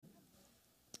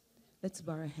Let's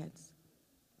bow our heads.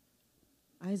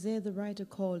 Isaiah the writer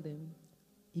called him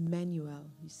Emmanuel.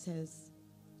 He says,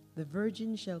 the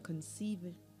virgin shall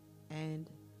conceive and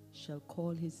shall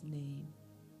call his name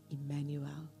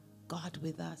Emmanuel, God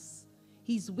with us.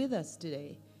 He's with us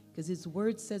today because his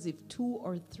word says if 2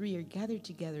 or 3 are gathered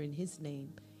together in his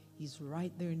name, he's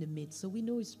right there in the midst. So we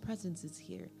know his presence is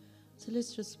here. So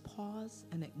let's just pause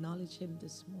and acknowledge him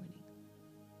this morning.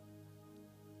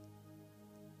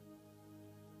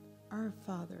 Our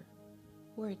Father,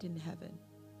 who art in heaven,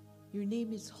 your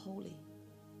name is holy.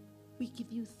 We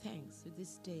give you thanks for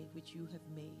this day which you have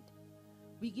made.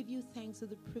 We give you thanks for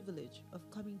the privilege of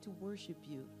coming to worship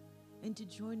you and to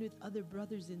join with other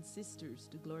brothers and sisters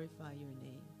to glorify your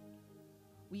name.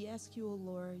 We ask you, O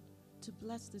Lord, to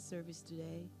bless the service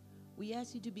today. We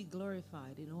ask you to be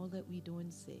glorified in all that we do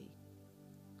and say.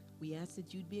 We ask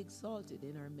that you'd be exalted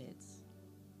in our midst.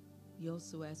 We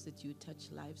also ask that you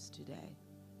touch lives today.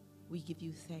 We give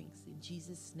you thanks in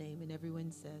Jesus' name, and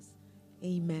everyone says,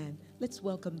 amen. Let's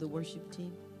welcome the worship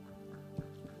team.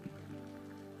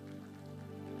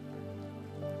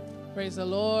 Praise the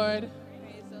Lord.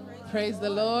 Praise the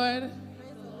Lord.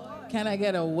 Can I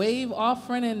get a wave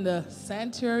offering in the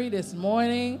sanctuary this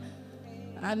morning?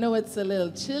 I know it's a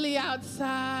little chilly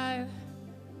outside,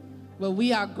 but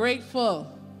we are grateful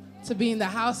to be in the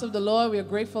house of the Lord. We are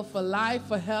grateful for life,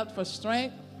 for health, for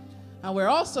strength. And we're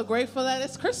also grateful that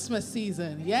it's Christmas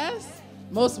season. Yes?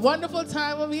 Most wonderful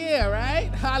time of year, right?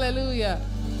 Hallelujah.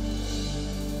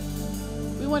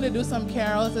 We want to do some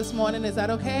carols this morning. Is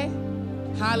that okay?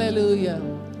 Hallelujah.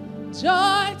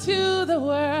 Joy to the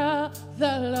world,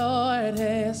 the Lord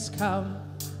is come.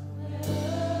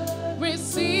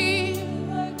 Receive,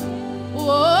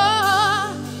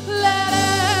 oh, let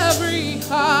every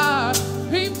heart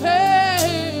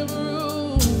prepare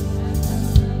room.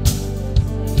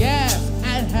 Yes,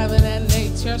 and heaven and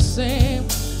nature sing,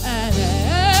 and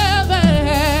heaven.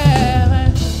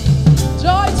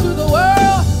 Joy to the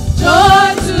world,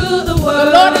 joy to the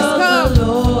world. The Lord is come. The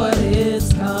Lord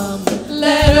is come.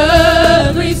 Let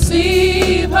earth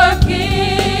receive her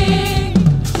King.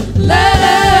 Let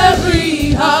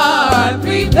every heart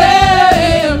prepare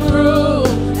him room,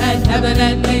 and heaven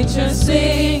and nature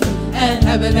sing, and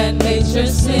heaven and nature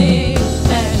sing,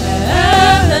 and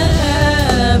heaven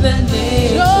and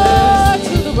nature joy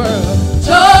sing. To the world,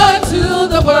 joy to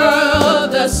the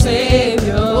world, the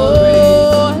Savior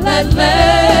reigns. Let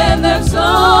men their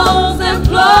songs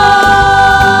employ,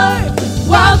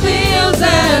 while fields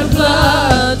and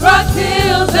floods, rock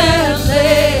hills and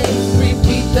lakes,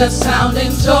 repeat the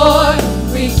sounding joy,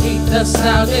 repeat the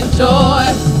sounding joy,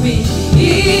 repeat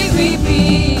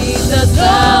the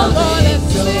sounding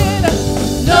joy.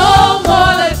 No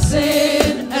more let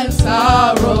sin and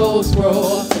sorrows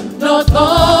grow, no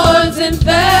thorns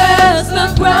infest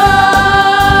the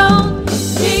ground.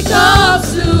 He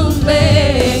comes to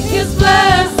make his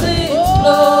blessings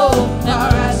flow,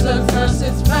 far as the curse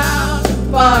is found,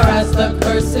 far as the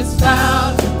curse is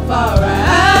found, far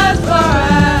as the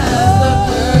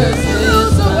curse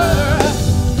is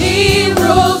found. He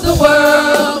rules the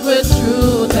world with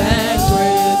truth and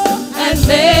grace, and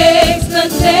makes the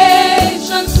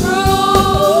nations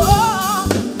rule.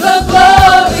 The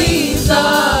glories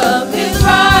of his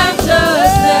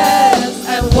righteousness,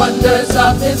 and wonders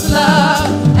of his love,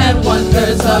 and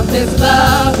wonders of his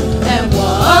love, and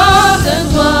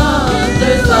wonders of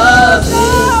his love.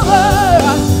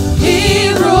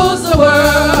 He rules the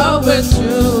world with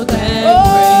truth and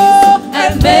grace,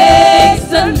 and makes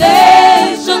the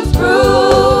nations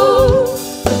prove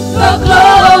the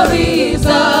glories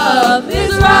of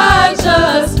his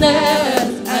righteousness,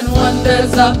 and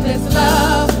wonders of his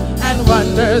love, and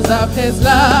wonders of his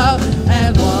love,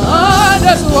 and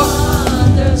wonders.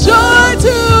 Joy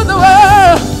to the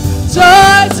world,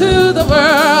 joy to the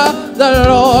world, the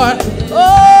Lord.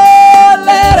 Oh,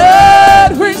 let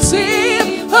earth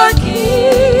receive her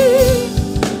King.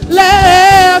 Let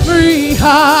every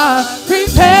heart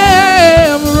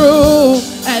prepare him room,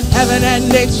 and heaven and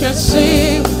nature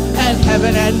sing, and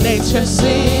heaven and nature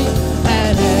sing,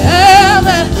 and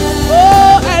heaven,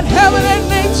 oh, and heaven and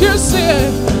nature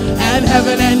sing, and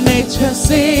heaven and nature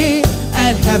sing,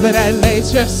 and heaven and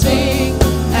nature sing,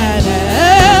 and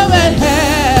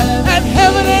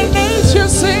heaven and nature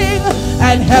sing,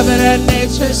 and heaven and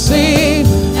nature sing,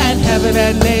 and heaven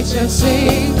and nature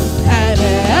sing, and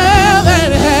heaven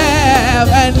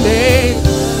and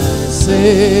nature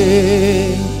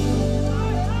sing,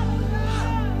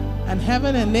 and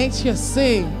heaven and nature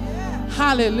sing.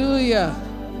 Hallelujah.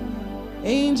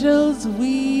 Angels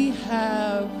we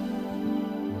have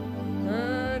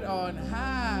heard on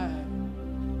high,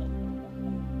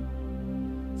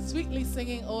 sweetly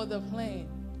singing o'er the plain.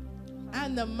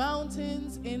 And the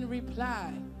mountains in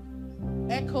reply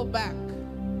echo back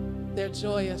their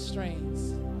joyous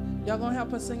strains. Y'all gonna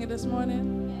help us sing it this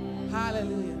morning?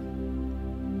 Hallelujah.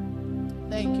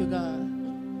 Thank you, God.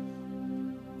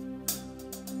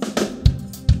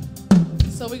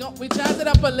 So we jazz it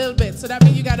up a little bit. So that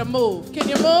means you gotta move. Can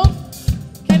you move?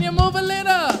 Can you move a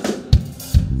little?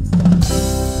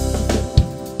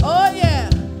 Oh yeah.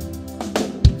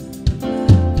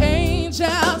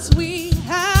 Angels we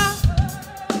have,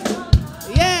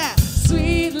 yeah,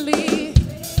 sweetly.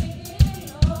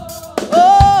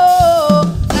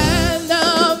 Oh, and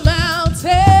the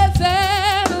mountains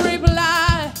and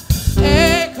reply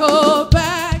echo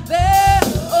back there.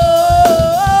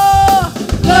 Oh,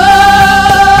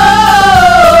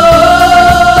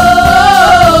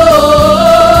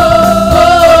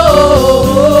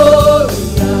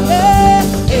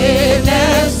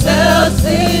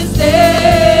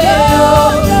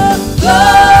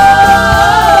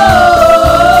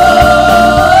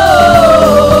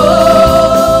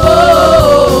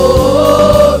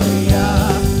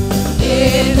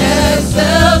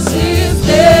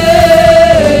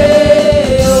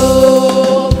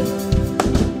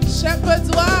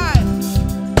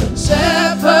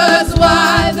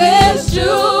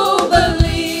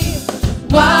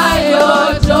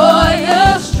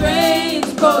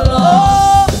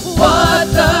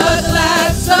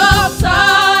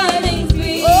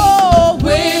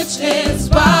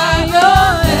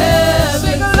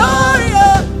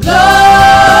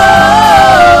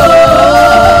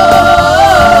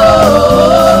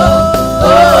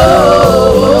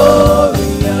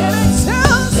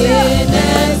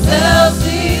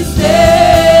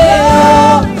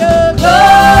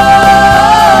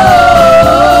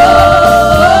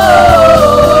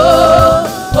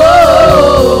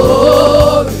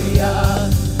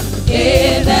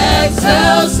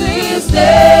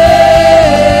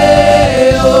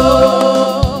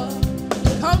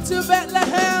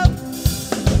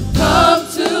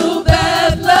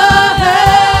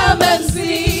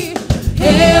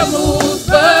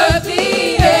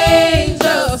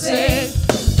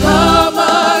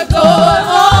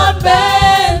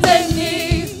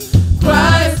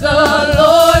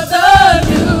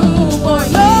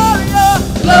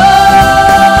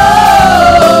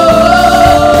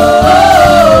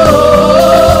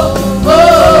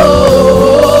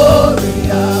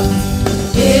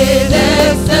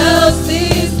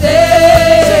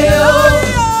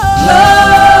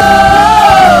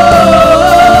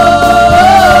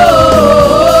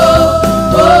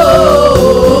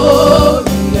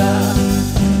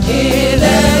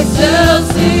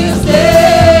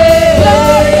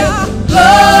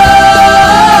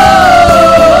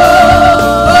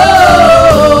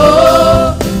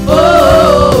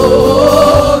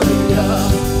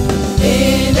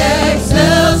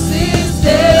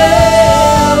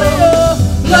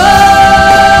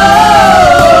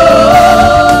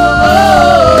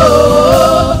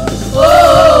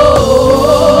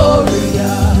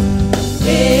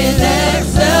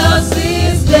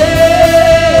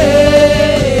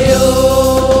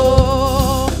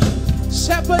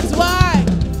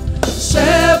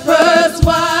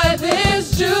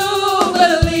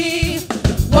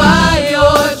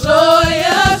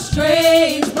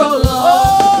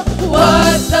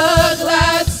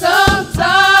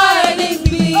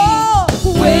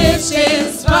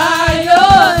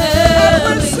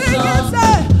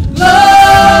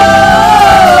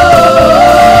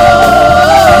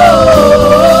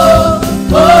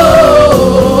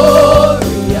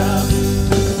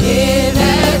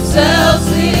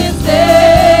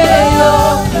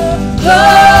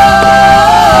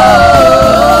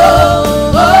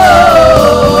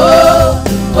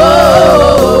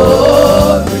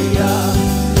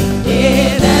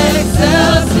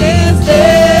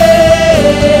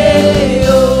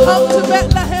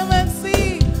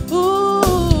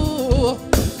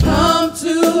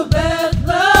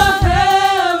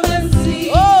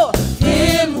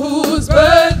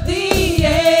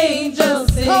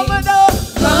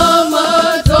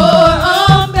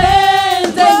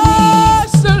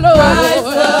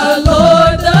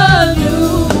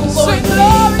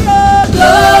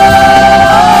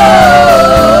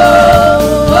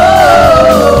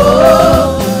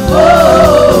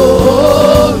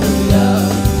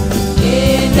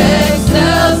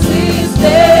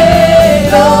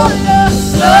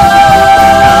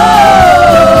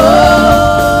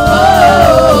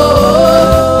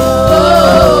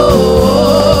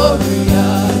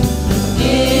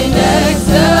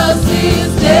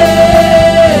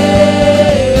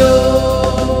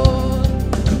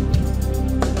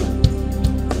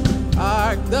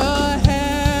 Hark the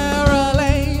herald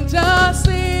angels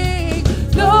sing,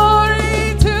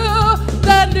 glory to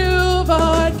the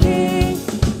newborn King.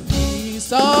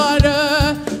 Peace on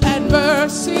earth and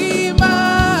mercy,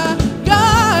 my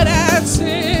God, and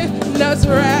sinners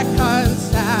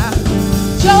reconcile.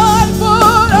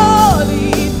 Joyful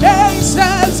holy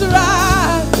nations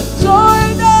rise,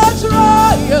 join the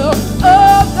triumph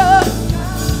of the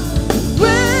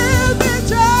with the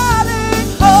angelic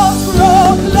host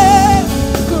proclaim,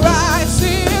 Christ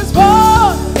is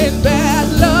born in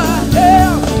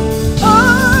Bethlehem.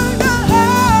 On the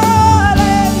herald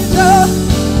angels,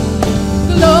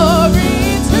 glory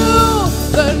to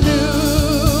the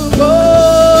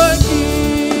newborn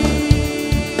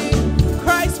King.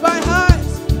 Christ by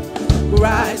highest,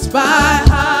 Christ by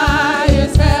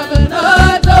highest, heaven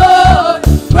adored.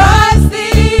 Christ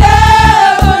the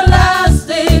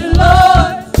everlasting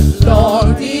Lord.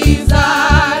 Long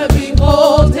desire,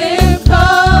 behold him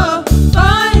come,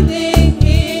 finding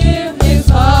him his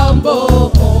humble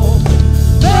home.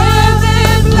 Then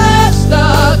in flesh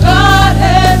the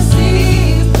Godhead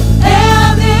sees,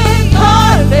 and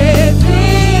incarnate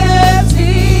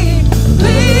deity,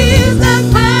 pleased as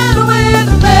man with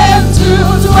men to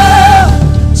dwell.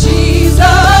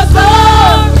 Jesus,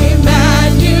 Lord,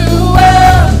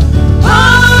 Emmanuel.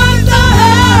 Hark the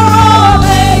herald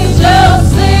angels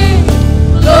sing,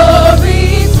 glory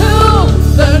to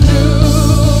the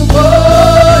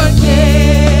newborn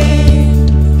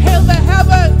King. Hail the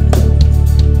heaven,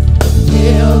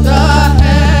 hail the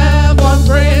heaven,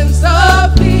 Prince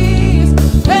of Peace.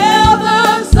 Hail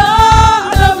the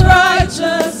Son of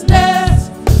Righteousness,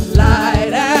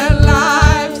 light and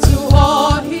life to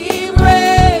all he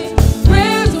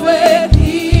brings with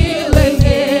healing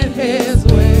in his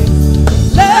wings.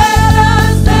 Let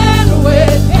us then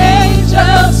with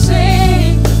angels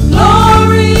sing,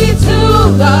 glory to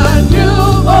the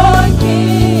newborn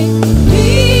King.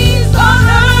 Peace on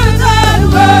earth and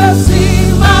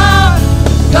mercy mild,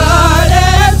 God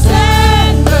and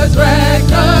sinners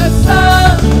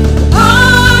reconciled.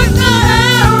 Hark the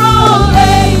herald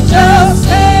angels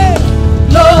sing,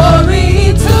 glory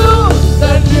to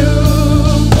the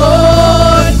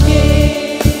newborn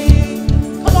King.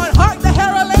 Come on, hark the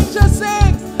herald angels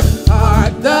sing.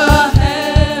 Hark the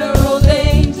herald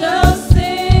angels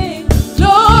sing,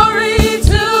 glory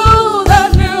to the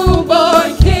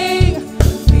newborn King.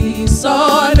 Peace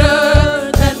on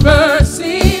earth and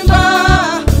mercy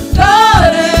mild,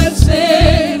 God and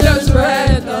sinners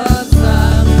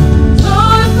reconciled.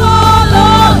 Joyful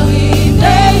holy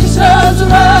nations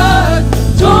rise,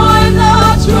 join the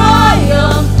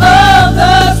triumph of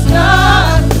the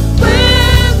sky.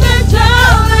 With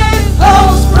angelic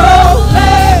hosts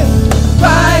proclaim,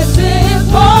 Christ is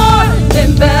born in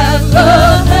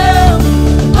Bethlehem.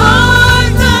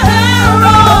 Hark the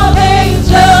herald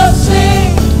angels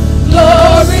sing,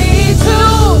 glory to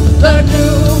the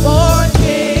newborn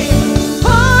King.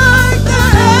 Hark the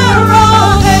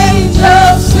herald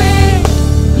angels sing,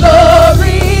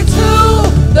 glory to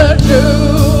the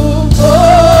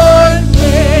newborn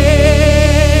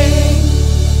King.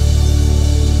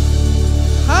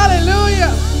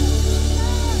 Hallelujah.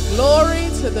 Glory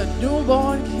to the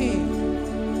newborn King.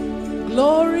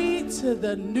 Glory to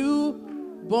the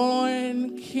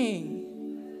newborn King.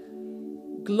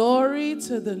 Glory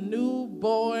to the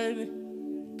newborn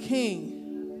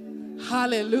King.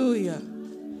 Hallelujah.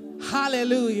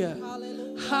 Hallelujah.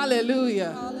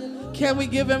 Hallelujah. Can we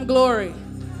give him glory?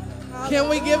 Can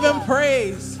we give him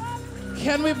praise?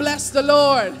 Can we bless the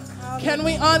Lord? Can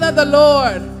we honor the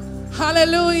Lord?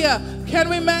 Hallelujah. Can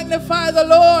we magnify the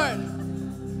Lord?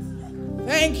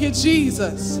 Thank you,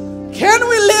 Jesus. Can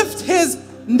we lift his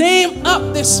name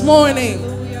up this morning?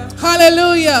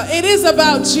 Hallelujah. It is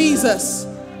about Jesus.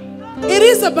 It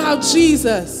is about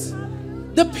Jesus,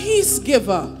 the peace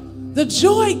giver, the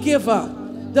joy giver,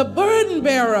 the burden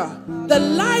bearer, the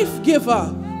life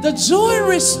giver, the joy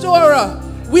restorer.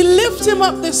 We lift him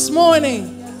up this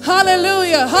morning.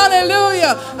 Hallelujah,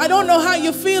 hallelujah. I don't know how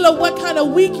you feel or what kind of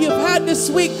week you've had this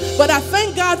week, but I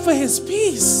thank God for his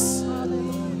peace.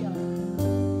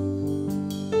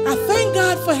 I thank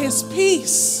God for his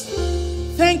peace.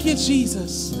 Thank you,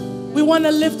 Jesus. We want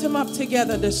to lift him up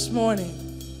together this morning.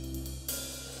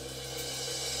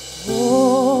 Hosanna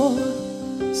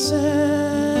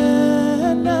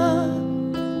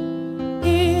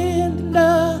in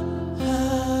the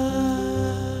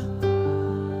high.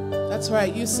 That's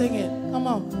right, you sing it. Come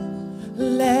on.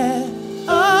 Let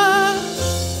us,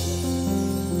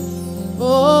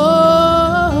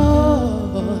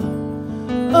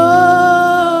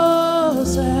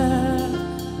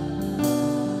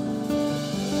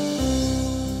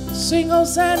 Sing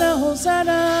Hosanna,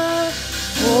 Hosanna,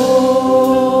 Hosanna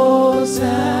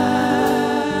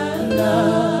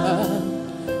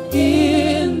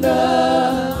in the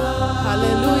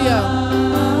hallelujah.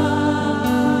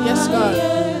 Yes, God.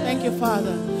 Thank you,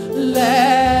 Father.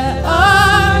 Let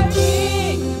our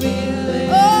King be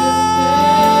lifted up.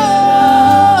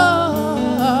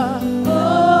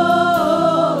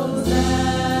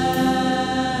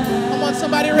 Come on,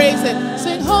 somebody raise it.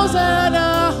 Sing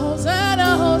Hosanna,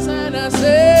 Hosanna, Hosanna.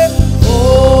 Say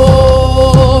Hosanna.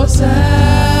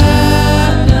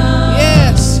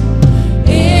 Yes.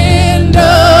 In the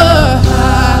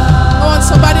high. Come on,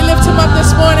 somebody lift him up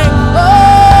this morning.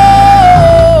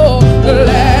 Oh,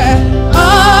 let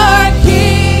our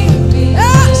King be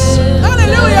yes.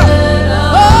 Hallelujah.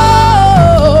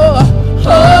 Oh,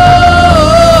 Hosanna.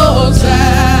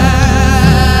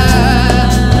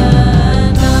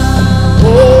 Oh,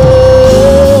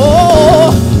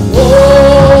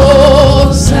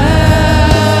 Hosanna.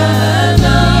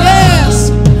 Yes.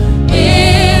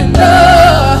 In the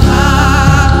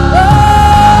high. Oh,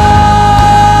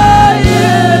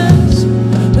 yes.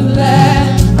 Let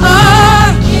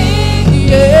our King,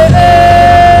 yeah.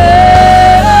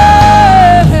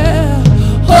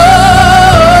 Hosanna.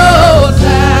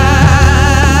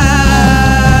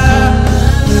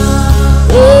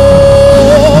 Oh,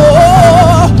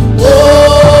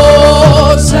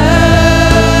 Hosanna.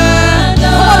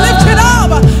 Come on, lift it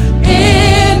up.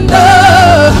 In the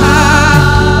high.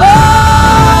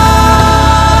 Oh,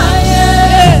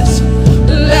 yes.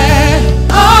 Let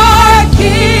our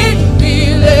King be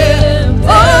lifted.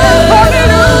 Oh,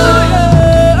 hallelujah.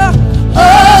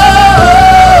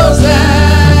 Hosanna.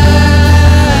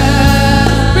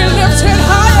 Be lifted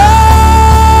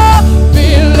higher. Be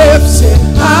lifted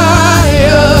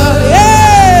higher.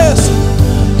 Yes.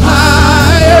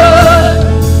 Higher.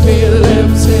 Be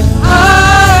lifted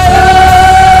higher.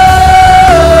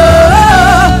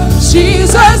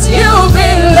 Jesus, you be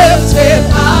lifted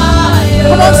higher.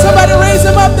 Come on, somebody raise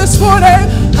him up this morning.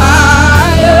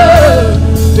 Higher.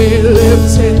 Be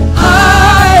lifted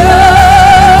higher.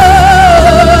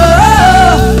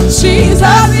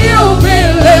 Jesus, you be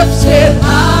lifted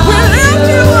higher. We lift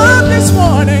you up this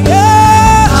morning.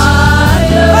 Yes.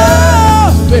 Higher.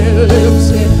 Oh, be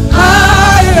lifted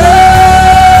higher.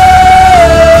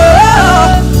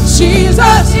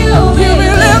 Jesus, you be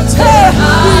lifted.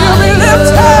 You be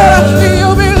lifted. You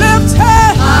be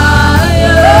lifted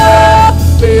higher.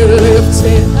 Be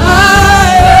lifted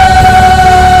higher.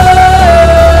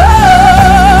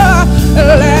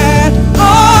 Let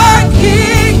our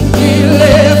King be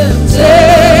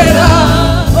lifted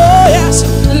up. Oh yes.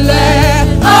 Let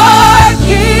our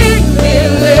King be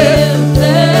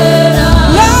lifted up.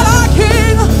 Let our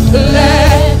King,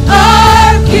 let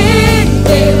our King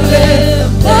be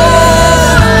lifted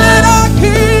up. Let our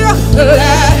King,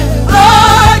 let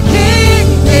our King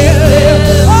be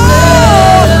lifted up.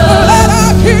 Let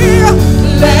our King,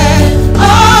 let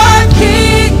our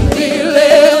King be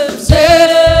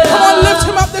lifted. Come on, lift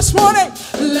him up this morning.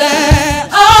 Let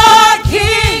our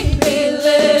King be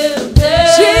lifted.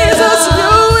 Jesus,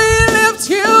 you will lift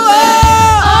you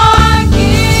up. Our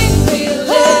King be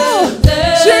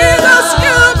lifted. Jesus,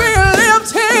 you be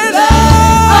lifted up.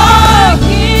 Our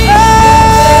King be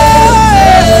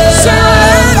lifted. Say,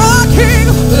 let our King,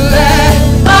 let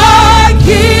our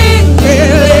King be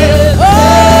lifted. Oh,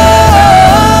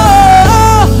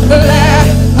 let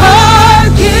our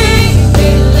King be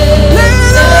lifted.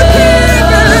 Let our King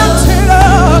be lifted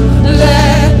up.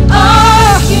 Let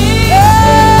our King be lifted.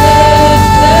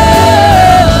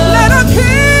 Let our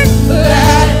King,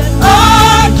 let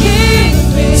our King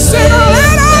be lifted. Say,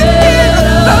 let our King,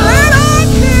 let our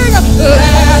King,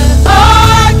 let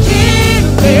our King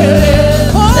be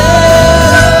lifted. Oh,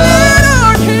 let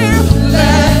our King,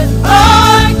 let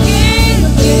our King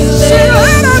be lifted. Say,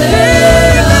 let our King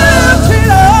be lifted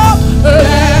up.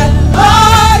 Let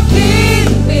our King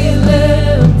be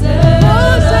lifted.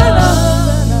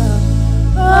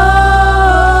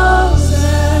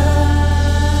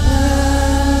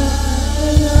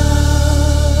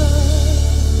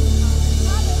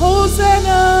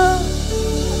 Hosanna,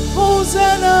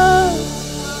 Hosanna,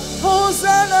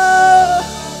 Hosanna,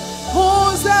 Hosanna,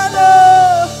 Hosanna,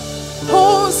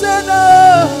 Hosanna,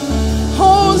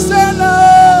 Hosanna,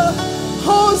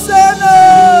 Hosanna.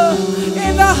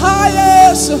 In the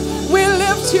highest, we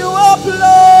lift you up,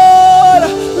 Lord.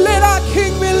 Let our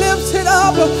King be lifted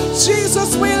up.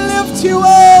 Jesus, we lift you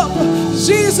up.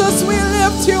 Jesus, we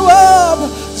lift you up.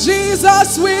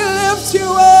 Jesus, we lift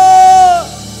you up.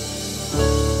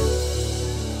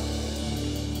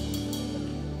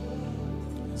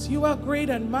 You are great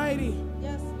and mighty.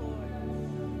 Yes, Lord.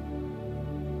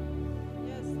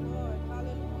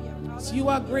 You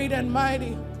are great and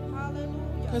mighty.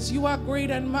 Because you are great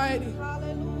and mighty.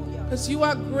 Because you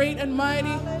are great and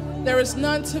mighty. There is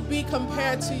none to be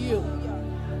compared to you.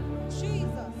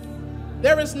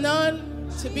 There is none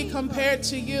to be compared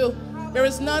to you. There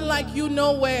is none like you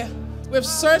nowhere. We've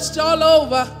searched all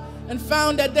over and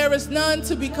found that there is none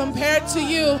to be compared to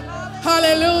you.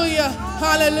 Hallelujah.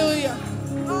 Hallelujah.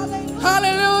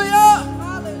 Hallelujah.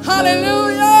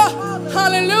 Hallelujah.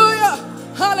 Hallelujah.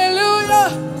 Hallelujah.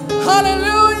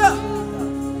 Hallelujah.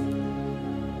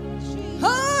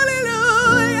 Hallelujah.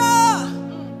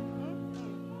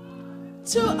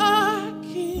 To our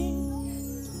King.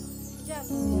 Yes,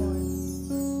 Lord.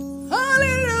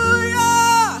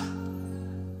 Hallelujah.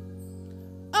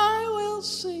 I will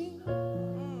sing,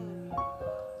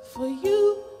 for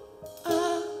you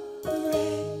are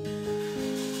great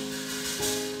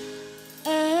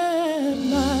and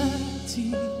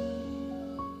mighty.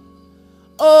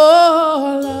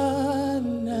 All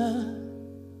honor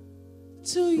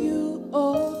to you,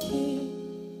 O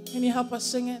King. Can you help us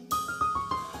sing it?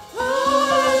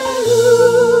 Hallelujah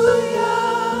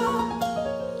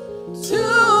to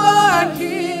our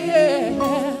King.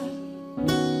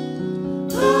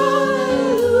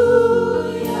 Hallelujah.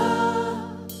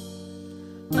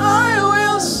 I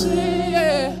will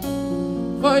sing,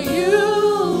 for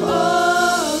you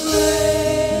are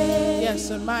great. Yes,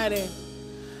 and mighty.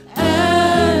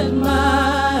 And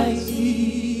mighty.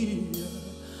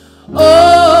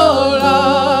 All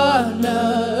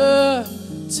honor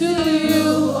to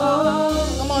you.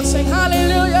 Come on, sing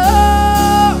hallelujah.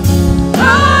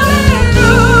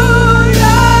 Hallelujah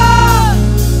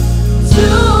to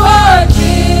our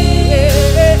King.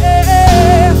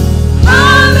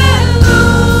 Hallelujah.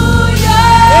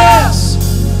 Yes,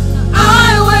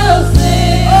 I will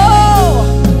sing. Oh,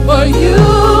 for you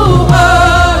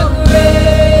are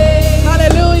great.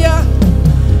 Hallelujah.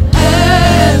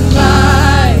 And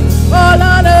mighty.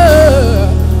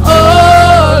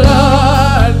 All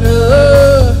honor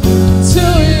to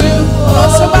you. Oh,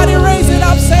 somebody raise it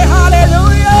up. Say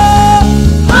hallelujah.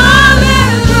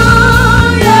 Hallelujah.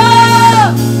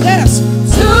 Yes,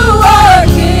 to our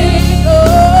King. Oh,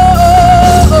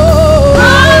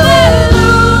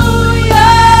 hallelujah.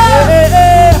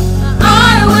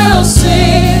 I will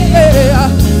sing,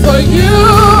 for you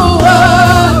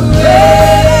are great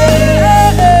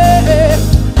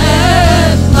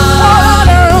and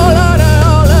mighty.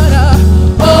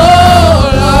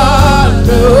 All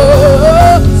honor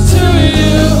to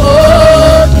you, O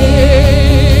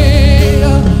King.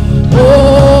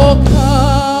 Oh,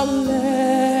 come,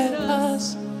 let us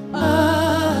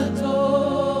adore.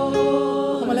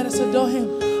 Come on, let us adore him.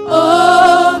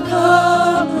 Oh,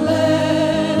 come,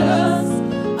 let us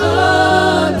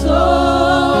adore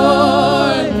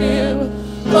him.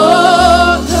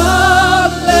 Oh,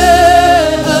 come,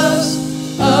 let us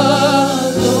adore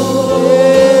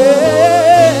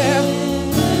him.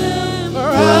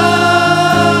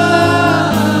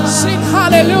 Sing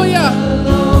hallelujah.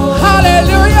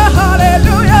 Hallelujah.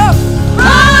 Hallelujah.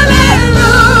 Hallelujah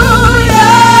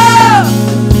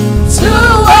to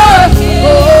our King.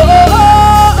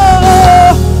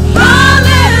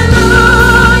 Hallelujah.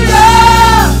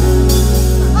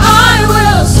 I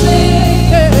will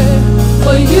sing,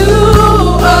 for you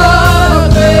are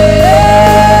great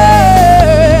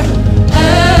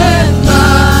and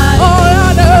mighty. All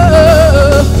honor.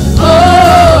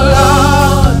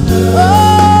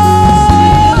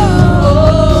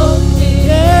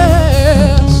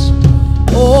 Yes.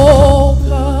 Oh,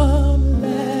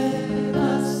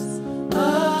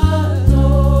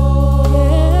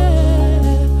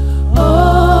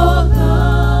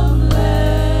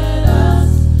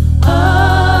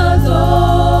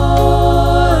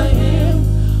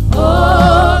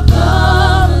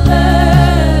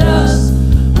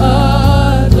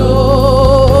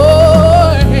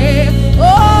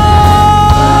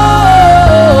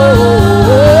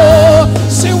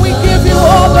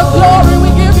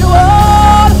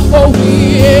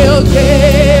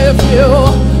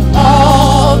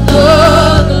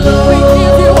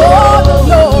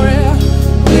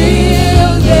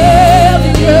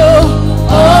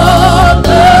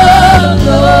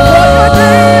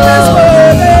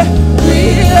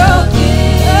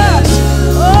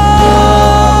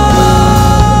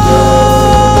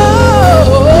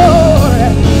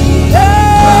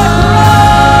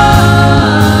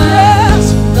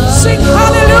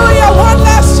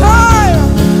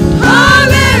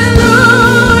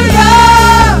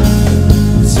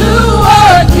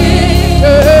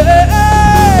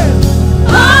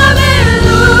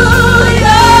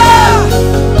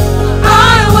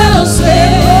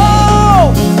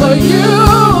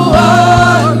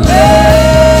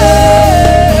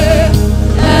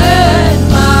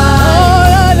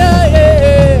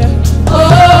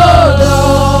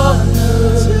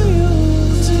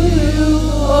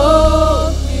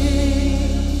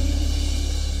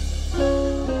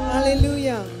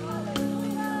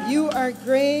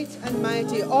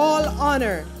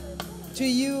 honor to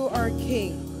you, our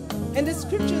King. And the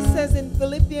scripture says in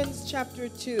Philippians chapter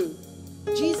 2,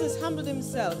 Jesus humbled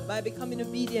himself by becoming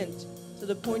obedient to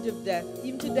the point of death,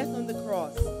 even to death on the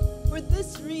cross. For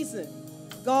this reason,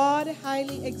 God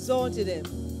highly exalted him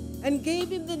and gave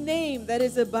him the name that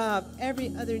is above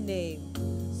every other name,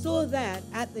 so that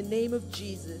at the name of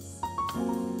Jesus,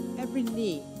 every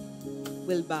knee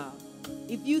will bow.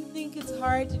 If you think it's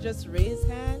hard to just raise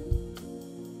hand,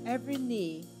 every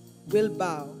knee will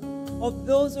bow, of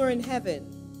those who are in heaven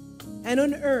and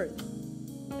on earth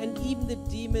and even the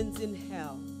demons in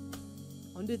hell,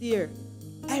 under the earth.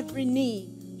 Every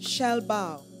knee shall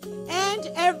bow, and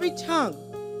every tongue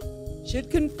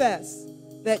should confess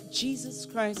that Jesus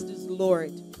Christ is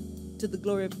Lord, to the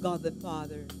glory of God the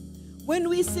Father. When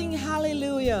we sing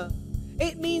hallelujah,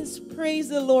 it means praise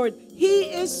the Lord. He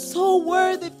is so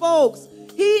worthy, folks.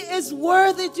 He is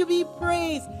worthy to be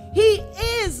praised. He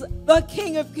is the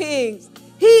King of Kings.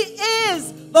 He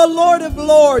is the Lord of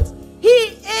Lords. He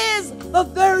is the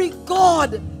very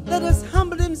God that has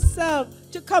humbled himself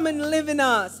to come and live in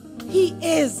us. He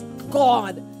is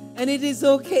God, and it is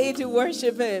okay to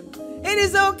worship him. It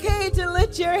is okay to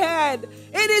lift your head.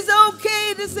 It is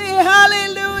okay to say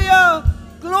hallelujah.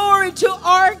 Glory to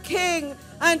our King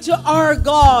and to our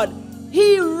God.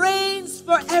 He reigns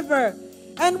forever.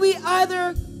 And we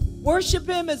either worship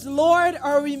him as Lord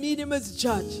or we meet him as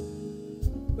judge.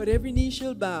 But every knee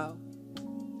shall bow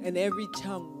and every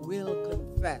tongue will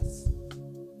confess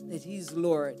that he's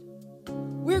Lord.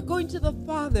 We're going to the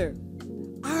Father,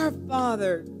 our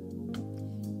Father.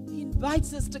 He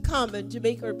invites us to come and to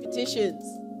make our petitions.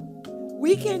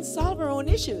 We can solve our own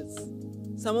issues.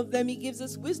 Some of them he gives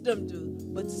us wisdom to,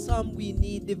 but some we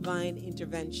need divine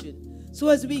intervention. So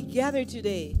as we gather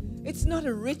today, it's not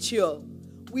a ritual.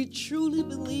 We truly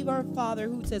believe our Father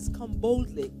who says, come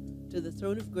boldly to the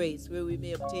throne of grace where we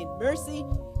may obtain mercy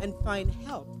and find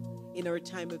help in our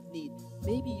time of need.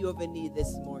 Maybe you have a need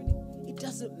this morning. It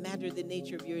doesn't matter the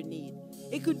nature of your need.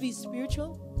 It could be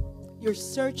spiritual. You're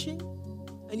searching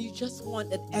and you just want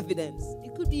that evidence.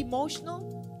 It could be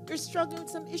emotional. You're struggling with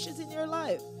some issues in your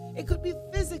life. It could be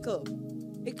physical.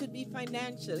 It could be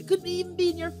financial. It could even be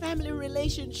in your family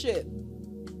relationship.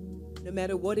 No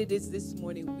matter what it is this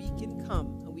morning, we can come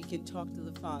and we can talk to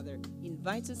the Father. He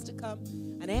invites us to come,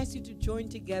 and I ask you to join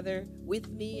together with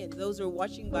me and those who are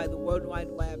watching by the World Wide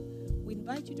Web. We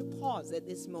invite you to pause at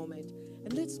this moment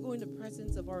and let's go in the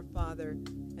presence of our Father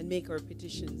and make our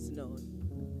petitions known.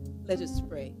 Let us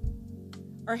pray.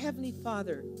 Our Heavenly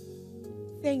Father,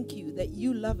 thank you that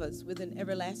you love us with an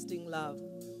everlasting love.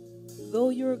 Though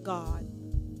you're God,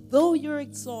 though you're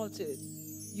exalted,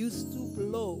 you stoop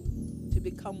low to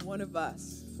become one of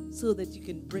us so that you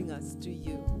can bring us to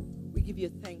you. We give you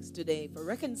thanks today for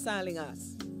reconciling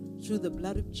us through the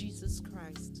blood of Jesus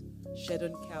Christ shed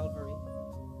on Calvary.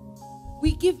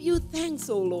 We give you thanks,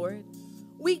 O Lord.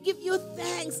 We give you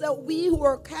thanks that we who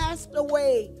are cast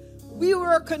away, we who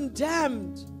are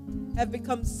condemned, have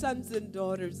become sons and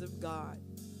daughters of God.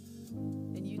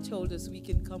 And you told us we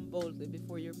can come boldly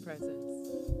before your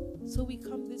presence. So we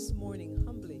come this morning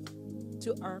humbly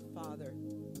to our Father.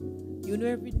 You know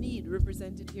every need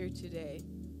represented here today.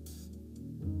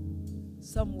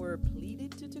 Some were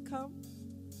pleaded to come.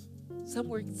 Some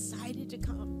were excited to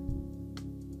come.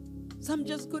 Some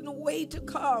just couldn't wait to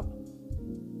come.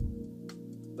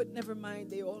 But never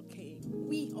mind, they all came.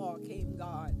 We all came,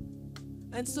 God.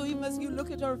 And so even as you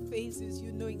look at our faces,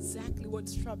 you know exactly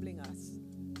what's troubling us.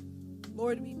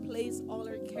 Lord, we place all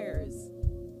our cares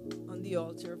on the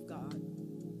altar of God.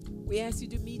 We ask you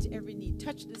to meet every need.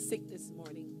 Touch the sick this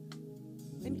morning.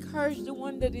 Encourage the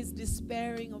one that is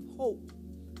despairing of hope.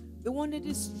 The one that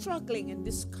is struggling and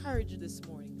discouraged this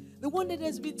morning. The one that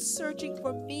has been searching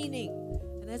for meaning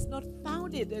and has not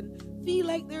found it and feel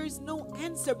like there is no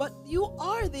answer. But you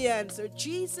are the answer.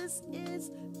 Jesus is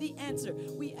the answer.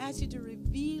 We ask you to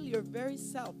reveal your very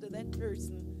self to that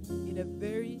person in a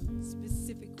very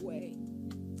specific way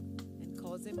and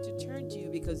cause them to turn to you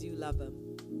because you love them.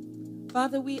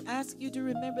 Father, we ask you to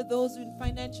remember those in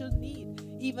financial need.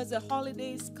 Even as the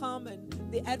holidays come and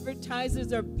the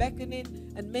advertisers are beckoning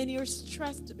and many are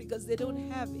stressed because they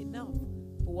don't have enough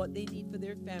for what they need for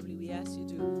their family, we ask you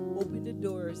to open the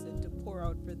doors and to pour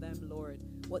out for them, Lord,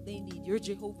 what they need. You're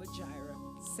Jehovah Jireh.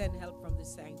 Send help from the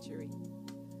sanctuary.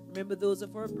 Remember those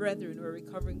of our brethren who are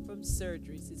recovering from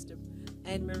surgery. Sister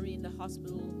Anne-Marie in the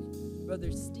hospital.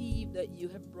 Brother Steve that you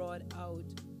have brought out.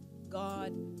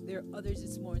 God, there are others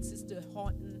this morning. Sister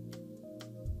Houghton.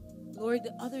 Lord,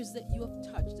 the others that you have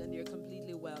touched and they're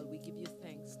completely well, we give you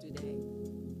thanks today.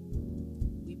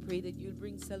 We pray that you'll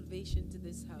bring salvation to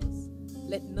this house.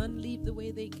 Let none leave the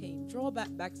way they came. Draw back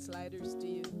backsliders to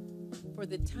you. For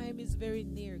the time is very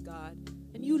near, God.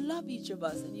 And you love each of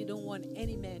us, and you don't want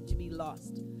any man to be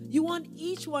lost. You want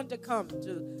each one to come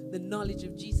to the knowledge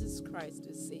of Jesus Christ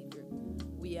as Savior.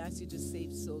 We ask you to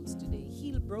save souls today.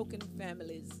 Heal broken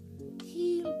families.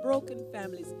 Heal broken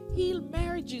families. Heal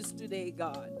marriages today,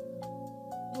 God.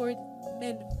 Lord,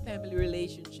 mend family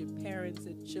relationship, parents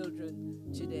and children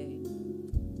today.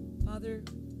 Father,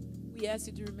 we ask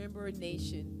you to remember our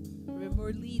nation. Remember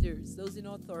our leaders, those in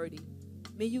authority.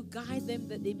 May you guide them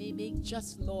that they may make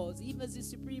just laws. Even as the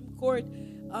Supreme Court,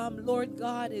 Lord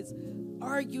God, is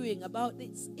arguing about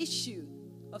this issue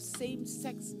of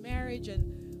same-sex marriage and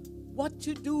what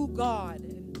to do, God,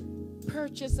 and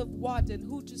purchase of what and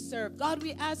who to serve. God,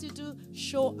 we ask you to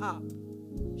show up.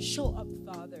 Show up,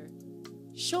 Father.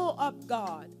 Show up,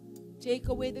 God. Take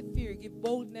away the fear. Give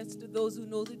boldness to those who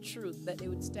know the truth, that they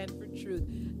would stand for truth,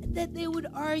 and that they would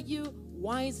argue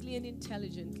wisely and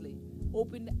intelligently.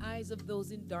 Open the eyes of those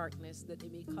in darkness, that they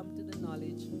may come to the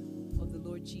knowledge of the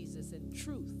Lord Jesus and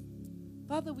truth.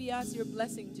 Father, we ask your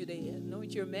blessing today.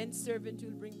 Anoint your men servant who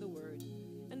will bring the word.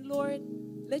 And Lord,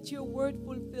 let your word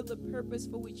fulfill the purpose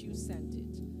for which you sent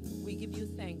it. We give you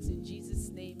thanks in Jesus'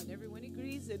 name. And everyone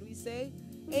agrees, and we say,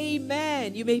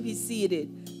 amen. You may be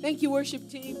seated. Thank you, worship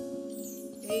team.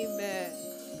 Amen.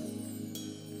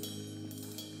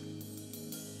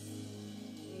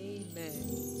 Amen.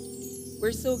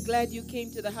 We're so glad you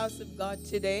came to the house of God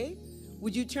today.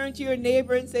 Would you turn to your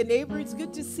neighbor and say, neighbor, it's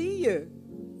good to see you.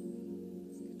 It's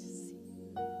good to see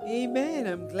you. Amen.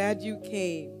 I'm glad you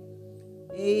came.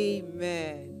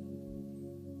 Amen.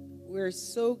 We're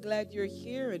so glad you're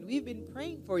here, and we've been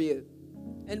praying for you,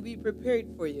 and we prepared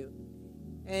for you.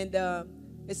 And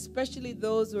especially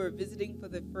those who are visiting for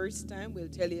the first time, we'll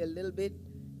tell you a little bit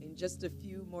in just a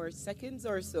few more seconds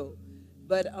or so.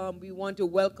 But we want to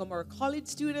welcome our college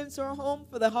students who are home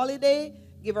for the holiday.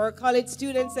 Give our college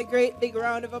students a great big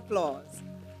round of applause.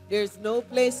 There's no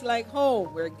place like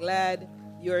home. We're glad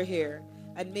you're here.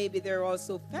 And maybe there are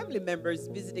also family members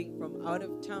visiting from out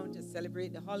of town to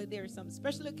celebrate the holiday or some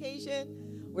special occasion.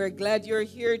 We're glad you're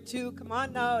here too. Come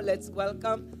on now, let's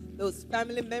welcome those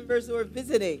family members who are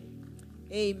visiting.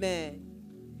 Amen.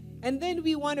 And then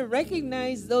we want to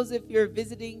recognize those if you're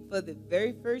visiting for the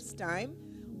very first time.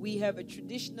 We have a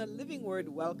traditional living word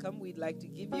welcome we'd like to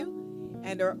give you.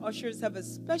 And our ushers have a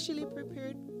specially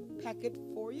prepared packet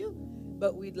for you.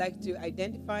 But we'd like to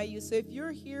identify you. So if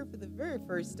you're here for the very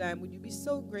first time, would you be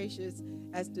so gracious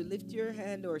as to lift your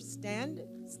hand or stand?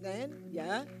 Stand,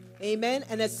 yeah. Amen.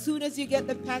 And as soon as you get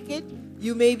the packet,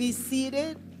 you may be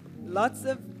seated. Lots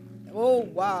of, oh,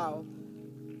 wow.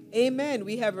 Amen.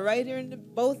 We have right here in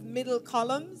both middle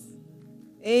columns.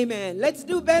 Amen. Let's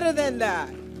do better than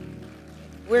that.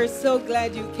 We're so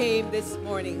glad you came this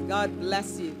morning. God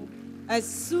bless you. As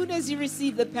soon as you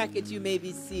receive the packet, you may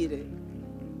be seated.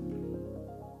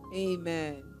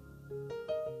 Amen.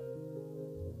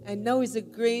 And now is a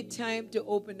great time to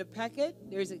open the packet.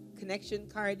 There's a connection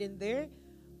card in there.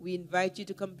 We invite you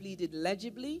to complete it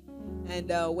legibly. And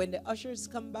when the ushers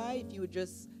come by, if you would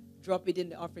just drop it in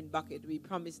the offering bucket. We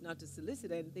promise not to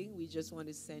solicit anything. We just want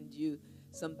to send you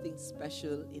something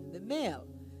special in the mail.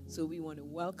 So we want to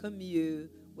welcome you,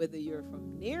 whether you're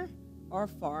from near or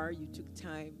far. You took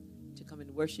time to come and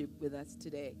worship with us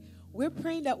today. We're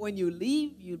praying that when you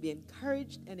leave, you'll be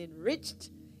encouraged and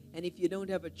enriched. And if you don't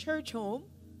have a church home,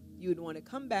 you would want to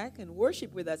come back and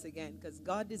worship with us again, because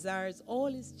God desires all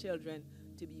his children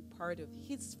to be part of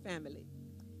his family.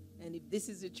 And if this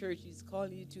is a church he's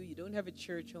calling you to, you don't have a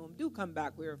church home, do come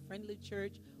back. We're a friendly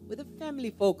church with a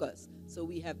family focus. So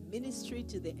we have ministry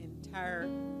to the entire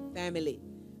family.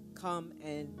 Come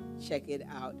and check it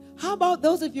out. How about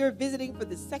those of you who are visiting for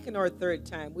the second or third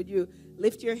time? Would you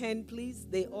lift your hand, please?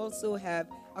 They also have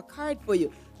a card for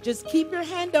you. Just keep your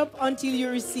hand up until you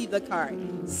receive the card.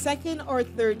 Second or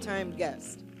third time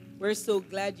guest. We're so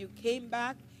glad you came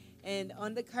back. And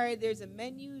on the card, there's a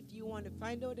menu if you want to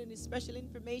find out any special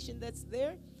information that's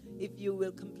there. If you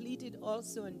will complete it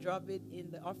also and drop it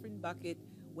in the offering bucket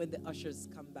when the ushers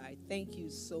come by. Thank you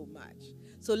so much.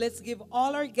 So let's give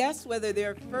all our guests, whether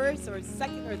they're first or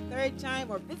second or third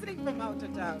time or visiting from out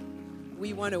of town,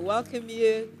 we want to welcome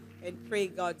you and pray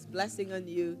God's blessing on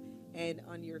you and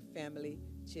on your family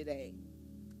today.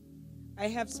 I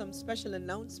have some special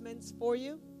announcements for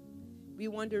you. We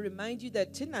want to remind you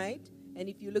that tonight, and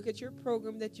if you look at your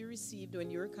program that you received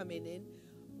when you were coming in,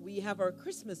 we have our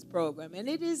Christmas program, and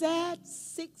it is at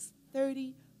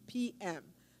 6:30 p.m.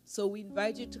 So we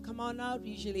invite you to come on out. We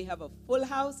usually have a full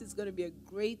house. It's going to be a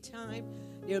great time.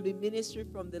 There will be ministry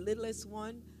from the littlest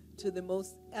one to the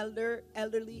most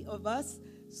elderly of us.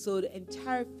 So the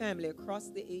entire family across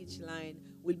the age line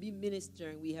will be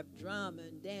ministering. We have drama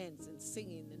and dance and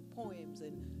singing and poems,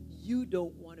 and you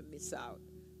don't want to miss out.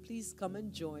 Please come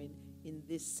and join in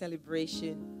this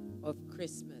celebration of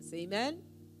Christmas. Amen?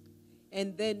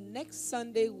 And then next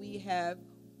Sunday, we have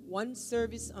one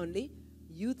service only.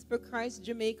 Youth for Christ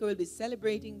Jamaica will be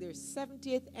celebrating their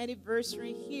 70th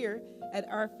anniversary here at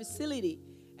our facility.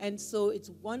 And so it's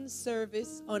one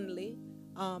service only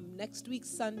next week,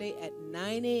 Sunday at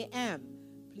 9 a.m.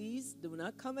 Please do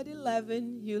not come at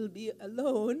 11. You'll be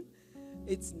alone.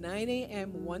 It's 9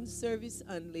 a.m., one service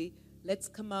only. Let's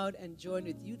come out and join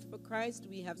with Youth for Christ.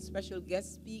 We have special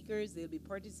guest speakers. They'll be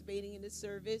participating in the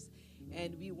service.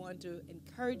 And we want to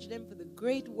encourage them for the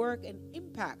great work and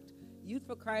impact Youth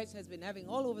for Christ has been having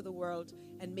all over the world.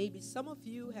 And maybe some of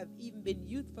you have even been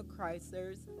Youth for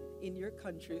Christers in your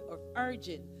country of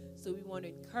origin. So we want to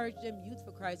encourage them. Youth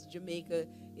for Christ Jamaica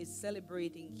is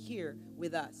celebrating here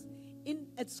with us.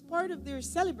 As part of their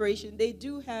celebration, they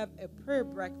do have a prayer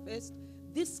breakfast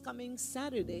this coming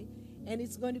Saturday, and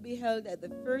it's going to be held at the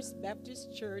First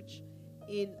Baptist Church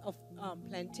in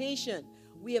Plantation.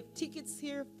 We have tickets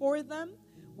here for them.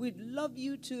 We'd love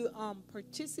you to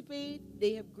participate.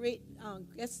 They have great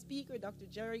guest speaker. Dr.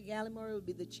 Jerry Gallimore will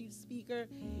be the chief speaker,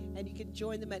 and you can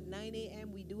join them at 9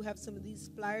 a.m. We do have some of these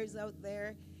flyers out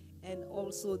there, and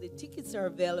also the tickets are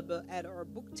available at our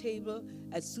book table.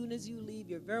 As soon as you leave,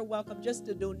 you're very welcome. Just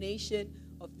a donation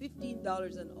of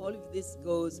 $15, and all of this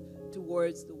goes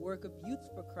towards the work of Youth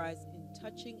for Christ in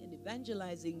touching and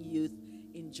evangelizing youth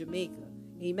in Jamaica.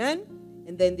 Amen?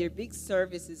 And then their big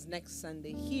service is next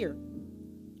Sunday here.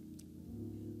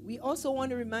 We also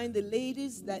want to remind the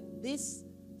ladies that this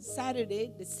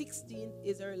Saturday, the 16th,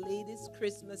 is our ladies'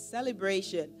 Christmas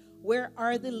celebration. Where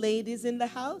are the ladies in the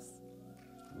house?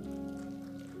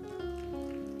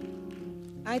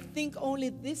 I think only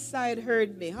this side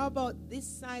heard me. How about this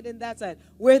side and that side?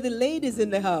 Where are the ladies in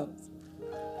the house?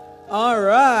 All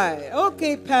right.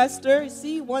 Okay, Pastor.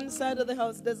 See, one side of the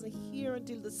house doesn't hear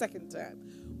until the second time.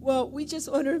 Well, we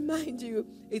just want to remind you,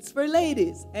 it's for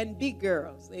ladies and big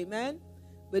girls. Amen?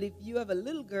 But if you have a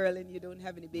little girl and you don't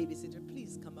have any babysitter,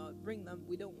 please come out. Bring them.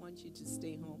 We don't want you to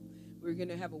stay home. We're going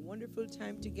to have a wonderful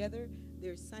time together.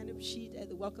 There's a sign-up sheet at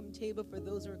the welcome table for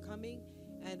those who are coming,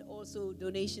 and also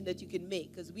donation that you can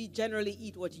make, because we generally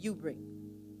eat what you bring.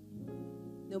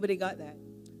 Nobody got that?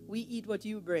 We eat what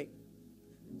you bring.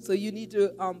 So you need to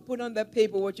put on that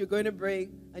paper what you're going to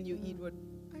bring, and you eat what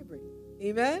I bring.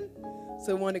 Amen?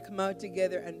 So we want to come out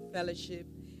together and fellowship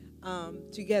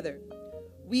together.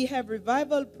 We have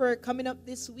revival prayer coming up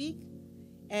this week,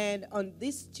 and on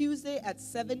this Tuesday at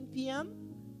 7 p.m.,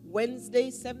 Wednesday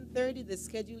 7:30, the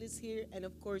schedule is here, and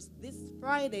of course this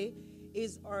Friday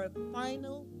is our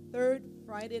final third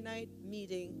Friday night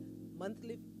meeting,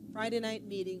 monthly Friday night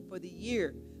meeting for the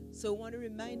year. So I want to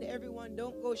remind everyone,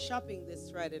 don't go shopping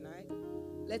this Friday night.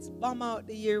 Let's bomb out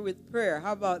the year with prayer.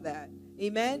 How about that?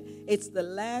 Amen? It's the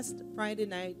last Friday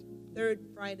night, third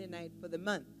Friday night for the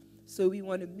month. So we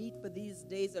want to meet for these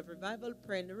days of revival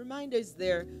prayer. And the reminder is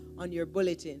there on your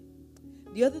bulletin.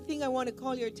 The other thing I want to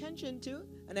call your attention to,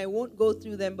 and I won't go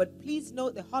through them, but please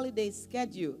note the holiday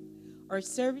schedule. Our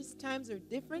service times are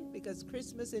different because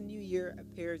Christmas and New Year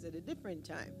appears at a different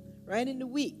time, right in the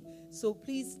week. So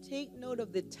please take note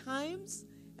of the times,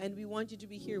 and we want you to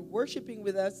be here worshiping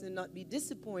with us and not be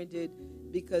disappointed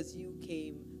because you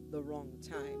came the wrong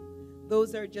time.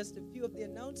 Those are just a few of the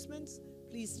announcements.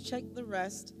 Please check the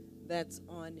rest that's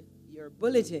on your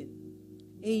bulletin.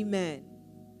 Amen.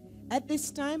 At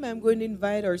this time, I'm going to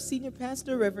invite our senior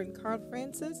pastor, Reverend Carl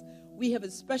Francis. We have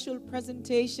a special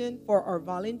presentation for our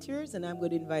volunteers, and I'm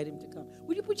going to invite him to come.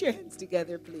 Would you put your hands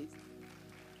together, please?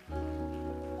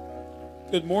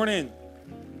 Good morning.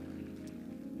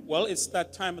 Well, it's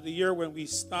that time of the year when we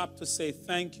stop to say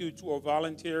thank you to our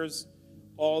volunteers,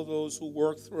 all those who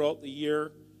work throughout the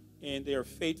year, and they are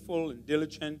faithful and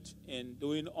diligent in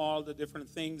doing all the different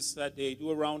things that they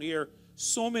do around here.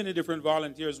 So many different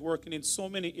volunteers working in so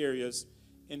many areas,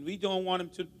 and we don't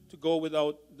want them to go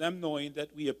without them knowing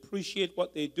that we appreciate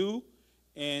what they do,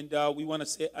 and we want to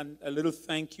say a little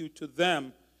thank you to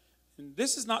them. And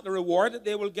this is not the reward that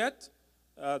they will get.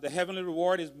 The heavenly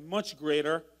reward is much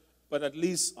greater, but at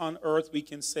least on earth we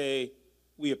can say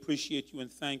we appreciate you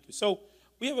and thank you. So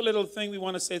we have a little thing we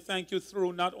want to say thank you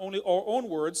through not only our own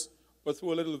words, but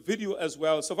through a little video as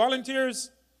well. So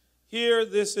volunteers, here,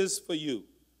 this is for you.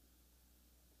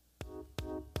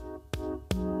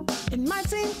 It might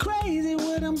seem crazy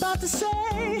what I'm about to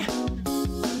say.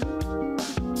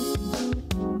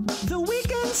 The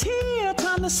weekend's here,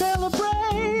 time to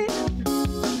celebrate.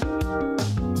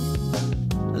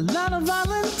 the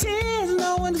volunteers,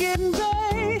 no one's getting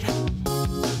paid.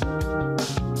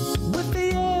 With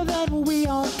the air that we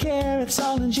all care, it's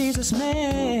all in Jesus'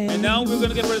 name. And now we're going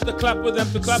to get ready to clap with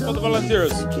them, to clap for the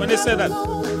volunteers when they say that.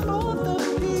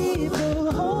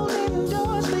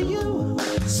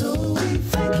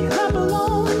 Clap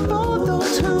along for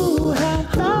those who have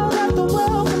found out the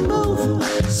welcome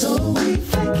booth. So we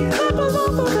thank you. Clap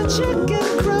along for the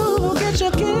chicken crew. Get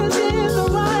your kids in the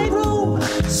right room.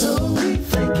 So we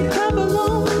thank you. Clap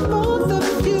along for the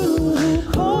few who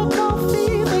pour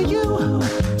coffee for you.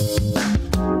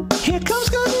 Here comes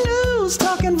good news,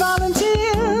 talking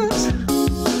volunteers.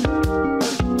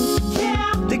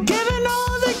 Yeah, they're giving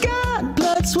all they got,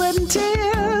 blood, sweat, and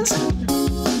tears.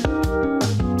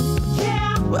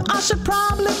 Well, I should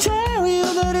probably tell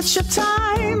you that it's your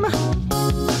time.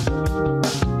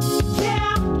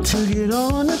 Yeah, to get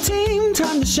on the team,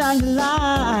 time to shine your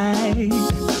light.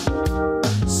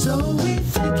 So we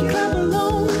thank you. Clap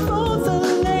along for the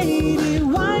lady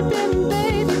wiping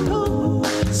baby poo.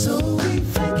 So we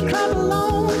thank you. Clap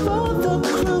along for the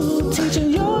crew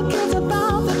teaching your kids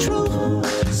about the truth.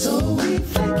 So we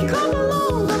thank you. Clap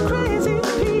along for crazy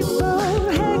people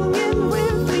hanging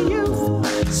with the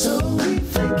youth. So we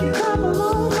thank you. Clap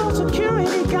along for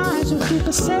security guys who keep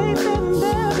us safe in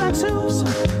their black suits.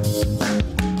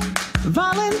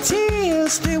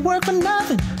 Volunteers, they work for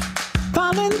nothing.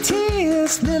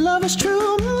 Volunteers, their love is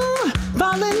true.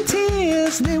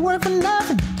 Volunteers, they work for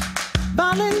nothing.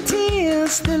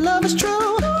 Volunteers, their love is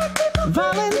true.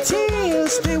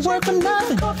 Volunteers, they work for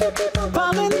nothing.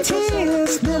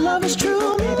 Volunteers, their love is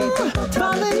true.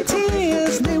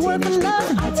 Volunteers, they work for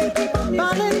nothing.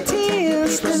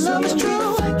 Volunteers, their love is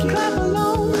true. Clap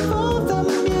along for the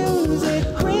music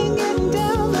ringing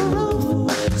down the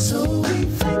roof. So we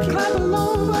thank you. Clap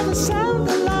along for the sound,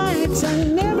 the lights,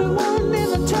 and everyone in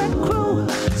the tech crew.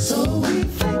 So we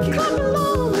thank you. Clap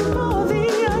along for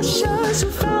the ushers who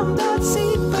found that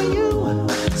seat for you.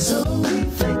 So we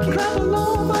thank you. Clap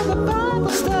along for the Bible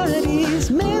studies,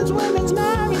 men's, women's,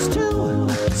 marriage too.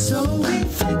 So we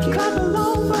thank you. Clap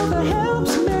along for the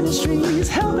helps ministries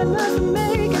helping us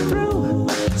make it through.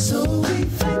 So we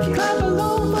thank you. Clap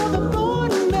along for the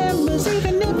board members,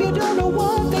 even if you don't know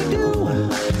what they do.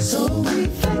 So we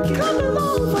thank you. Clap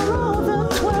along for all the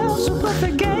 12s who put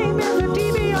the game in the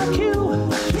DBRQ.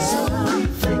 So we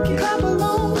thank you. Clap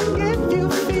along if you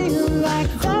feel like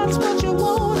that's what you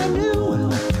want to do.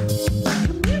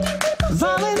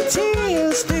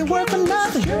 Volunteers, they work for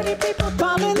nothing.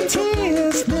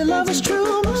 Volunteers, their love is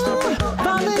true.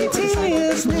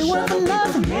 Volunteers, they work for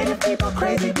nothing. Creative people,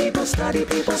 crazy people, study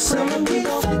people, so we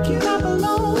thank you. Clap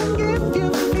along if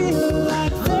you feel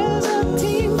like there's a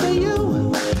team for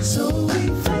you. So we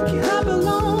thank you. Clap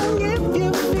along if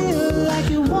you feel like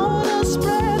you want to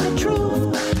spread the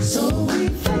truth. So we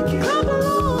thank you. Clap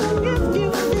along if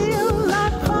you feel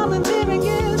like volunteering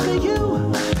is for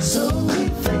you. So we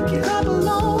thank you. Clap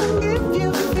along if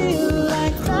you feel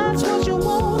like that's what you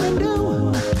want to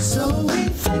do. So we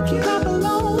thank you. Clap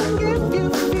along if you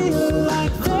feel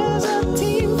like there's a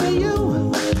team for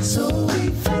you. So we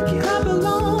thank you. Clap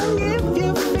along if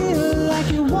you feel like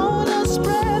you want to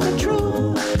spread the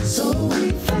truth. So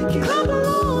we thank you. Clap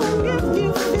along if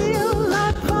you feel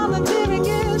like volunteering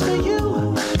is for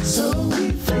you. So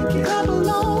we thank you. Clap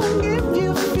along if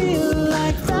you feel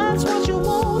like that's what you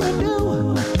want to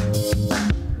do.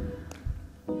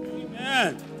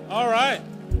 Amen. All right.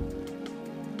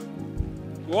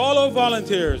 To all our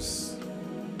volunteers,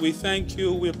 we thank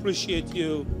you, we appreciate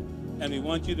you, and we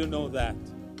want you to know that.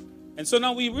 And so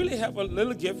now we really have a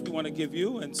little gift we want to give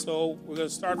you, and so we're going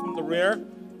to start from the rear.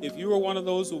 If you are one of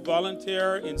those who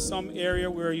volunteer in some area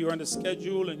where you're on the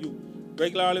schedule and you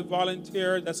regularly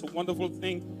volunteer, that's a wonderful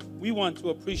thing. We want to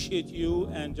appreciate you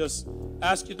and just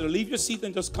ask you to leave your seat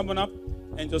and just come on up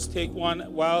and just take one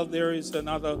while there is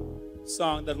another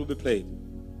song that will be played.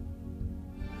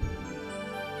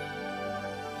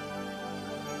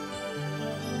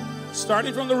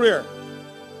 Starting from the rear.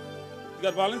 You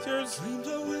got volunteers? Dreamed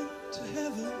I went to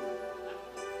heaven.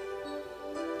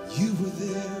 You were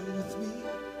there with me.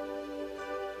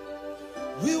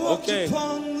 We walked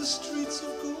upon the streets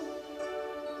of gold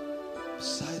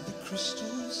beside the crystal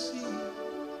sea.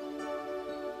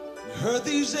 We heard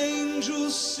these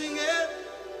angels singing,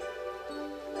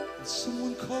 and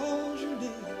someone called your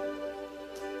name.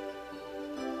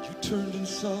 You turned and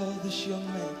saw this young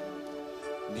man,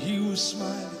 and he was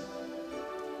smiling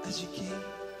as you came.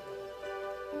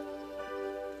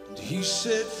 And he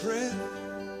said, "Friend,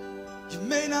 you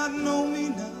may not know me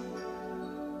now."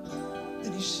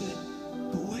 Then he said,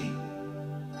 "But wait,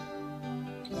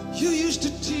 you used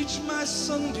to teach my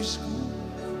Sunday school.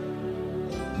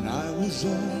 when I was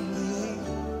only 8.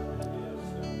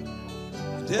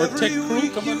 And Or Tech every Crew,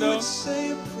 week come you on down. would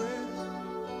say a prayer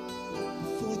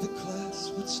before the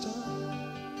class would start.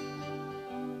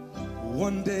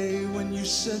 One day when you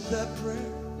said that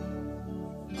prayer,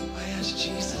 I asked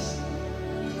Jesus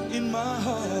in my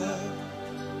heart.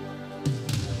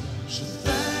 So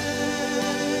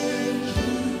thank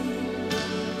you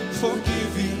for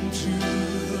giving to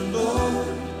the Lord,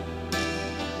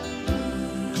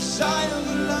 'cause I am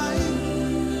the life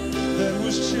that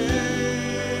was changed.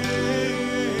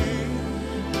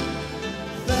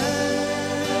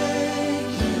 Thank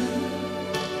you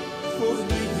for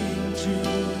giving to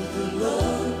the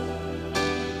Lord.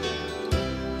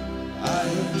 I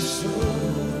am so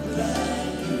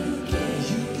glad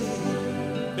you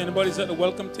gave. If anybody's at the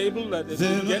welcome table that they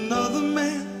didn't Then get, another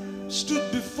man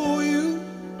stood before you,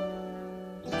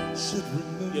 said,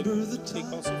 yeah, remember the take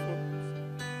time also for.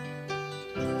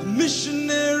 a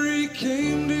missionary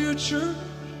came to your church,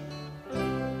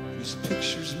 his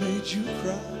pictures made you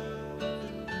cry,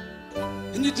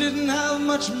 and you didn't have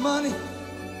much money,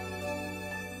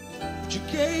 but you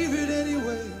gave it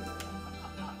anyway.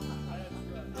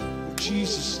 Well,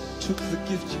 Jesus took the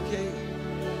gift you gave,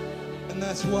 and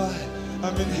that's why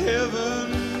I'm in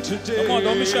heaven today. Come on,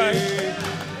 don't be shy.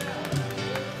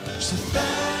 So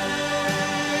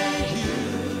thank you.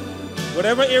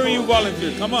 Whatever area you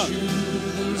volunteer, come on.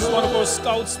 This is one of our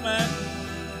scouts, man.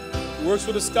 He works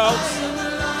with the scouts.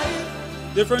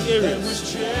 Different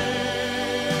areas.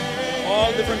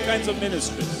 All different kinds of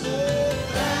ministries.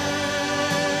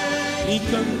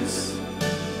 Deacons,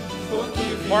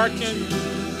 parking,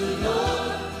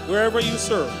 wherever you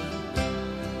serve.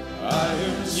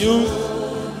 Youth.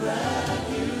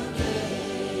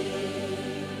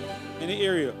 Any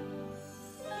area.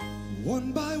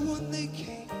 One by one they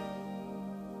came,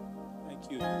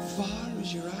 Thank you. far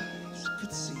as your eyes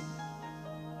could see.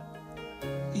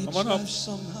 Each Come on up. life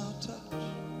somehow touched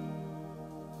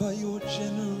by your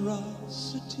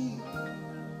generosity.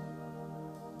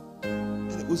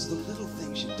 And it was the little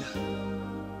things you'd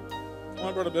done, Come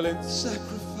on, Brother Billings.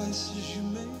 sacrifices you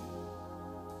made.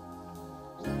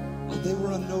 Oh, they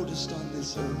were unnoticed on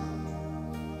this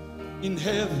earth. In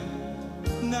heaven,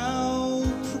 now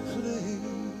proclaim.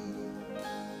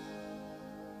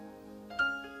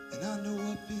 And I know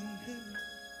up in heaven,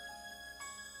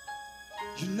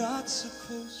 you're not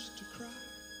supposed to cry.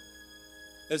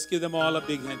 Let's give them all a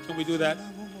big hand. Can we do that? And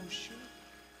I'm almost sure.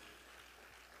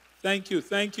 Thank you.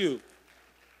 Thank you.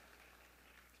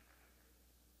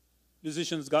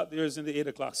 Musicians got theirs in the 8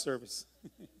 o'clock service.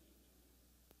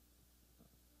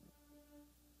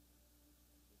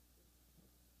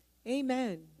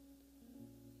 Amen.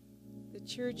 The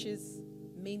church is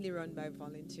mainly run by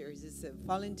volunteers. It's a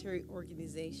voluntary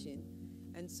organization.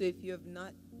 And so if you have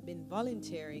not been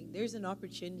volunteering, there's an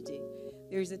opportunity.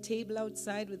 There's a table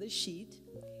outside with a sheet,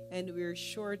 and we're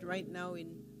short right now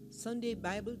in Sunday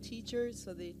Bible teachers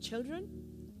for the children.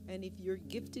 And if you're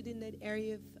gifted in that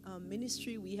area of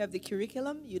ministry, we have the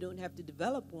curriculum. You don't have to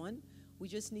develop one. We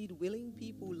just need willing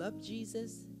people who love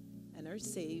Jesus and are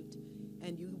saved,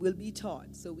 and you will be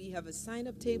taught. So we have a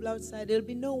sign-up table outside. There'll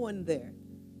be no one there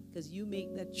because you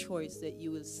make that choice that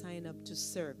you will sign up to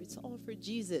serve. It's all for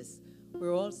Jesus.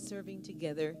 We're all serving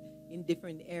together in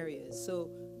different areas. So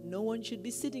no one should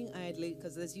be sitting idly,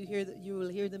 because as you will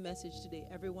hear the message today,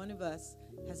 every one of us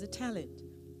has a talent,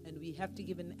 and we have to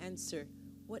give an answer.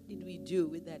 What did we do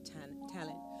with that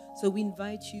talent? So we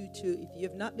invite you to, if you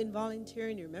have not been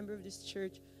volunteering, you're a member of this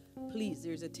church, please,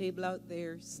 there's a table out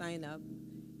there, sign up.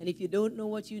 And if you don't know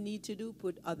what you need to do,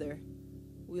 put other.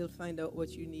 We'll find out what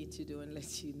you need to do and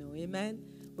let you know. Amen?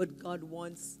 But God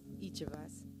wants each of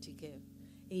us to give.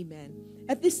 Amen.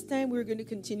 At this time, we're going to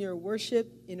continue our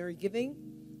worship in our giving.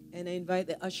 And I invite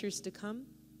the ushers to come.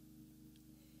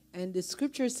 And the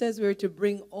scripture says we're to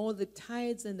bring all the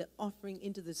tithes and the offering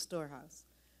into the storehouse,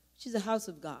 which is the house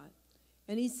of God.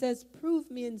 And he says, prove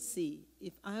me and see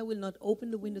if I will not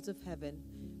open the windows of heaven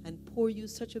and pour you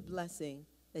such a blessing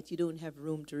that you don't have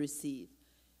room to receive.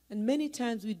 And many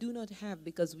times we do not have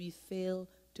because we fail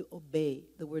to obey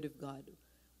the word of God.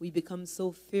 We become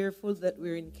so fearful that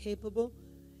we're incapable,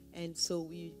 and so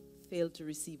we fail to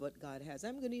receive what God has.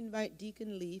 I'm going to invite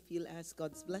Deacon Lee if he'll ask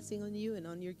God's blessing on you and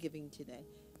on your giving today.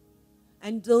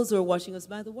 And those who are watching us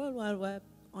by the World Wide Web,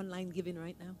 online giving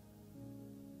right now.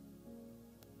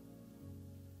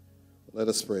 Let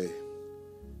us pray.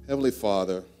 Heavenly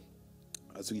Father,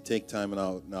 as we take time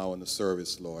out now in the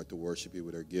service, Lord, to worship you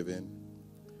with our giving,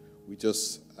 we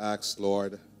just ask,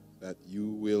 Lord, that you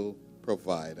will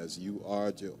provide as you are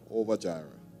Jehovah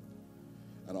Jireh.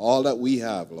 And all that we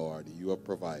have, Lord, you have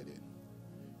provided.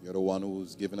 You're the one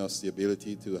who's given us the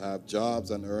ability to have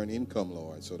jobs and earn income,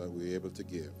 Lord, so that we're able to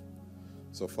give.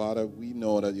 So, Father, we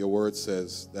know that your word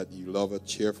says that you love a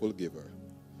cheerful giver.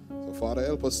 So, Father,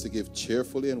 help us to give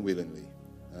cheerfully and willingly.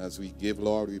 As we give,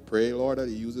 Lord, we pray, Lord, that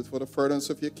you use it for the furtherance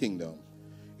of your kingdom.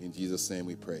 In Jesus' name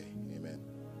we pray. Amen.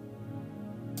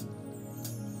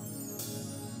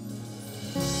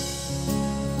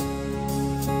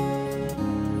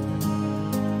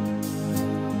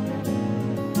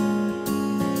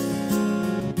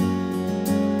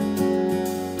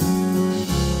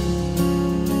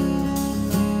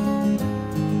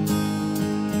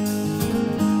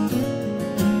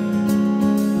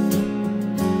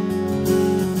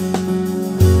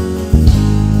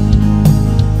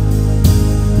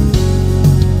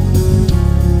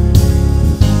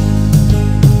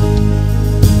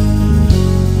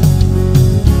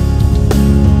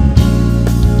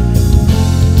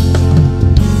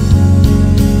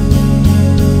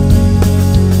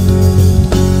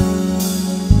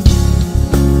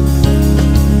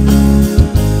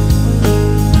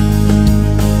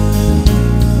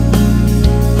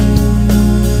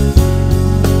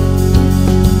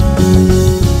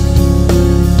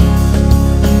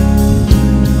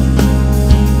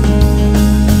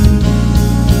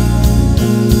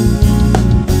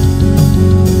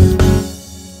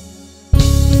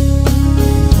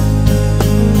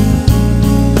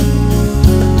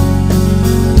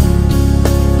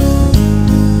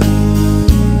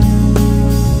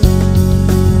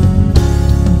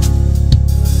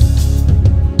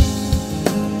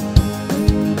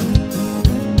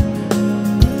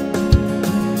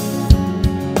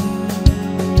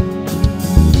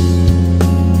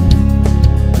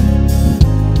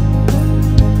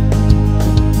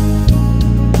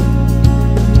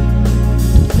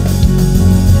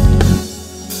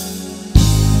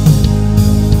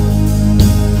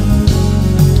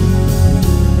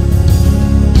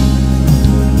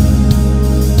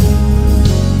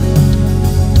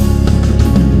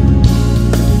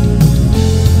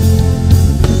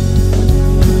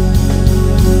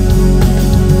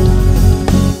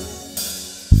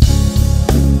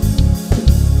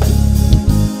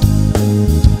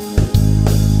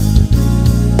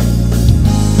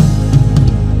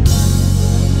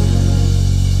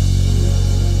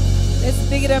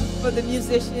 Big it up for the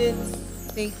musicians.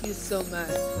 Thank you so much.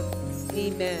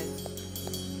 Amen.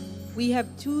 We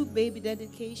have 2 baby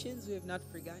dedications. We have not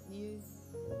forgotten you.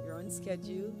 You're on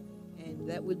schedule, and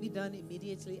that will be done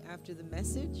immediately after the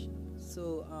message.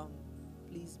 So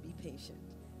please be patient.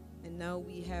 And now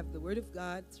we have the Word of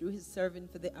God through His servant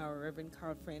for the hour, Reverend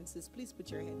Carl Francis. Please put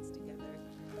your hands together.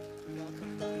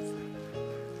 Welcome, guys.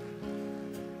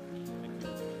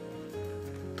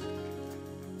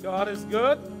 God is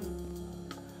good,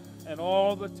 and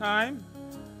all the time.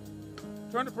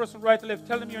 Turn the person right to left.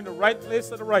 Tell them you're in the right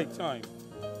place at the right time.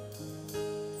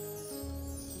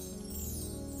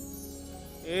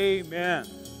 Amen.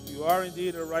 You are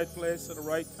indeed at the right place at the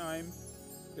right time.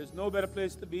 There's no better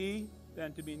place to be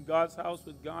than to be in God's house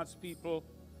with God's people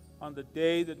on the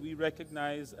day that we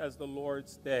recognize as the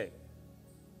Lord's Day.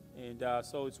 And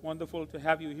so it's wonderful to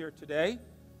have you here today.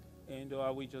 And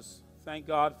we just thank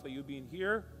God for you being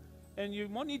here. And you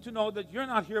won't need to know that you're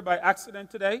not here by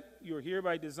accident today. You're here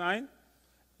by design.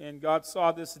 And God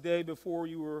saw this day before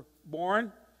you were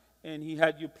born. And He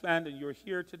had you planned, and you're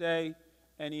here today.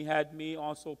 And He had me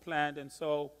also planned. And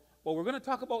so what we're going to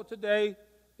talk about today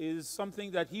is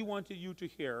something that He wanted you to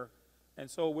hear. And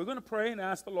so we're going to pray and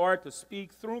ask the Lord to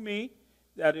speak through me,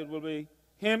 that it will be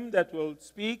Him that will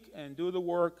speak and do the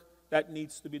work that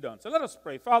needs to be done. So let us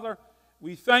pray. Father,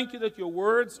 we thank you that your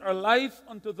words are life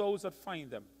unto those that find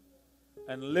them,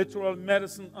 and literal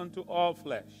medicine unto all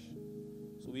flesh.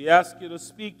 So we ask you to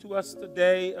speak to us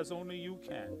today as only you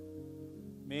can.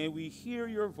 May we hear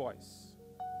your voice,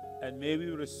 and may we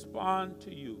respond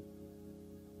to you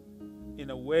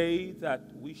in a way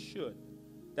that we should,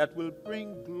 that will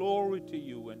bring glory to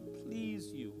you and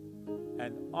please you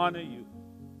and honor you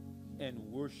and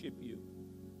worship you.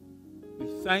 We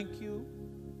thank you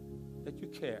that you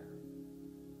care.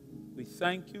 We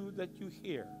thank you that you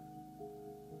hear.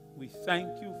 We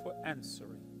thank you for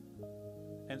answering.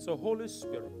 And so, Holy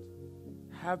Spirit,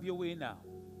 have your way now,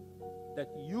 that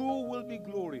you will be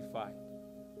glorified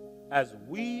as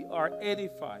we are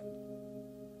edified,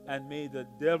 and may the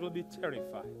devil be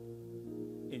terrified.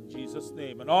 In Jesus'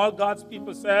 name. And all God's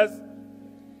people says,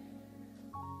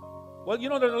 well, you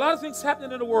know, there's a lot of things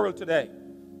happening in the world today.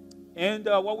 And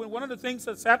one of the things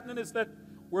that's happening is that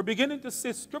we're beginning to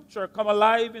see Scripture come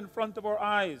alive in front of our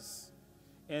eyes.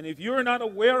 And if you're not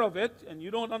aware of it and you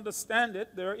don't understand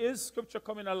it, there is Scripture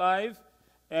coming alive.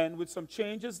 and with some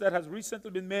changes that has recently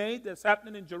been made that's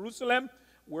happening in Jerusalem,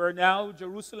 where now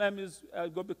Jerusalem is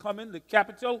becoming the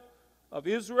capital of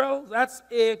Israel. That's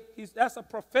a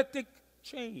prophetic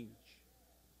change.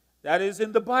 That is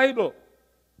in the Bible.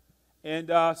 And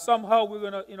somehow we're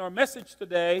going to, in our message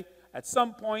today, at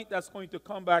some point that's going to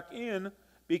come back in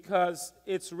because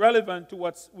it's relevant to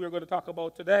what we're going to talk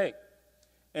about today.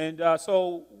 And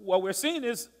so what we're seeing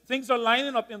is things are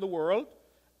lining up in the world.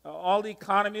 All the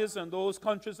economies and those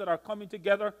countries that are coming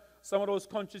together, some of those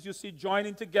countries you see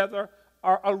joining together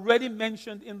are already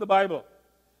mentioned in the Bible.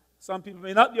 Some people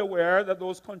may not be aware that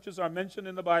those countries are mentioned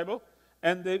in the Bible,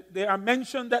 and they are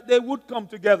mentioned that they would come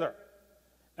together.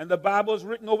 And the Bible was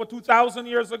written over 2,000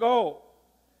 years ago.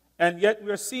 And yet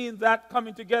we're seeing that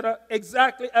coming together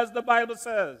exactly as the Bible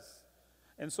says.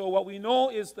 And so what we know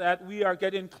is that we are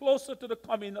getting closer to the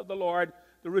coming of the Lord,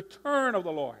 the return of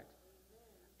the Lord.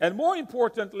 And more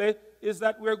importantly is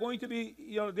that we're going to be,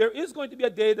 there is going to be a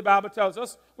day, the Bible tells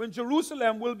us, when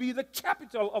Jerusalem will be the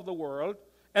capital of the world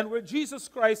and where Jesus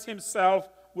Christ himself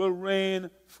will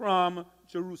reign from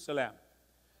Jerusalem.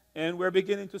 And we're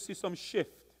beginning to see some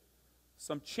shift,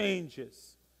 some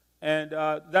changes. And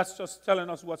that's just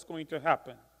telling us what's going to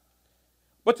happen.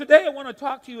 But today I want to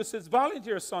talk to you, it says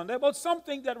Volunteer Sunday, about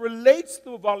something that relates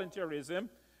to volunteerism.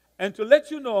 And to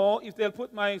let you know, if they'll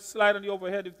put my slide on the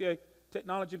overhead, if the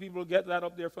technology people will get that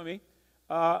up there for me.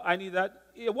 I need that.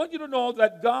 I want you to know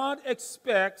that God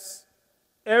expects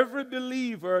every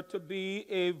believer to be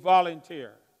a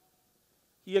volunteer.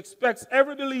 He expects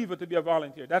every believer to be a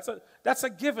volunteer. That's a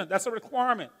given. That's a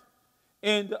requirement.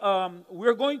 And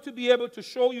we're going to be able to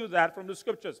show you that from the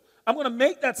scriptures. I'm going to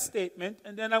make that statement,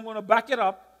 and then I'm going to back it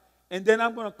up, and then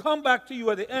I'm going to come back to you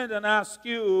at the end and ask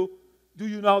you, do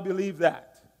you now believe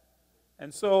that?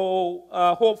 And so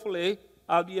hopefully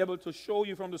I'll be able to show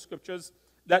you from the scriptures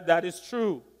that that is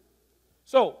true.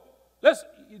 So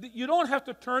you don't have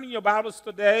to turn in your Bibles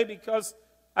today because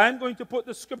I'm going to put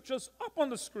the scriptures up on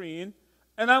the screen,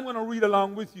 and I'm going to read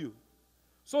along with you.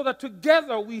 So that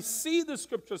together we see the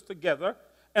scriptures together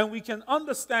and we can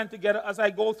understand together as I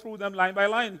go through them line by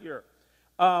line here.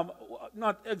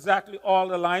 Not exactly all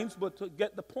the lines, but to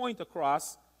get the point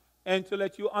across and to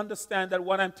let you understand that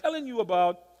what I'm telling you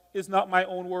about is not my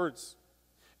own words.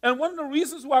 And one of the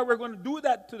reasons why we're going to do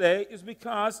that today is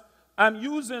because I'm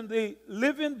using the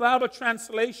Living Bible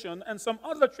Translation and some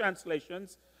other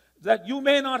translations that you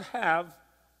may not have,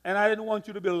 and I didn't want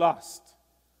you to be lost.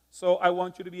 So I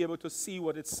want you to be able to see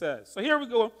what it says. So here we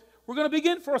go. We're going to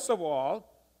begin, first of all,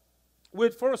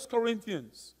 with 1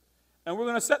 Corinthians. And we're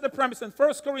going to set the premise in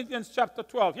 1 Corinthians chapter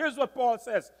 12. Here's what Paul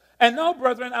says. And now,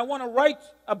 brethren, I want to write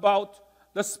about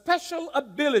the special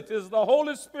abilities the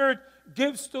Holy Spirit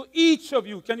gives to each of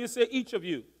you. Can you say each of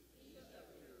you?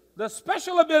 The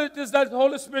special abilities that the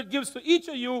Holy Spirit gives to each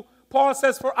of you, Paul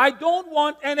says, for I don't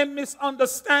want any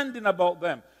misunderstanding about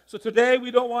them. So today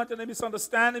we don't want any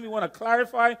misunderstanding. We want to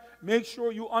clarify, make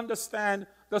sure you understand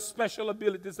the special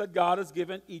abilities that God has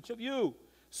given each of you.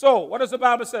 So what does the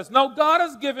Bible say? Now God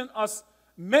has given us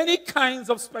many kinds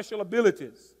of special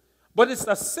abilities, but it's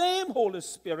the same Holy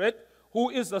Spirit who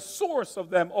is the source of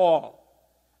them all.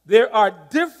 There are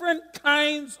different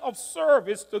kinds of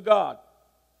service to God.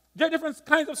 There are different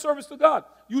kinds of service to God.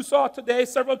 You saw today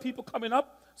several people coming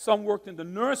up. Some worked in the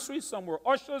nursery, some were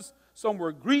ushers, some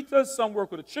were greeters, some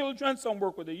work with the children, some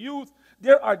work with the youth.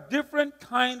 There are different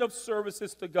kinds of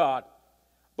services to God.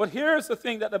 But here's the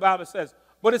thing that the Bible says.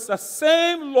 But it's the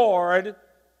same Lord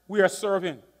we are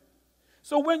serving.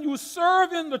 So when you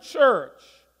serve in the church,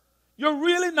 you're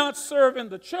really not serving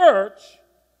the church.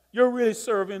 You're really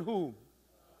serving whom?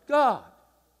 God.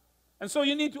 And so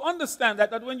you need to understand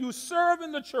that when you serve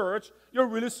in the church, you're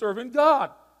really serving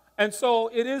God. And so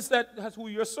it is that's who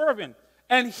you're serving.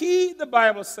 And he, the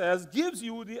Bible says, gives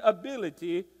you the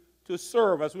ability to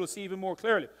serve, as we'll see even more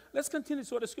clearly. Let's continue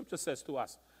to what the scripture says to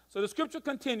us. So the scripture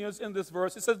continues in this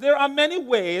verse. It says, there are many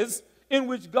ways in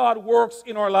which God works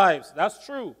in our lives. That's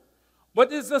true.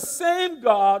 But it's the same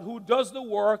God who does the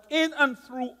work in and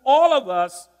through all of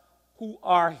us who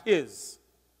are his.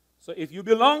 So if you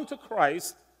belong to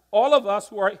Christ, all of us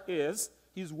who are his,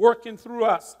 he's working through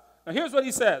us. Now here's what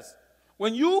he says.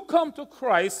 When you come to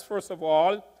Christ, first of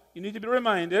all, you need to be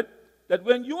reminded that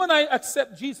when you and I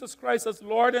accept Jesus Christ as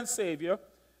Lord and Savior,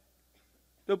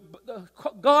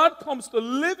 God comes to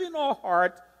live in our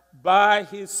heart by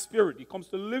his Spirit. He comes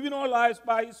to live in our lives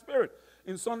by his Spirit.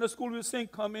 In Sunday school we sing,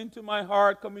 come into my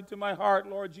heart,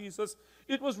 Lord Jesus.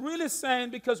 It was really saying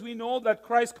because we know that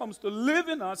Christ comes to live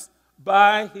in us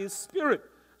by his Spirit.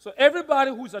 So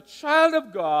everybody who's a child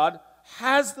of God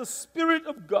has the Spirit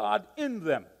of God in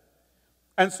them.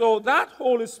 And so that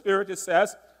Holy Spirit, it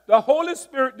says, the Holy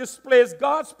Spirit displays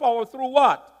God's power through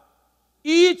what?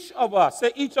 Each of us,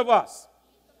 say each of us,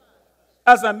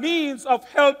 as a means of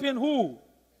helping who?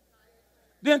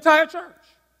 The entire church.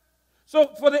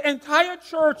 So for the entire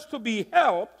church to be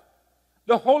helped,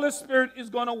 the Holy Spirit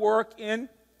is going to work in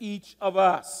each of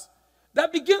us.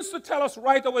 That begins to tell us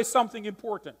right away something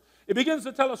important. It begins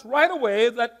to tell us right away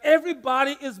that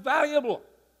everybody is valuable.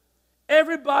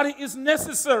 Everybody is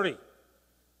necessary.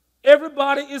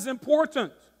 Everybody is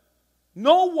important.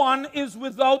 No one is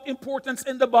without importance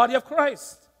in the body of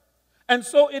Christ. And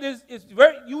so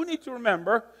you need to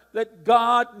remember that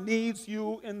God needs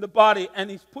you in the body,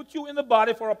 and He's put you in the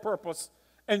body for a purpose,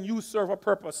 and you serve a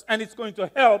purpose. And it's going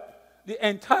to help the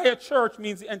entire church,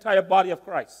 means the entire body of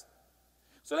Christ.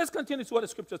 So let's continue to what the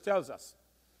scripture tells us.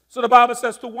 So the Bible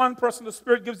says, to one person the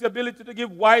Spirit gives the ability to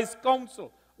give wise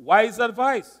counsel, wise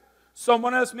advice.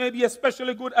 Someone else may be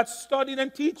especially good at studying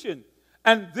and teaching.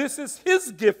 And this is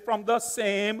his gift from the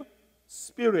same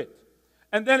Spirit.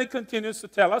 And then it continues to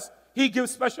tell us, He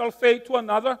gives special faith to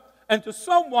another, and to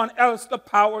someone else the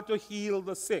power to heal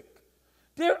the sick.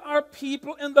 There are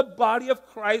people in the body of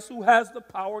Christ who has the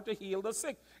power to heal the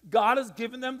sick. God has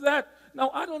given them that.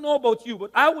 Now, I don't know about you,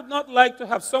 but I would not like to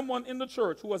have someone in the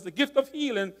church who has the gift of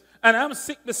healing, and I'm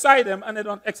sick beside them, and they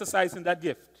don't exercise in that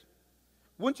gift.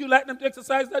 Wouldn't you like them to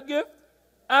exercise that gift?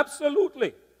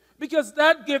 Absolutely. Because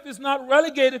that gift is not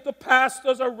relegated to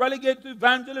pastors or relegated to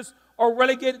evangelists or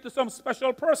relegated to some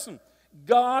special person.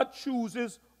 God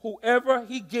chooses whoever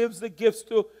He gives the gifts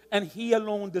to, and He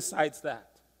alone decides that.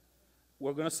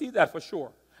 We're going to see that for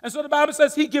sure. And so the Bible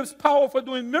says He gives power for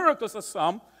doing miracles to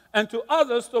some, and to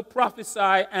others to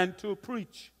prophesy and to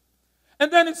preach.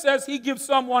 And then it says He gives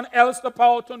someone else the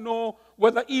power to know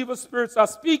whether evil spirits are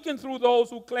speaking through those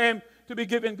who claim to be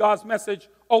giving God's message,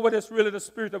 or whether it's really the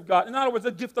Spirit of God. In other words,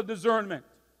 a gift of discernment.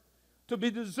 To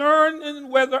be discerning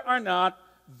whether or not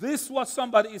this what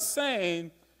somebody is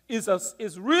saying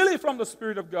is really from the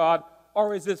Spirit of God,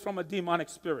 or is it from a demonic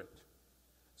spirit.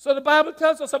 So the Bible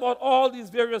tells us about all these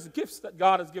various gifts that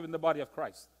God has given the body of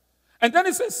Christ. And then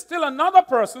it says still another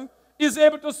person is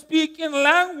able to speak in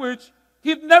language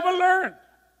he'd never learned.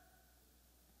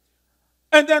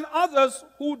 And then others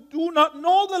who do not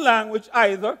know the language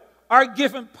either are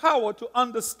given power to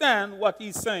understand what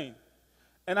he's saying.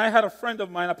 And I had a friend of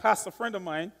mine, a pastor friend of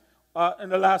mine, in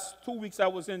the last 2 weeks I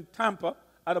was in Tampa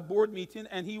at a board meeting,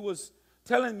 and he was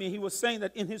telling me, he was saying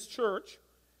that in his church,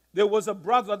 there was a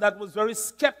brother that was very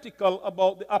skeptical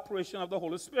about the operation of the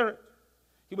Holy Spirit.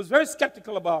 He was very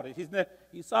skeptical about it.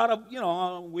 He's sort of,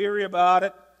 weary about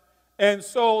it. And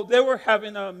so they were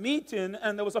having a meeting,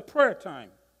 and there was a prayer time.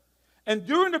 And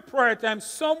during the prayer time,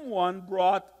 someone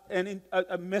brought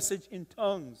a message in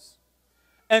tongues.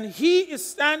 And he is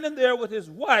standing there with his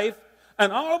wife,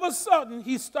 and all of a sudden,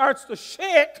 he starts to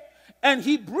shake, and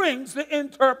he brings the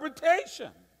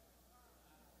interpretation.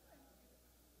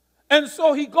 And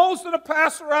so he goes to the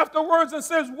pastor afterwards and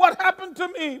says, "What happened to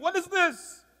me? What is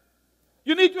this?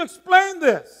 You need to explain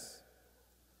this."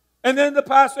 And then the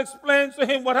pastor explains to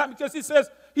him what happened, because he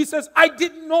says, "I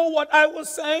didn't know what I was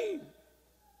saying."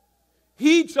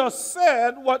 He just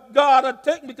said what God had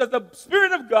taken, because the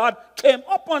Spirit of God came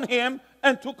upon him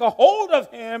and took a hold of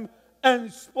him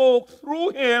and spoke through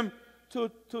him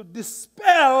to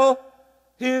dispel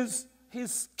his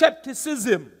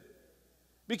skepticism,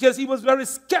 because he was very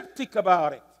skeptic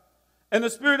about it. And the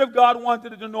Spirit of God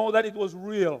wanted him to know that it was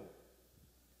real.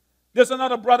 There's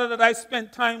another brother that I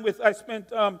spent time with. I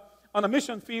spent on a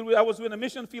mission field. I was in a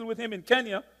mission field with him in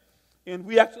Kenya, and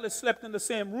we actually slept in the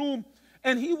same room.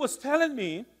 And he was telling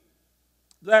me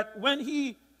that when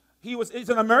he's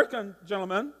an American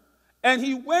gentleman, and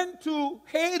he went to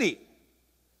Haiti.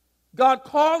 God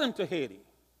called him to Haiti.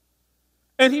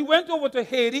 And he went over to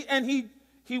Haiti, and he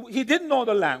didn't know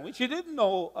the language. He didn't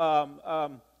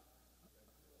know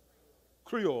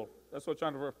Creole. That's what I'm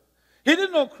trying to refer. He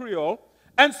didn't know Creole.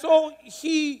 And so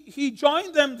he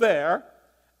joined them there.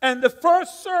 And the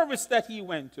first service that he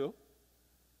went to,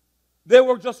 they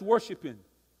were just worshiping.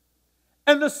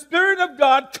 And the Spirit of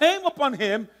God came upon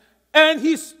him, and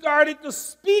he started to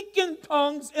speak in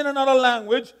tongues in another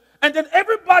language. And then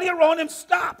everybody around him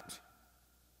stopped.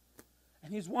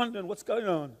 And he's wondering, what's going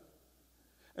on?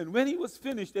 And when he was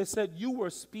finished, they said, "You were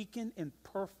speaking in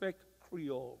perfect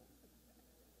Creole.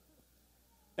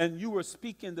 And you were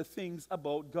speaking the things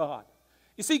about God."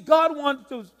 You see, God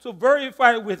wanted to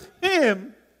verify with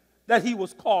him that he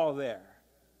was called there.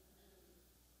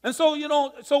 And so,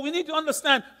 so we need to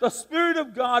understand the Spirit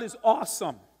of God is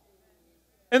awesome.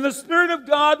 And the Spirit of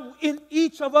God in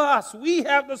each of us. We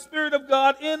have the Spirit of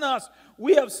God in us.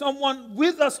 We have someone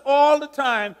with us all the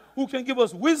time who can give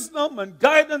us wisdom and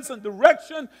guidance and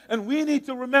direction. And we need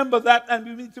to remember that, and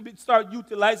we need to start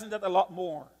utilizing that a lot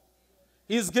more.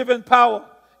 He's given power.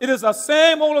 It is the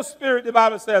same Holy Spirit, the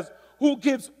Bible says, who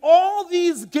gives all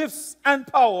these gifts and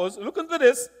powers. Look into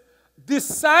this.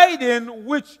 Deciding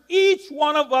which each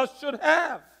one of us should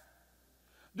have.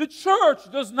 The church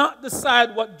does not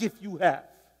decide what gift you have.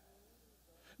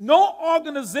 No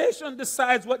organization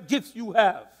decides what gifts you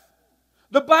have.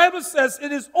 The Bible says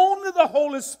it is only the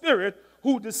Holy Spirit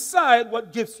who decides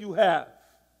what gifts you have.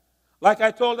 Like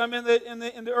I told them in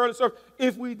the early service,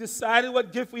 if we decided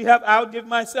what gift we have, I would give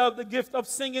myself the gift of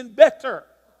singing better.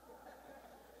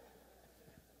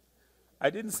 I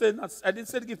didn't say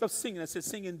the gift of singing. I said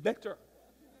singing better.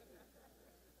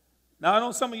 Now I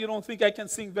know some of you don't think I can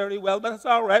sing very well, but that's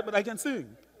all right. But I can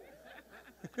sing.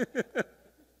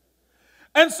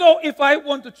 And so if I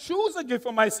want to choose a gift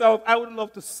for myself, I would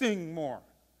love to sing more.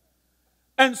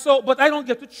 And so, but I don't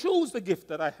get to choose the gift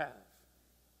that I have.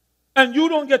 And you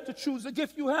don't get to choose the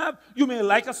gift you have. You may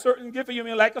like a certain gift or you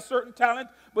may like a certain talent,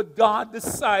 but God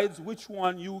decides which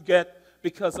one you get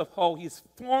because of how He's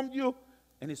formed you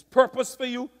and His purpose for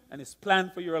you and His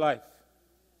plan for your life.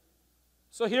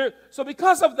 So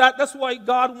because of that, that's why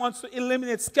God wants to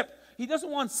eliminate He doesn't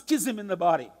want schism in the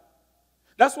body.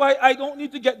 That's why I don't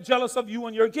need to get jealous of you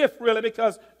and your gift, really,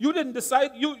 because you didn't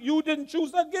decide, you didn't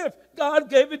choose that gift. God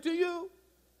gave it to you.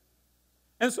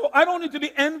 And so I don't need to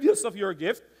be envious of your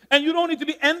gift, and you don't need to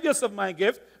be envious of my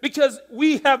gift, because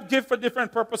we have gifts for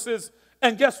different purposes.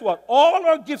 And guess what? All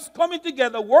our gifts coming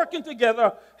together, working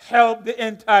together, help the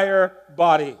entire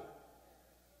body.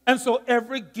 And so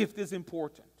every gift is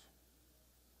important.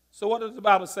 So what does the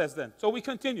Bible says then? So we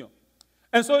continue.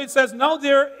 And so it says, now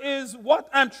there is what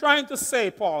I'm trying to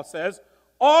say, Paul says.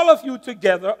 All of you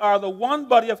together are the one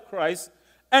body of Christ,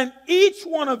 and each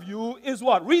one of you is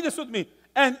what? Read this with me.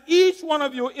 And each one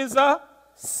of you is a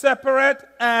separate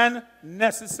and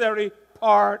necessary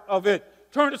part of it.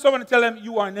 Turn to someone and tell them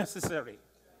you are necessary.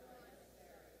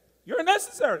 You're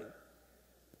necessary.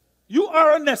 You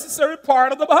are a necessary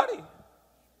part of the body.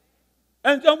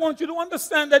 And I want you to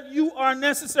understand that you are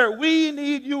necessary. We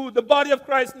need you. The body of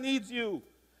Christ needs you.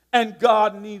 And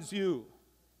God needs you.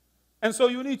 And so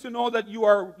you need to know that you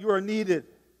are needed.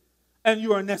 And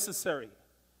you are necessary.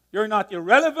 You're not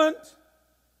irrelevant.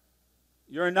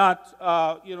 You're not,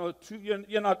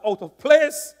 you're not out of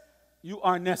place. You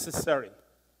are necessary.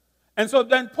 And so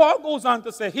then Paul goes on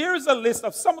to say, here's a list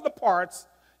of some of the parts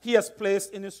he has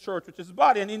placed in his church, which is his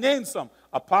body. And he names some.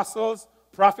 Apostles,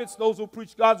 prophets, those who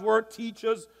preach God's word,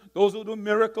 teachers, those who do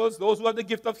miracles, those who have the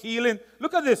gift of healing.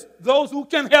 Look at this. Those who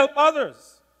can help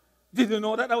others. Did you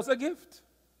know that was a gift?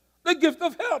 The gift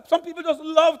of help. Some people just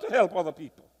love to help other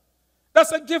people.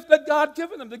 That's a gift that God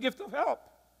given them, the gift of help.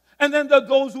 And then there are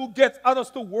those who get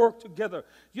others to work together.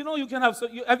 You know, you can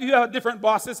have different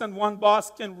bosses, and one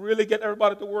boss can really get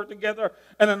everybody to work together,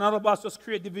 and another boss just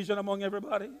create division among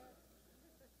everybody.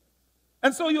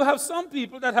 And so you have some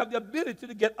people that have the ability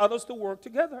to get others to work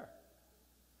together.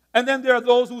 And then there are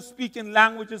those who speak in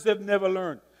languages they've never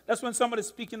learned. That's when somebody's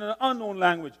speaking in an unknown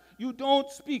language. You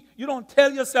don't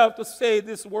tell yourself to say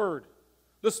this word.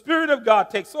 The Spirit of God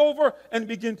takes over and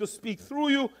begins to speak through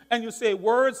you, and you say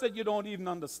words that you don't even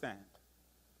understand.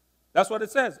 That's what it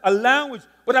says, a language.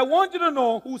 But I want you to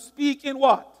know who speak in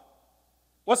what?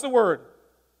 What's the word?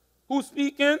 Who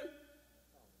speak in?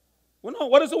 Well, no,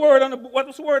 what is the word on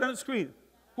the screen?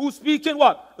 Who speak in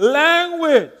what?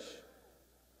 Language.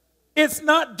 It's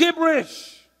not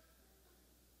gibberish.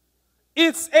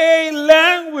 It's a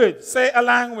language. Say a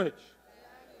language.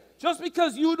 Just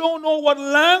because you don't know what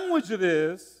language it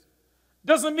is,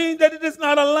 doesn't mean that it is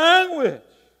not a language.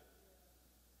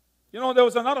 You know, there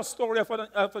was another story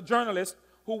of a journalist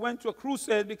who went to a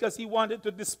crusade because he wanted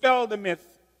to dispel the myth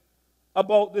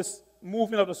about this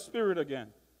moving of the Spirit again.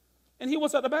 And he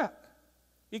was at the back.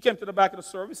 He came to the back of the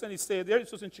service and he stayed there.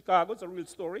 This was in Chicago. It's a real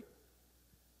story.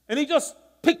 And he just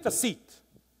picked a seat.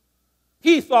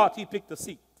 He thought he picked a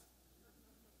seat.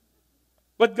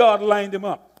 But God lined him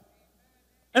up.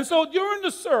 And so during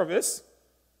the service,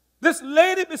 this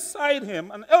lady beside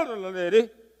him, an elderly lady,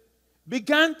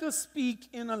 began to speak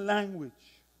in a language.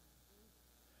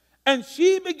 And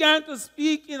she began to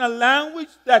speak in a language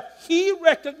that he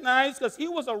recognized because he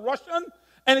was a Russian,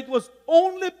 and it was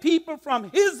only people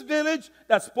from his village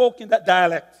that spoke in that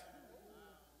dialect.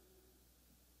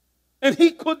 And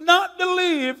he could not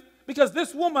believe, because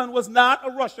this woman was not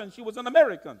a Russian, she was an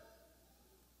American.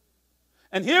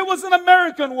 And here was an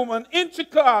American woman in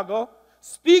Chicago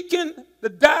speaking the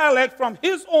dialect from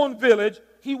his own village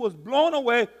he was blown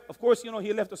away. Of course,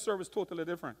 he left the service totally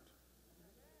different.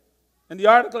 And the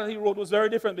article that he wrote was very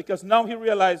different because now he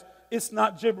realized it's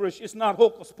not gibberish, it's not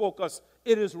hocus pocus,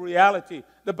 it is reality.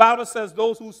 The Bible says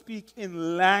those who speak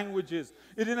in languages.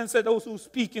 It didn't say those who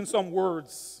speak in some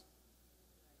words.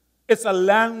 It's a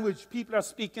language. People are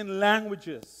speaking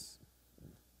languages.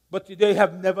 But they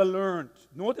have never learned.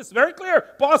 Notice, very clear.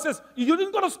 Paul says, you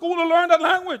didn't go to school to learn that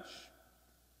language.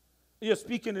 You're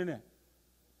speaking in it.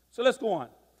 So let's go on.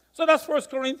 So that's 1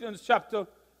 Corinthians chapter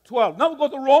 12. Now we go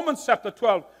to Romans chapter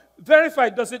 12. Does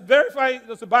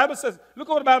the Bible says, look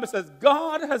at what the Bible says.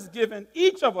 God has given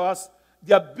each of us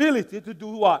the ability to do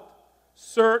what?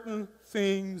 Certain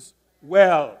things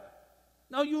well.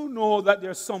 Now you know that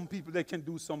there are some people that can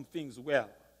do some things well.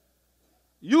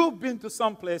 You've been to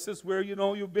some places where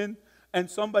you've been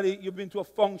to a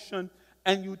function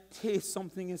and you taste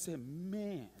something and say,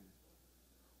 man,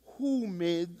 who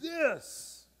made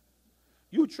this?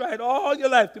 You tried all your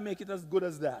life to make it as good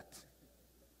as that.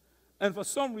 And for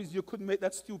some reason, you couldn't make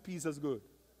that stew piece as good.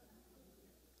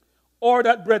 Or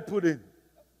that bread pudding.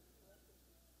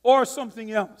 Or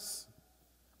something else.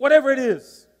 Whatever it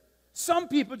is. Some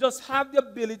people just have the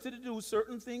ability to do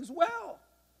certain things well.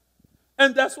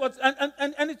 And that's what, and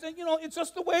it's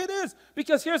just the way it is.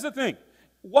 Because here's the thing.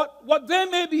 What they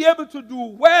may be able to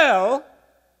do well,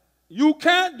 you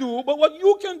can't do. But what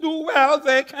you can do well,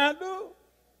 they can't do.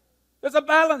 There's a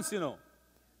balance,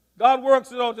 God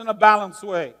works it out in a balanced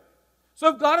way. So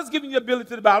if God has given you the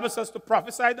ability, the Bible says, to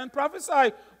prophesy, then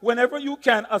prophesy whenever you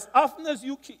can, as often as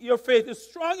your faith is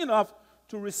strong enough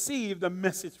to receive the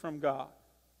message from God.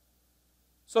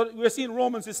 So we're seeing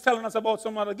Romans is telling us about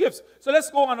some other gifts. So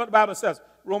let's go on what the Bible says.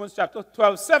 Romans chapter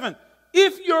 12:7.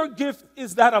 If your gift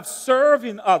is that of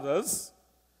serving others,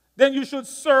 then you should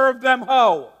serve them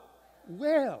how?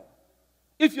 Well.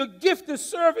 If your gift is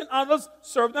serving others,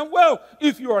 serve them well.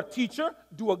 If you're a teacher,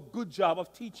 do a good job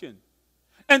of teaching.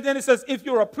 And then it says, if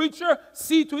you're a preacher,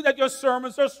 see to it that your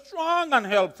sermons are strong and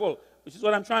helpful, which is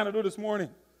what I'm trying to do this morning.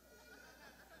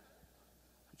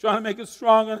 I'm trying to make it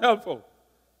strong and helpful.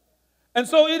 And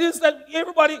so it is that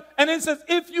everybody, and it says,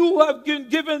 if you have been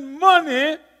given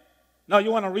money, now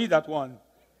you want to read that one.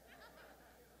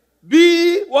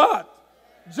 Be what?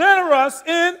 Generous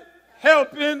in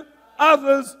helping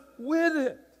others with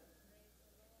it.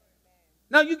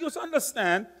 Now you just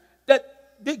understand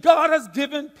that God has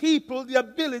given people the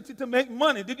ability to make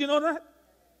money. Did you know that?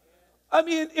 I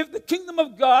mean, if the kingdom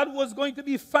of God was going to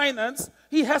be financed,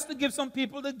 he has to give some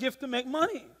people the gift to make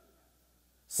money.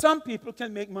 Some people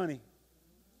can make money.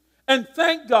 And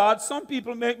thank God some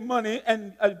people make money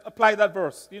and apply that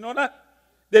verse. Do you know that?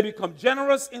 They become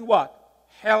generous in what?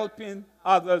 Helping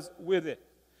others with it.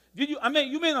 You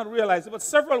may not realize it, but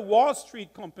several Wall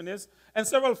Street companies and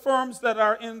several firms that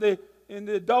are in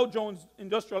the Dow Jones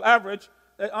Industrial Average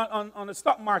on the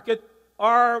stock market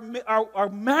are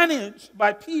managed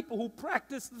by people who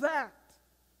practice that.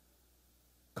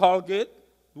 Colgate,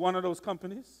 one of those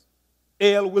companies.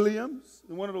 A.L. Williams,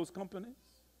 one of those companies.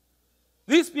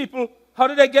 These people, how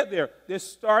did they get there? They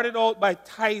started out by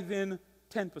tithing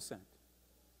 10%.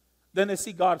 Then they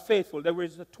see God faithful. They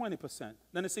raised it to 20%.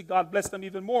 Then they see God bless them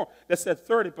even more. They said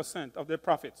 30% of their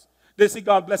profits. They see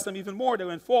God bless them even more. They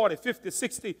went 40, 50,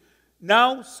 60.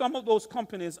 Now some of those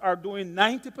companies are doing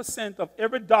 90% of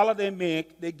every dollar they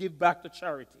make, they give back to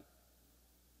charity.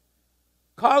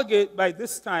 Colgate, by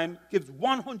this time, gives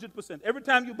 100%. Every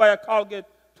time you buy a Colgate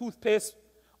toothpaste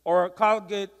or a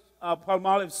Colgate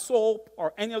Palmolive soap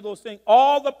or any of those things,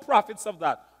 all the profits of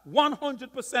that,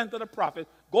 100% of the profit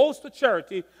goes to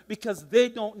charity because they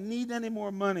don't need any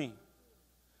more money.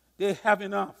 They have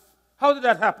enough. How did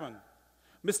that happen?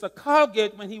 Mr.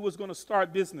 Colgate, when he was going to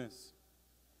start business,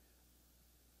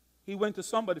 he went to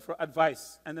somebody for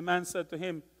advice, and the man said to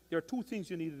him, there are two things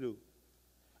you need to do.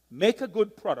 Make a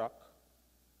good product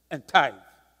and tithe.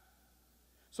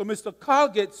 So Mr.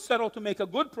 Colgate set out to make a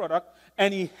good product,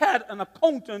 and he had an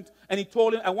accountant, and he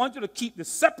told him, I want you to keep the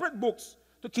separate books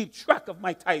to keep track of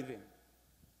my tithing.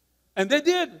 And they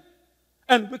did.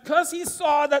 And because he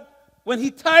saw that when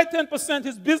he tithed 10%,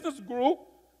 his business grew,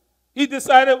 he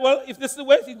decided, well, if this is the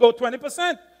way, he'd go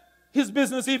 20%. His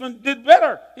business even did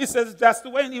better. He says that's the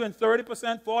way, and even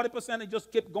 30%, 40%, it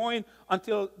just kept going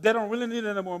until they don't really need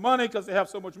any more money because they have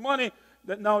so much money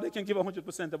that now they can give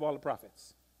 100% of all the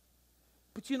profits.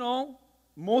 But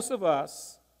most of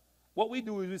us, what we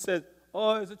do is we say,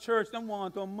 oh, it's a church, they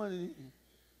want our money.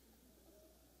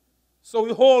 So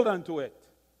we hold on to it.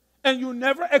 And you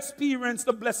never experience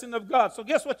the blessing of God. So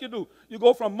guess what you do? You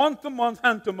go from month to month,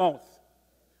 hand to mouth.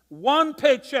 One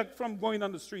paycheck from going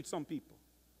on the street, some people.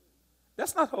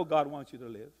 That's not how God wants you to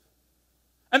live.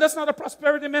 And that's not a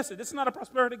prosperity message. This is not a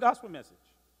prosperity gospel message.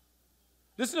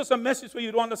 This is just a message where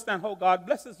you don't understand how God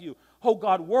blesses you, how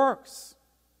God works.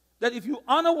 That if you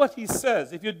honor what he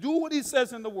says, if you do what he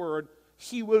says in the word,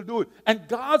 he will do it. And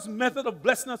God's method of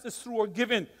blessing us is through our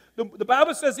giving. The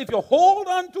Bible says if you hold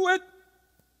on to it,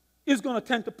 it's going to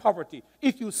tend to poverty.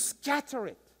 If you scatter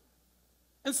it,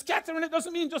 and scattering it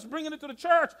doesn't mean just bringing it to the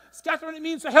church. Scattering it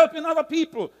means to helping other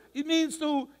people. It means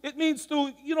to,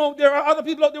 there are other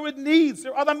people out there with needs.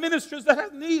 There are other ministries that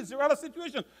have needs. There are other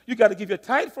situations. You got to give your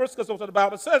tithe first because that's what the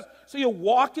Bible says. So you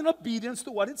walk in obedience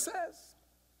to what it says.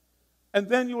 And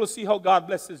then you will see how God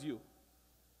blesses you.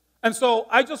 And so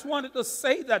I just wanted to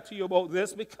say that to you about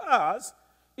this because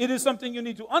it is something you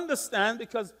need to understand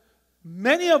because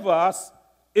many of us,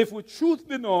 if with truth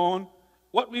be known,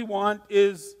 what we want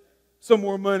is some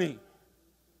more money.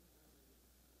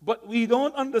 But we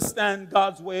don't understand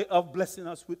God's way of blessing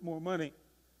us with more money.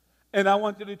 And I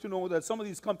wanted you to know that some of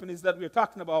these companies that we're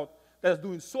talking about that are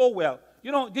doing so well.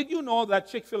 Did you know that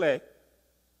Chick-fil-A,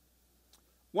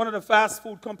 one of the fast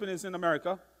food companies in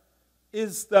America,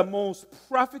 is the most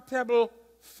profitable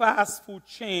fast food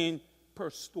chain per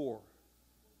store?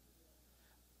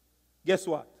 Guess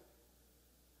what?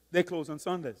 They close on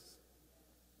Sundays.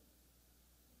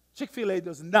 Chick-fil-A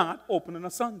does not open on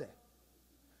a Sunday.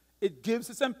 It gives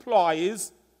its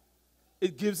employees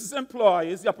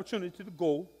the opportunity to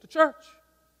go to church.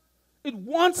 It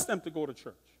wants them to go to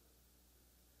church.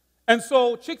 And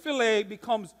so Chick-fil-A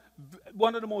becomes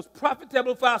one of the most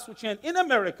profitable fast food chains in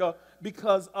America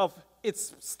because of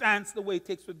its stance, the way it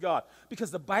takes with God.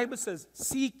 Because the Bible says,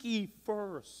 seek ye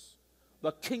first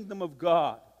the kingdom of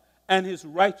God and his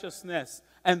righteousness.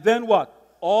 And then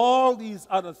what? All these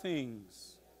other things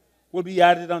will be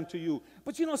added unto you.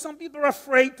 But some people are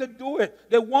afraid to do it.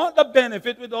 They want the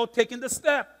benefit without taking the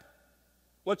step.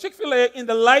 Well, Chick-fil-A, in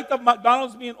the light of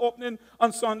McDonald's being opening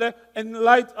on Sunday, in the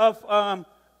light of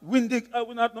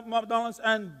McDonald's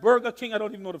and Burger King, I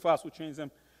don't even know the fast food chains,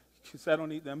 because I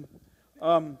don't eat them.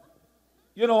 In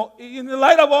the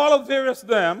light of all of various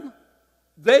them,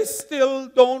 they still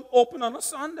don't open on a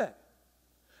Sunday.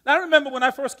 Now, I remember when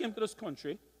I first came to this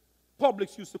country,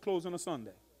 Publix used to close on a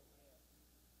Sunday.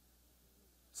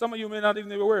 Some of you may not even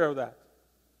be aware of that.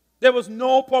 There was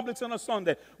no Publix on a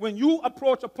Sunday. When you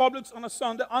approach a Publix on a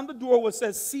Sunday, on the door will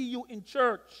say, see you in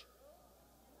church.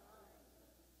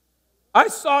 I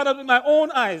saw that with my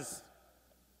own eyes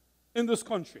in this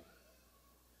country.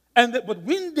 But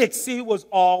Winn-Dixie was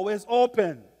always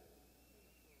open.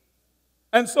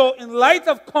 And so in light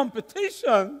of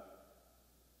competition,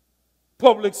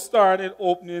 Publix started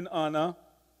opening on a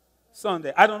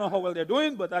Sunday. I don't know how well they're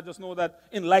doing, but I just know that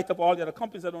in light of all the other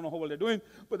companies, I don't know how well they're doing.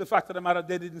 But the fact of the matter,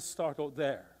 they didn't start out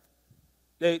there.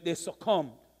 They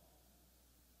succumbed.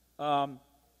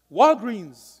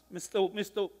 Walgreens,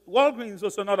 Mr. Walgreens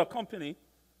was another company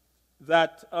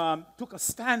that took a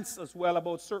stance as well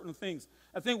about certain things.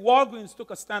 I think Walgreens took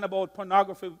a stand about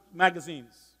pornography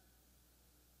magazines.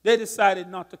 They decided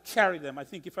not to carry them. I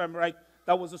think if I'm right,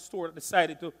 that was a store that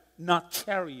decided to not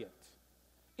carry it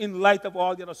in light of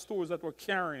all the other stores that were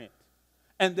carrying it.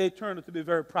 And they turned it to be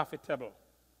very profitable.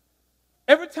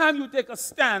 Every time you take a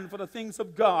stand for the things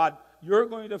of God, you're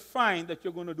going to find that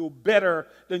you're going to do better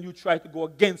than you try to go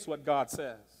against what God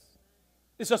says.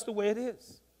 It's just the way it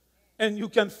is. And you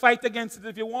can fight against it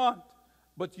if you want,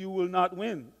 but you will not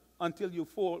win until you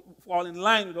fall in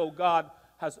line with how God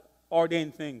has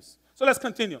ordained things. So let's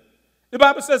continue. The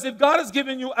Bible says if God has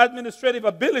given you administrative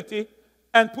ability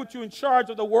and put you in charge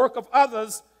of the work of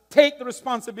others, take the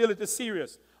responsibility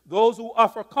serious. Those who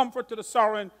offer comfort to the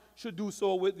sorrowing should do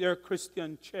so with their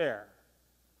Christian cheer.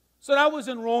 So that was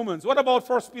in Romans. What about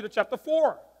 1 Peter chapter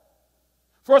 4?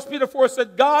 1 Peter 4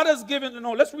 said, God has given,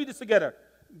 let's read this together.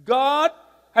 God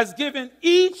has given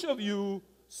each of you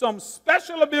some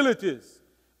special abilities.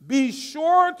 Be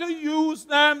sure to use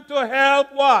them to help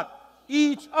what?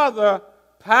 Each other,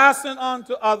 passing on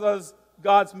to others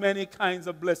God's many kinds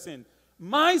of blessing.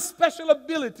 My special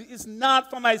ability is not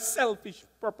for my selfish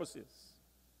purposes.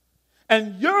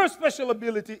 And your special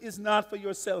ability is not for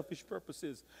your selfish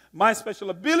purposes. My special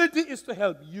ability is to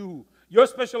help you. Your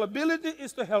special ability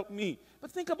is to help me.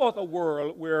 But think about a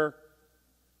world where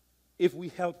if we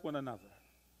help one another.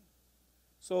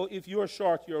 So if you're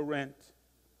short your rent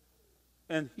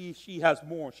and she has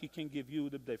more, she can give you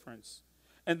the difference.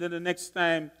 And then the next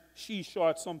time she's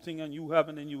short something and you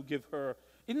haven't, and you give her.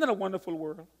 Isn't that a wonderful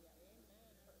world?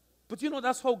 But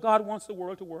that's how God wants the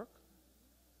world to work.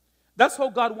 That's how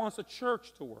God wants the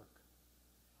church to work.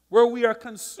 where we are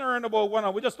concerned about one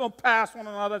another. We just don't pass one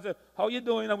another and say, how you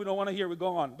doing? And we don't want to hear, we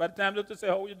go on. By the time they say,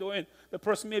 how you doing? The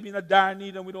person may be in a dire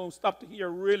need and we don't stop to hear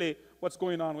really what's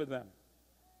going on with them.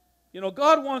 You know,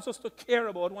 God wants us to care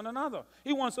about one another.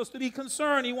 He wants us to be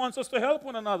concerned. He wants us to help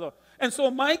one another. And so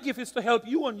my gift is to help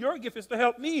you, and your gift is to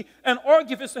help me, and our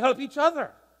gift is to help each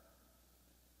other.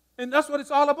 And that's what it's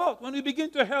all about. When we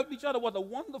begin to help each other, what a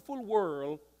wonderful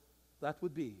world that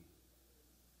would be.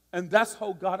 And that's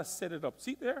how God has set it up.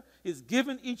 See there? He's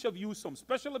given each of you some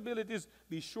special abilities.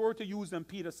 Be sure to use them,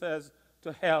 Peter says,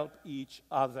 to help each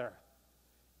other.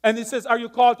 And he says, are you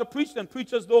called to preach? Then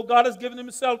preach as though God has given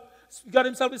himself, God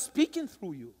himself is speaking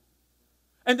through you.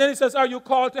 And then he says, are you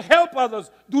called to help others?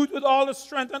 Do it with all the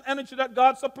strength and energy that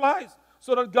God supplies,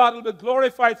 so that God will be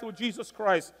glorified through Jesus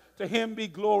Christ. To him be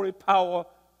glory, power,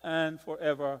 and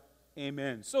forever.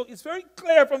 Amen. So it's very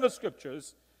clear from the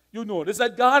scriptures, you notice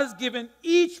that God has given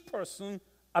each person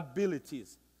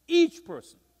abilities. Each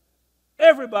person.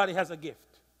 Everybody has a gift.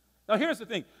 Now here's the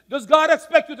thing. Does God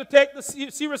expect you to take the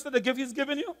seriously the gift he's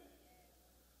given you?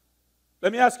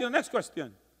 Let me ask you the next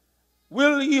question.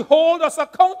 Will he hold us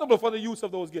accountable for the use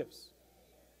of those gifts?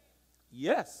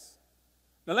 Yes.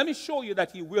 Now let me show you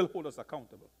that he will hold us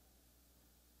accountable.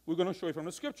 We're going to show you from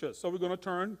the scriptures. So we're going to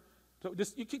turn to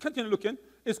this. You can continue looking.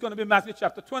 It's going to be Matthew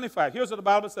chapter 25. Here's what the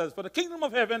Bible says. For the kingdom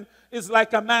of heaven is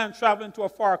like a man traveling to a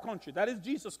far country. That is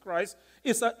Jesus Christ.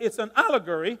 It's an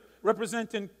allegory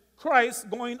representing Christ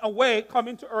going away,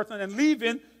 coming to earth, and then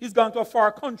leaving. He's gone to a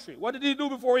far country. What did he do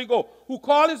before he go? Who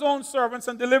called his own servants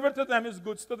and delivered to them his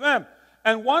goods to them.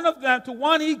 And to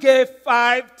one he gave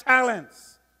 5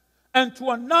 talents, and to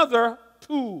another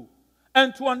 2,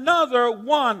 and to another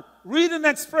 1. Read the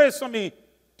next phrase for me.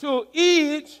 To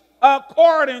each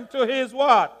according to his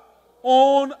what?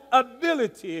 Own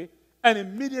ability. And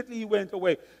immediately he went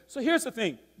away. So here's the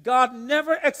thing. God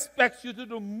never expects you to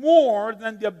do more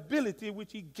than the ability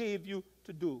which he gave you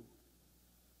to do.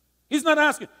 He's not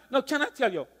asking. Now, can I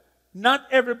tell you, not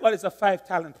everybody's a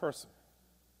 5-talent person.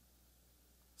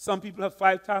 Some people have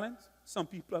 5 talents, some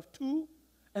people have 2,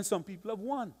 and some people have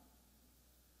 1.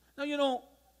 Now, you know,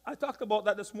 I talked about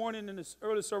that this morning in this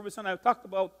early service, and I talked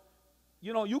about,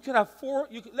 you know, you could have 4,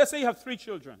 let's say you have 3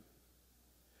 children.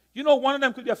 You know, one of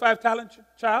them could be a 5-talent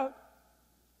child.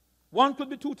 One could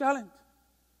be 2 talent.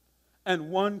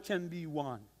 And one can be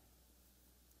 1.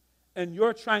 And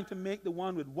you're trying to make the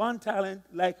one with 1 talent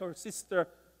like her sister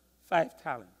 5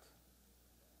 talent.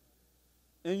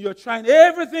 And you're trying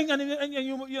everything, and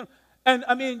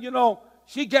I mean, you know,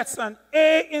 she gets an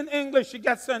A in English, she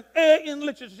gets an A in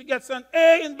literature, she gets an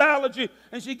A in biology,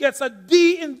 and she gets a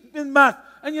D in math.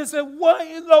 And you say, why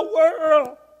in the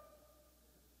world?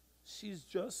 She's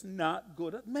just not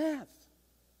good at math.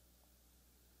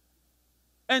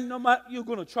 And no matter, you're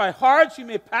going to try hard, she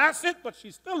may pass it, but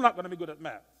she's still not going to be good at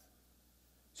math.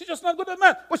 She's just not good at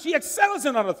math, but she excels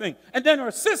in other things. And then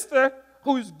her sister,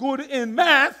 who is good in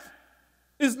math,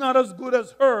 is not as good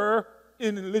as her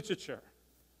in literature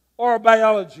or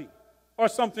biology or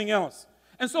something else.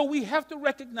 And so we have to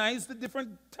recognize the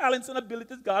different talents and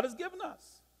abilities God has given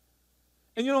us.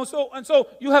 And you know, so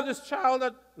you have this child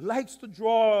that likes to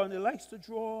draw, and he likes to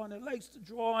draw, and he likes to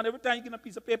draw, and every time you get a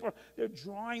piece of paper, they're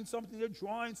drawing something,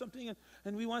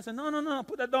 and we want to say, no,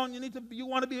 put that down. You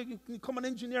want to become an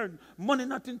engineer. Money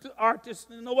not into artists.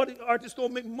 Nobody, artists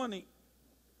don't make money.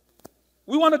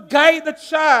 We want to guide the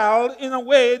child in a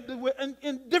way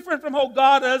different from how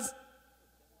God has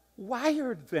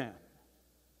wired them.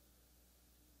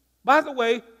 By the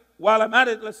way, while I'm at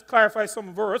it, let's clarify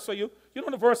some verse. So you know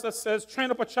the verse that says,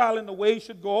 train up a child in the way he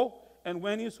should go, and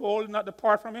when he's old, not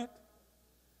depart from it?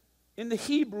 In the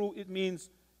Hebrew, it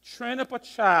means train up a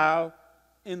child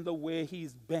in the way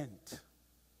he's bent.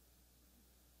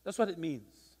 That's what it means.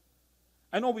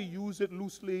 I know we use it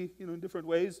loosely, in different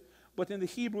ways, but in the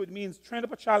Hebrew, it means train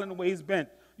up a child in the way he's bent.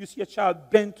 You see a child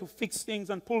bent to fix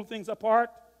things and pull things apart?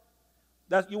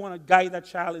 You want to guide that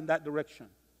child in that direction.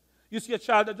 You see a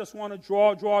child that just want to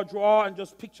draw, and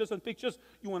just pictures and pictures.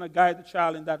 You want to guide the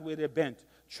child in that way they're bent.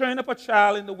 Train up a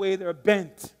child in the way they're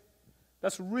bent.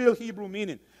 That's real Hebrew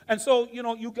meaning. And so,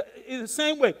 in the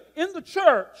same way, in the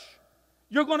church,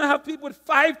 you're going to have people with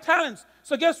 5 talents.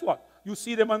 So guess what? You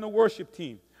see them on the worship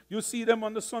team. You see them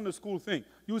on the Sunday school thing.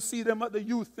 You see them at the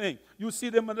youth thing. You see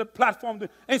them on the platform thing.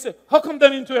 And you say, how come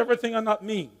they're into everything and not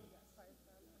me?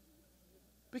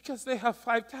 Because they have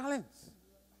 5 talents.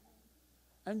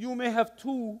 And you may have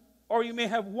 2 or you may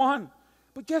have 1.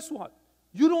 But guess what?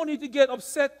 You don't need to get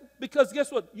upset because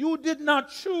guess what? You did not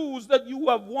choose that you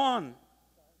have 1.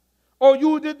 Or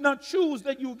you did not choose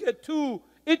that you get 2.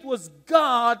 It was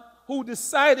God who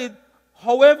decided,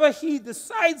 however he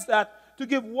decides that, to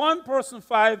give one person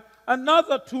 5,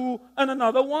 another 2, and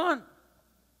another 1.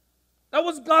 That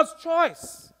was God's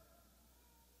choice.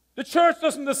 The church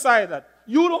doesn't decide that.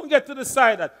 You don't get to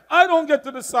decide that. I don't get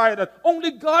to decide that.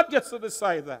 Only God gets to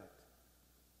decide that.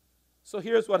 So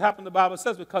here's what happened, the Bible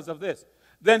says, because of this.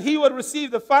 Then he who had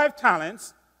received the 5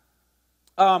 talents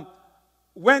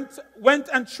went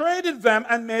and traded them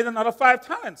and made another 5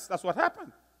 talents. That's what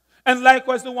happened. And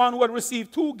likewise, the one who had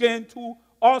received 2 gained 2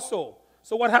 also.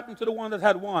 So what happened to the one that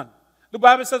had 1? The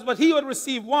Bible says, but he who had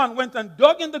received 1 went and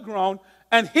dug in the ground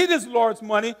and hid his Lord's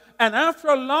money. And after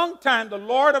a long time, the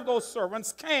Lord of those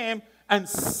servants came and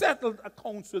settled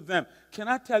accounts with them. Can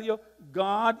I tell you,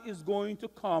 God is going to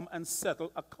come and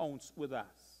settle accounts with us.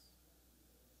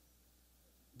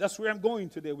 That's where I'm going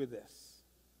today with this.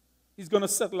 He's going to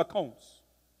settle accounts.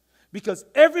 Because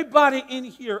everybody in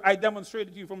here, I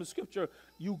demonstrated to you from the scripture,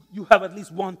 you have at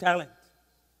least 1 talent.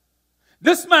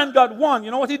 This man got 1.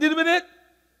 You know what he did with it?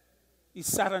 He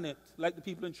sat on it, like the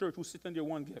people in church who sit on their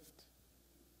 1 gift.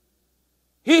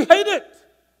 He hid it.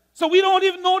 So we don't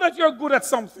even know that you're good at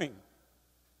something.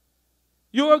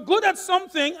 You are good at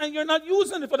something and you're not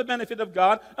using it for the benefit of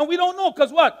God. And we don't know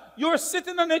because what? You're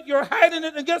sitting on it, you're hiding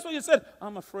it, and guess what you said?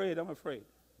 I'm afraid.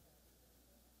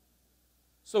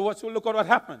 So look at what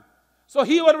happened. So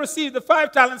he who had received the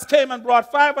 5 talents came and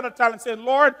brought 5 other talents, saying,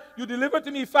 Lord, you delivered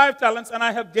to me 5 talents, and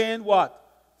I have gained what?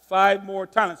 5 more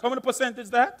talents. How many percent is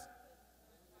that?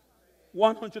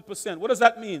 100%. What does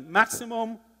that mean?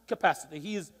 Maximum capacity.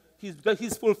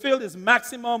 He's fulfilled his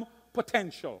maximum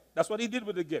potential. That's what he did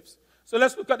with the gifts. So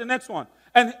let's look at the next one.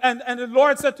 And the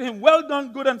Lord said to him, well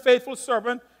done, good and faithful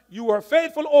servant. You are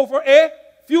faithful over a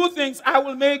few things. I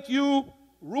will make you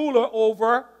ruler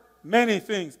over many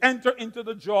things. Enter into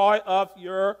the joy of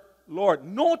your Lord.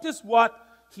 Notice what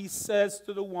he says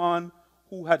to the one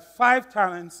who had 5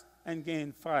 talents and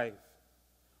gained 5.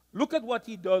 Look at what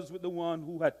he does with the one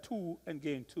who had 2 and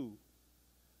gained 2.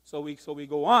 So we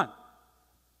go on.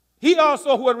 He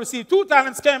also, who had received 2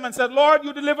 talents, came and said, Lord,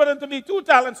 you delivered unto me 2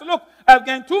 talents. Look, I've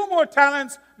gained 2 more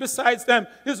talents besides them.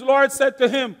 His Lord said to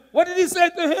him, what did he say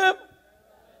to him?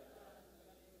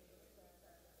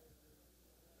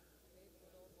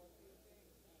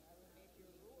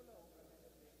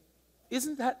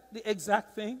 Isn't that the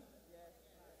exact thing?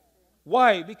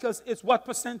 Why? Because it's what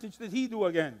percentage did he do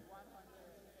again?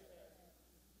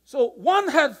 So one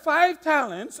had 5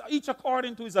 talents, each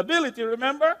according to his ability,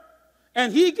 remember?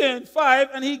 And he gained 5,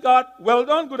 and he got, well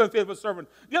done, good and faithful servant.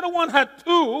 The other one had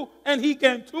 2, and he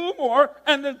gained 2 more,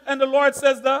 and the Lord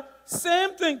says the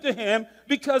same thing to him,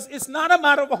 because it's not a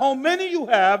matter of how many you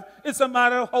have, it's a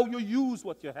matter of how you use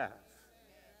what you have.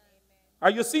 Are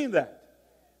you seeing that?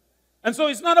 And so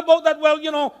it's not about that,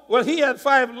 well, he had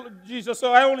 5, Jesus,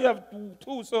 so I only have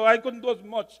 2, so I couldn't do as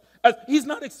much. He's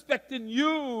not expecting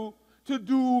you to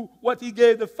do what he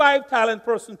gave the 5-talent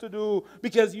person to do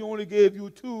because he only gave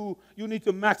you 2. You need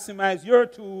to maximize your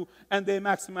 2, and they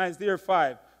maximize their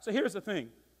 5. So here's the thing.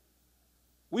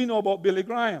 We know about Billy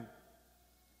Graham.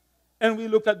 And we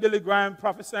look at Billy Graham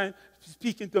prophesying,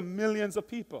 speaking to millions of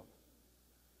people.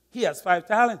 He has 5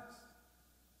 talents.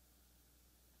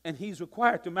 And he's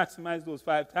required to maximize those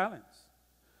 5 talents.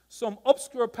 Some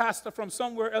obscure pastor from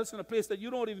somewhere else in a place that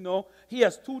you don't even know, he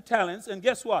has 2 talents, and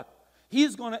guess what?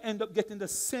 He's going to end up getting the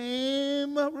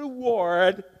same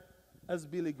reward as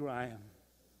Billy Graham.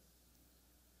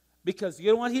 Because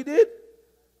you know what he did?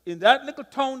 In that little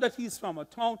town that he's from, a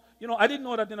town, I didn't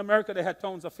know that in America they had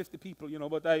towns of 50 people,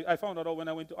 but I found that out when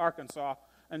I went to Arkansas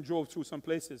and drove through some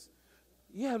places.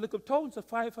 Yeah, little towns of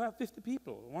 50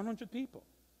 people, 100 people.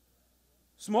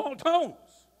 Small towns.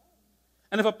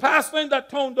 And if a pastor in that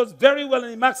town does very well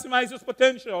and he maximizes his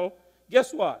potential,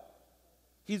 guess what?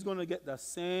 He's going to get the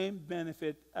same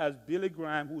benefit as Billy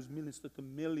Graham, who's ministered to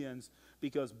millions,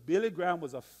 because Billy Graham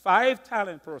was a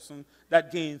 5-talent person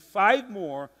that gained 5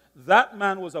 more. That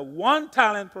man was a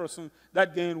 1-talent person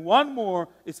that gained 1 more.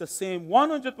 It's the same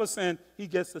 100%. He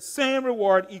gets the same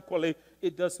reward equally.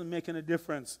 It doesn't make any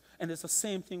difference. And it's the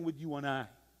same thing with you and I.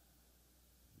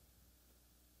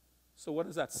 So what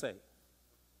does that say?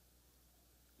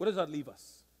 What does that leave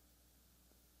us?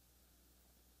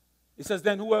 It says,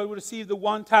 then whoever received the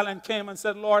 1 talent came and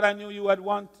said, Lord, I knew you had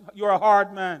you're a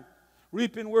hard man,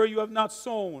 reaping where you have not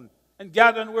sown, and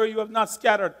gathering where you have not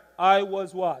scattered. I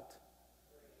was what?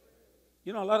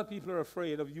 A lot of people are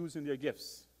afraid of using their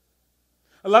gifts.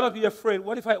 A lot of people are afraid,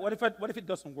 what if it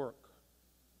doesn't work?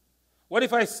 What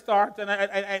if I start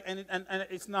and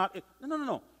it's not?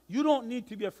 No. You don't need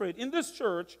to be afraid. In this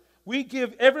church, we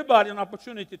give everybody an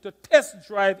opportunity to test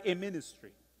drive a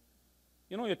ministry.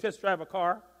 You test drive a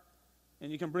car,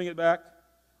 and you can bring it back.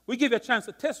 We give you a chance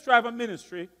to test drive a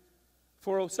ministry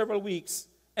for several weeks.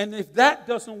 And if that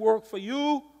doesn't work for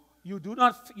you, you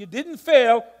didn't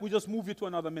fail, we just move you to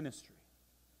another ministry.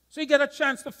 So you get a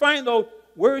chance to find out,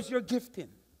 where is your gifting?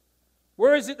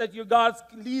 Where is it that your God's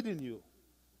leading you?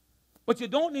 But you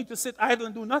don't need to sit idle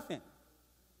and do nothing.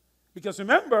 Because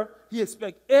remember, He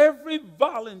expects every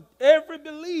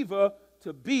believer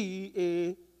to be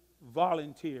a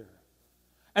volunteer.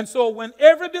 And so when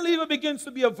every believer begins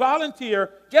to be a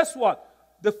volunteer, guess what?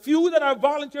 The few that are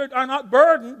volunteered are not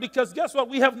burdened, because guess what?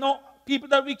 We have no people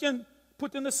that we can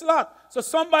put in the slot. So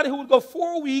somebody who would go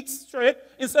 4 weeks straight,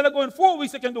 instead of going 4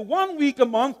 weeks, they can do 1 week a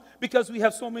month, because we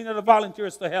have so many other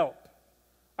volunteers to help.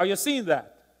 Are you seeing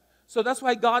that? So that's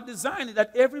why God designed it,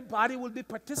 that everybody will be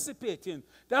participating.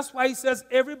 That's why He says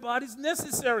everybody's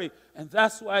necessary. And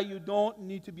that's why you don't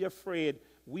need to be afraid.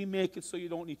 We make it so you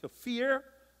don't need to fear.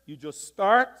 You just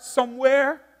start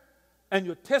somewhere and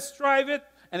you test drive it.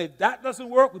 And if that doesn't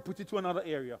work, we put you to another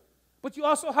area. But you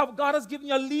also have, God has given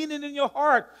you a leaning in your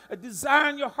heart, a desire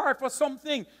in your heart for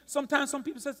something. Sometimes some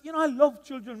people say, I love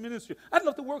children's ministry. I'd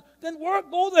love to work. Then work,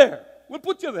 go there. We'll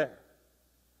put you there.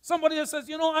 Somebody else says,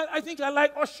 I think I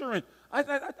like ushering.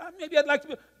 Maybe I'd like to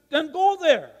be. Then go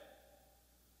there.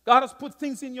 God has put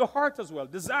things in your heart as well,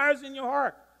 desires in your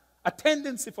heart, a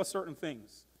tendency for certain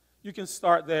things. You can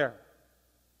start there.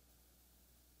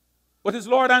 But his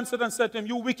Lord answered and said to him,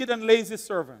 you wicked and lazy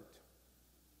servant.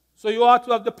 So you ought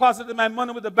to have deposited my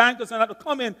money with the bankers, and at the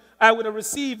coming I would have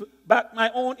received back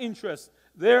my own interest.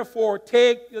 Therefore,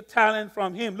 take the talent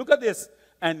from him. Look at this.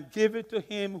 And give it to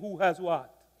him who has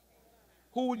what?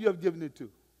 Who would you have given it to?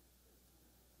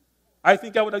 I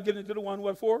think I would have given it to the one who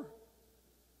had 4.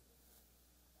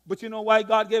 But you know why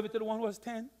God gave it to the one who has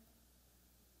 10?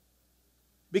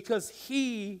 Because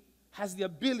he has the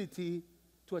ability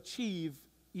to achieve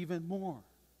even more.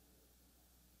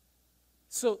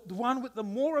 So the one with the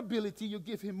more ability, you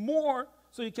give him more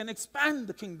so you can expand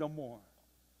the kingdom more.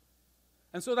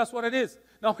 And so that's what it is.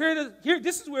 Now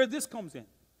this is where this comes in.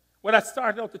 What I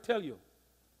started out to tell you.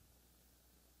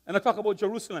 And I talk about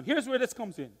Jerusalem. Here's where this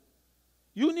comes in.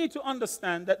 You need to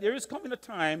understand that there is coming a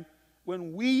time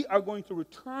when we are going to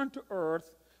return to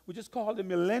earth, which is called the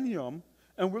millennium,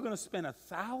 and we're going to spend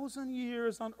 1,000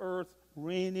 years on earth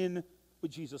reigning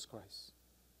with Jesus Christ.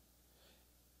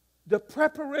 The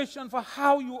preparation for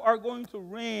how you are going to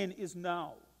reign is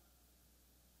now.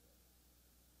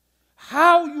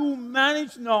 How you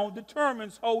manage now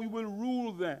determines how we will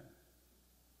rule then.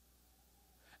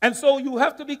 And so you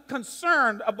have to be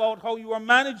concerned about how you are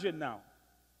managing now.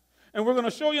 And we're going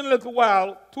to show you in a little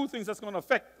while 2 things that's going to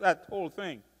affect that whole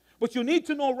thing. But you need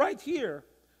to know right here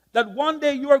that one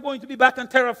day you are going to be back on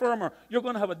terra firma. You're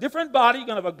going to have a different body. You're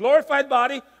going to have a glorified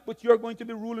body, but you're going to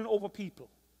be ruling over people.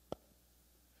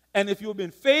 And if you've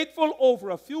been faithful over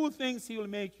a few things, he will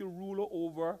make you ruler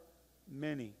over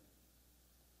many.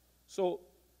 So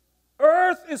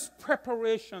earth is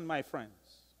preparation, my friends.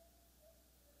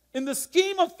 In the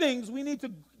scheme of things, we need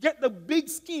to get the big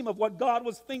scheme of what God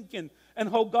was thinking and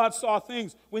how God saw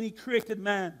things when he created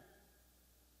man.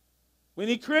 When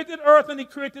he created earth and he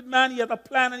created man, he had a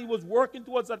plan and he was working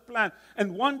towards that plan.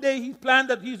 And one day he planned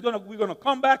that we're going to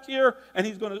come back here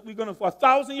and for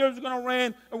 1,000 years we're going to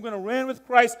reign, and we're going to reign with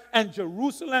Christ, and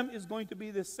Jerusalem is going to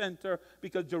be the center,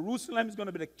 because Jerusalem is going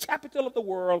to be the capital of the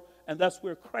world, and that's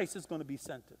where Christ is going to be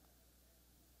centered.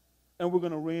 And we're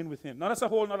going to reign with him. Now, that's a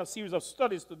whole other series of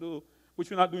studies to do, which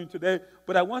we're not doing today.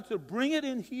 But I want to bring it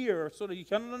in here so that you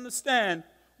can understand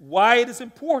why it is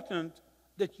important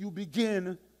that you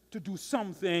begin to do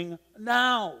something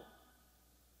now.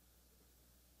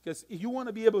 Because if you want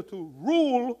to be able to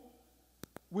rule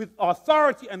with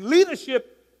authority and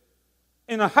leadership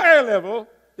in a higher level,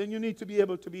 then you need to be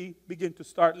able to begin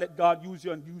to let God use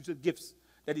you and use the gifts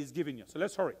that he's given you. So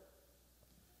let's hurry.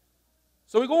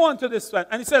 So we go on to this one,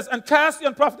 and it says, and cast the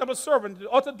unprofitable servant into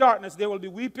utter darkness, there will be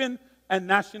weeping and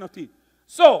gnashing of teeth.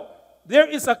 So there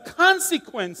is a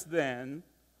consequence then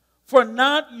for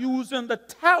not using the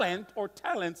talent or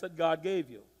talents that God gave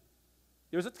you.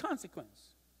 There's a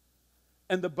consequence.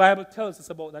 And the Bible tells us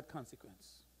about that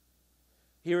consequence.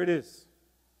 Here it is.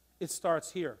 It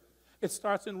starts here. It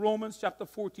starts in Romans chapter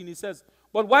 14. He says,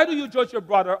 but why do you judge your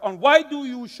brother, and why do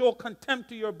you show contempt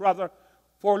to your brother?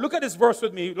 For, look at this verse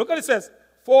with me. Look what it says.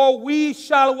 For we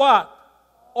shall what?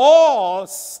 All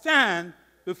stand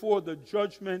before the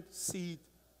judgment seat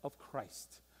of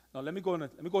Christ. Now let me go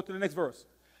to the next verse.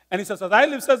 And he says, as I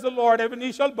live, says the Lord, every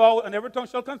knee shall bow and every tongue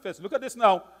shall confess. Look at this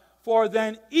now. For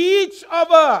then each of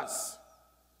us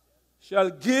shall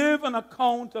give an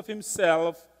account of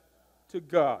himself to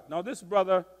God. Now this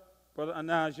brother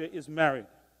Anaja, is married.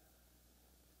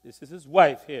 This is his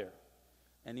wife here.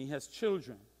 And he has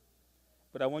children.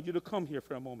 But I want you to come here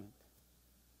for a moment.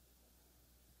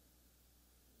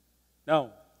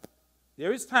 Now,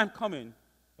 there is time coming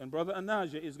when Brother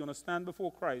Anaja is going to stand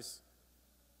before Christ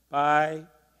by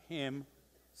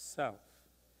himself.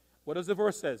 What does the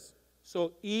verse says?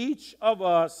 So each of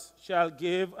us shall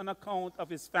give an account of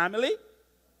his family.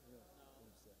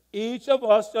 Each of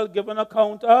us shall give an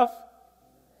account of.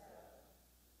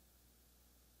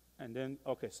 And then,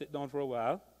 okay, sit down for a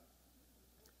while.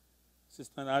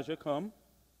 Sister Anaja, come.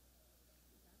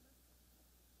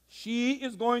 She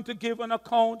is going to give an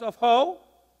account of how?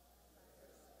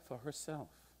 For herself.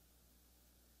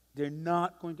 They're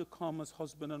not going to come as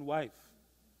husband and wife.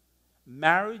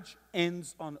 Marriage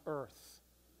ends on earth.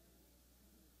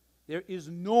 There is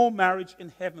no marriage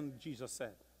in heaven, Jesus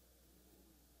said.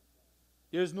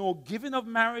 There's no giving of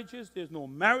marriages. There's no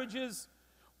marriages.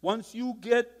 Once you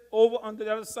get over on the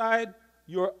other side,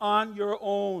 you're on your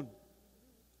own.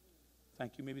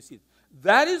 Thank you. Maybe see it.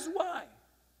 That is why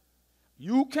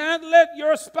you can't let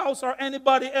your spouse or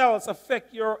anybody else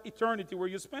affect your eternity where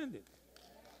you spend it.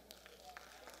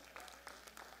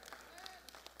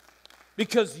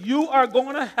 Because you are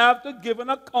going to have to give an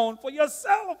account for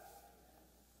yourself.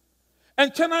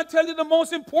 And can I tell you the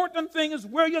most important thing is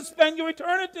where you spend your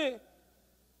eternity.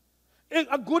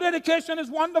 A good education is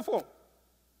wonderful.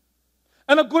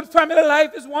 And a good family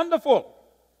life is wonderful.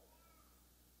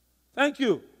 Thank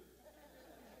you.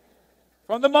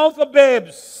 From the mouth of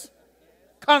babes.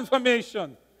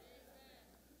 Confirmation.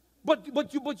 But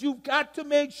you've got to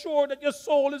make sure that your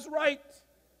soul is right.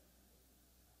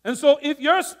 And so if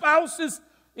your spouse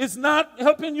is not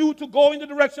helping you to go in the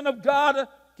direction of God,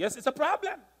 guess it's a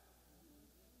problem.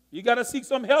 You got to seek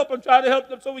some help and try to help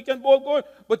them so we can both go.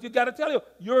 But you got to tell you,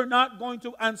 you're not going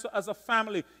to answer as a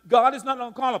family. God is not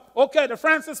going to call them. Okay, the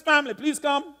Francis family, please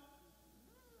come.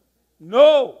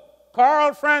 No.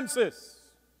 Carl Francis.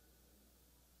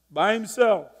 By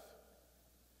himself.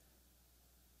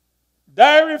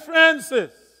 Diary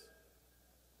Francis.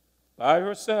 By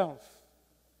herself.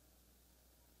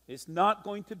 It's not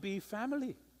going to be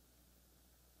family.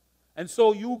 And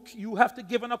so you have to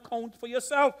give an account for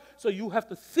yourself. So you have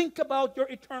to think about your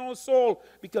eternal soul,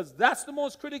 because that's the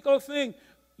most critical thing.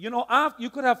 You know, you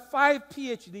could have 5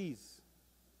 PhDs.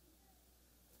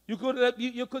 You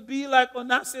could be like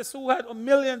Onassis, who had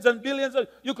millions and billions.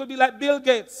 You could be like Bill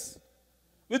Gates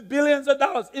with billions of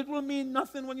dollars. It will mean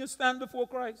nothing when you stand before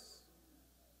Christ.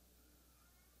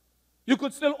 You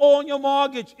could still own your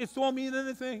mortgage. It won't mean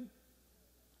anything.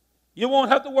 You won't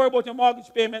have to worry about your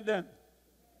mortgage payment then.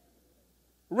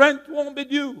 Rent won't be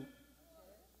due.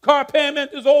 Car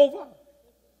payment is over.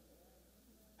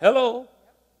 Hello?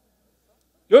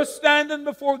 You're standing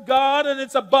before God, and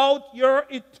it's about your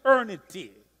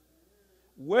eternity.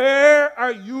 Where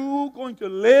are you going to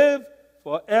live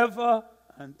forever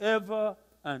and ever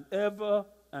and ever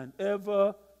and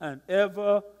ever and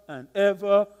ever and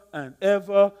ever and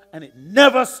ever, and it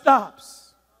never stops?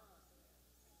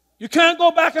 You can't go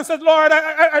back and say, Lord,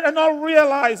 I now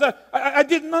realize, I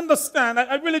didn't understand,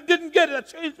 I really didn't get it, I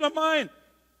changed my mind.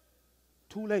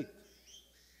 Too late.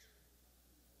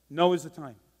 Now is the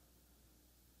time.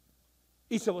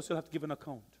 Each of us will have to give an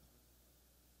account.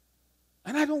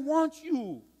 And I don't want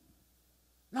you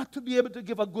not to be able to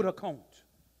give a good account,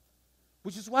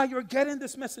 which is why you're getting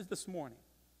this message this morning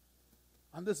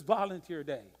on this volunteer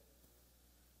day,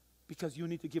 because you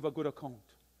need to give a good account.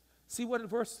 See what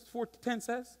verse 10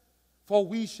 says? For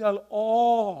we shall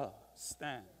all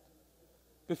stand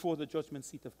before the judgment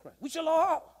seat of Christ. We shall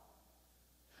all.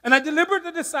 And I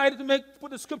deliberately decided to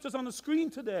put the scriptures on the screen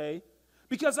today,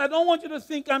 because I don't want you to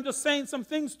think I'm just saying some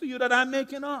things to you that I'm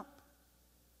making up.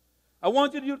 I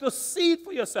want you to see it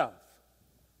for yourself,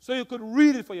 so you could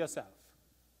read it for yourself.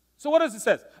 So what does it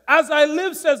say? As I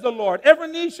live, says the Lord, every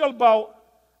knee shall bow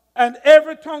and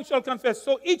every tongue shall confess.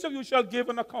 So each of you shall give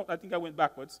an account. I think I went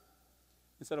backwards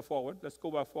instead of forward. Let's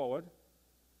go back forward.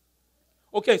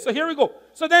 Okay, so here we go.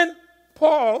 So then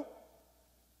Paul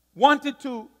wanted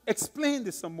to explain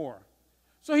this some more.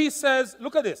 So he says,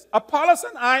 look at this. Apollos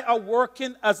and I are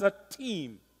working as a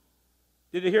team.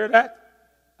 Did you hear that?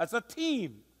 As a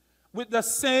team. With the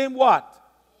same what?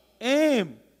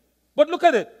 Aim. But look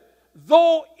at it.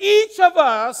 Though each of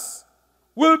us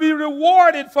will be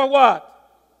rewarded for what?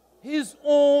 His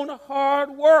own hard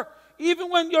work. Even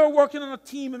when you're working on a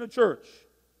team in a church,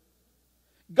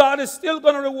 God is still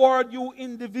going to reward you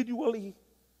individually.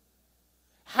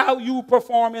 How you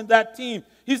perform in that team.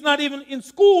 He's not even in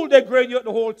school, they grade you,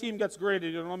 the whole team gets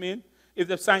graded, you know what I mean? If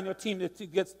they sign your team, the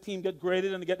team get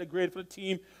graded and they get the grade for the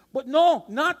team. But no,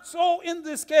 not so in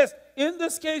this case. In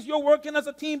this case, you're working as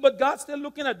a team, but God's still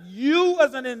looking at you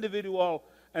as an individual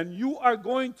and you are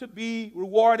going to be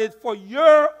rewarded for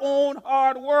your own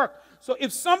hard work. So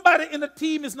if somebody in the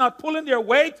team is not pulling their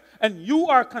weight and you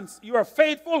are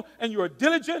faithful and you are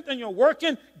diligent and you're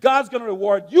working, God's going to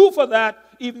reward you for that,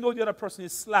 even though the other person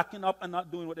is slacking up and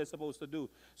not doing what they're supposed to do.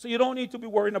 So you don't need to be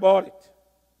worrying about it.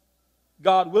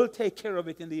 God will take care of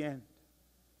it in the end.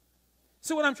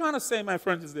 So what I'm trying to say, my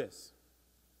friends, is this.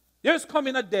 There's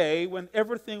coming a day when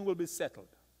everything will be settled.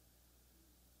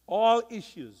 All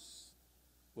issues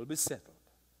will be settled.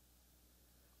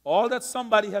 All that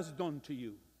somebody has done to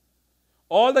you,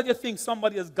 all that you think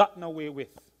somebody has gotten away with,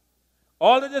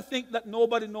 all that you think that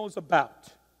nobody knows about,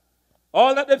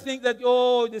 all that they think that,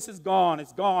 oh, this is gone,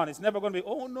 it's never going to be.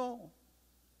 Oh, no.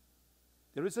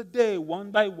 There is a day,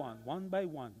 one by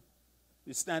one,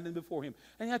 we're standing before him.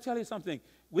 And I tell you something,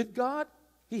 with God,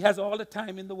 he has all the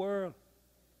time in the world.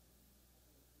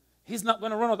 He's not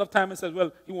going to run out of time and say,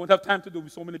 well, he won't have time to do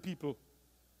with so many people.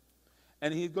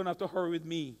 And he's going to have to hurry with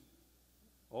me.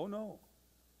 Oh, no.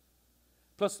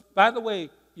 Plus, by the way,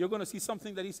 you're going to see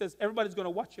something that he says everybody's going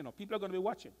to watch, People are going to be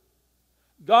watching.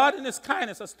 God in his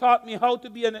kindness has taught me how to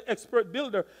be an expert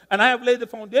builder, and I have laid the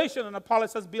foundation, and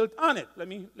Apollos has built on it.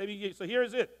 So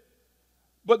here's it.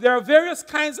 But there are various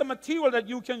kinds of material that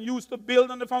you can use to build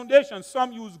on the foundation.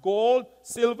 Some use gold,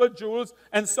 silver, jewels,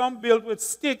 and some build with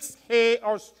sticks, hay,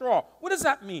 or straw. What does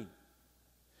that mean?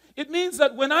 It means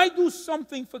that when I do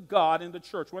something for God in the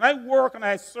church, when I work and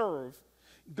I serve,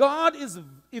 God is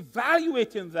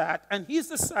evaluating that, and he's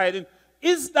deciding,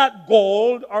 is that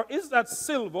gold, or is that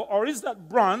silver, or is that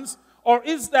bronze, or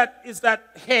is that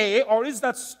hay, or is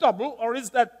that stubble, or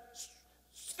is that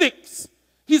sticks?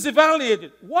 He's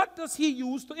evaluated. What does he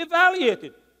use to evaluate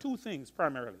it? Two things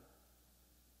primarily.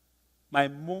 My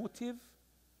motive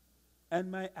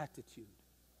and my attitude.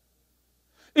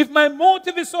 If my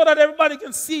motive is so that everybody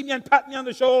can see me and pat me on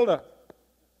the shoulder,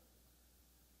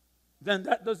 then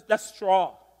that's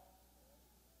straw.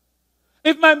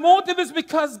 If my motive is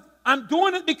because I'm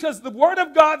doing it because the Word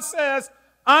of God says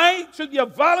I should be a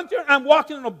volunteer, I'm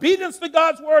walking in obedience to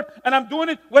God's Word, and I'm doing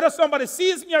it whether somebody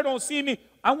sees me or don't see me,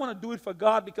 I want to do it for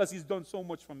God because he's done so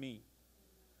much for me.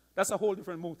 That's a whole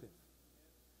different motive.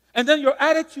 And then your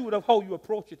attitude of how you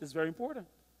approach it is very important.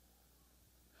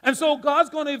 And so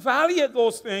God's going to evaluate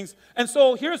those things. And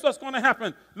so here's what's going to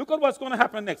happen. Look at what's going to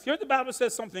happen next. Here the Bible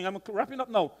says something. I'm wrapping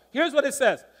up now. Here's what it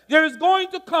says. There is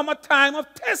going to come a time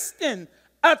of testing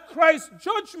at Christ's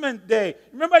judgment day.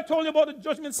 Remember I told you about the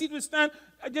judgment seat we stand?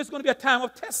 There's going to be a time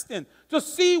of testing to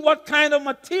see what kind of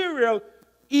material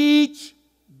each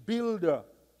builder,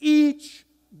 this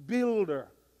builder,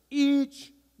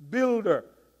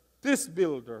 this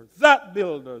builder, that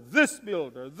builder, this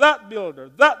builder,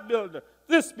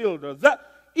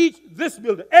 this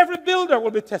builder, every builder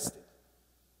will be tested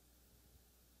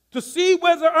to see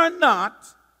whether or not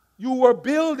you were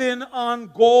building on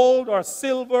gold or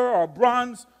silver or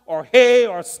bronze or hay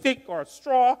or stick or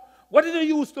straw. What did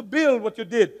you use to build what you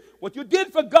did? What you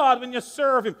did for God when you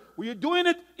serve him. Were you doing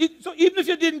it? So even if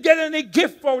you didn't get any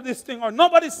gift for this thing or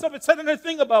nobody said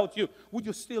anything about you, would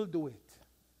you still do it?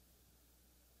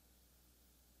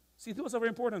 See, those are very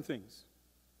important things.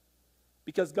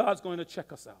 Because God's going to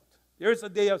check us out. There's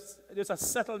a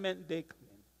settlement day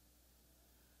coming.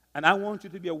 And I want you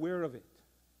to be aware of it.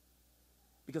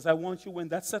 Because I want you, when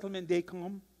that settlement day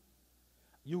comes,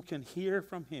 you can hear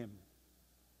from him,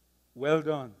 well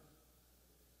done,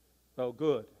 thou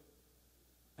good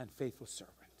and faithful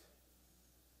servant.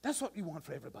 That's what we want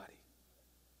for everybody.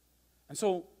 And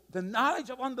so the knowledge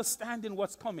of understanding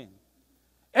what's coming,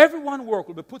 everyone's work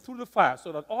will be put through the fire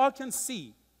so that all can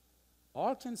see,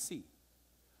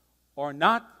 or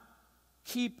not,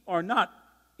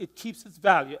 it keeps its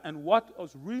value. And what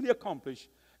was really accomplished,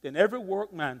 then every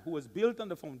workman who was built on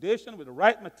the foundation with the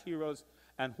right materials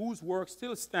and whose work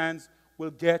still stands will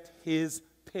get his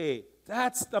pay.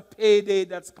 That's the payday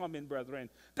that's coming, brethren.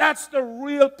 That's the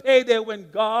real payday when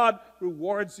God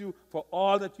rewards you for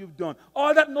all that you've done.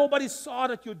 All that nobody saw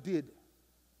that you did.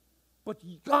 But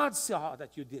God saw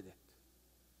that you did it.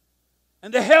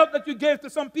 And the help that you gave to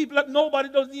some people that nobody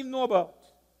doesn't even know about.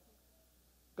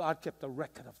 God kept a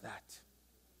record of that.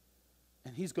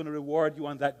 And he's going to reward you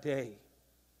on that day.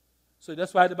 So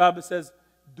that's why the Bible says,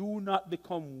 do not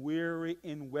become weary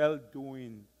in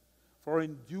well-doing, for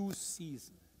in due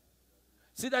season.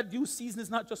 See, that due season is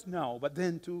not just now, but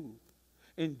then too.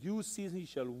 In due season you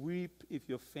shall reap if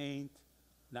you faint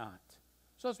not.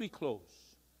 So as we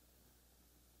close.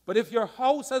 But if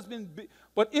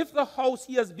the house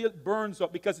he has built burns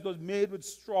up because it was made with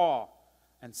straw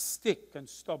and stick and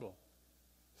stubble,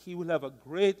 he will have a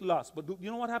great loss. But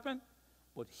you know what happened?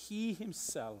 But he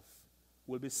himself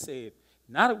will be saved.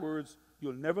 In other words,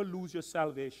 You'll never lose your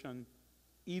salvation,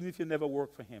 even if you never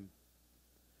work for him.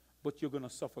 But you're going to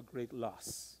suffer great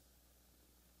loss.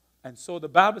 And so the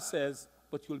Bible says,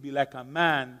 but you'll be like a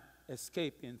man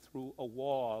escaping through a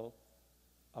wall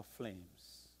of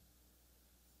flames.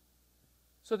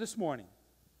 So this morning,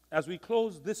 as we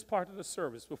close this part of the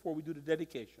service before we do the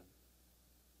dedication,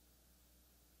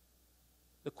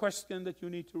 the question that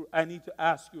I need to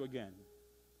ask you again,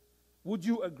 would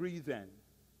you agree then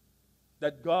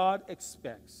that God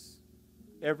expects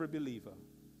every believer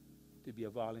to be a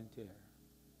volunteer?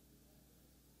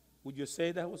 Would you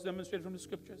say that was demonstrated from the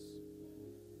scriptures?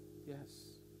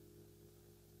 Yes.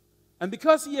 And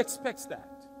because he expects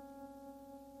that,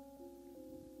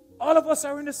 all of us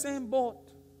are in the same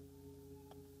boat.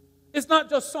 It's not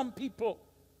just some people.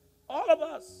 All of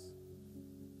us.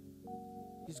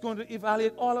 He's going to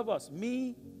evaluate all of us.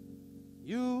 Me,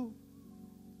 you,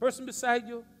 person beside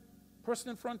you, person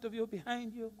in front of you,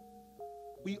 behind you.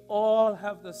 We all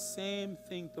have the same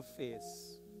thing to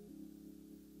face.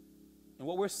 And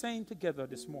what we're saying together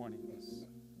this morning is,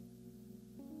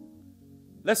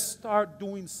 let's start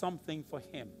doing something for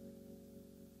him.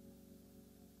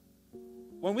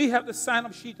 When we have the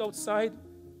sign-up sheet outside,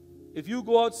 if you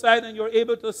go outside and you're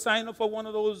able to sign up for one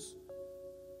of those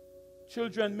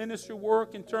children ministry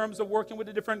work in terms of working with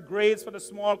the different grades for the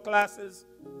small classes,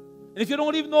 and if you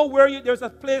don't even know where there's a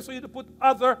place for you to put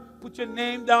your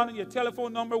name down and your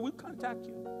telephone number, we'll contact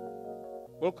you.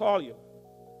 We'll call you.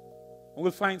 And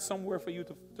we'll find somewhere for you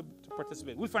to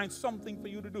participate. We'll find something for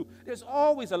you to do. There's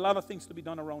always a lot of things to be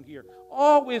done around here.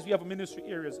 Always we have ministry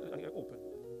areas open.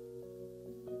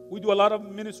 We do a lot of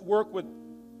ministry work with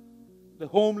the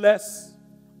homeless.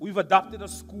 We've adopted a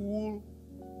school.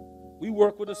 We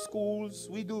work with the schools.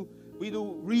 We do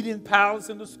reading pals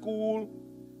in the school.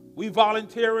 We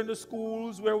volunteer in the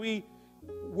schools where we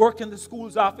work in the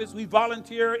school's office. We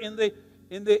volunteer in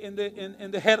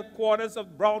the headquarters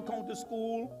of Broward County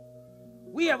School.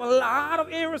 We have a lot of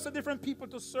areas for different people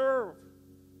to serve.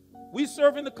 We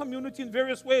serve in the community in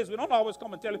various ways. We don't always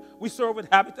come and tell you. We serve with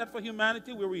Habitat for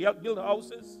Humanity where we help build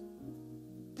houses.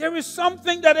 There is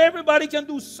something that everybody can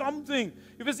do something.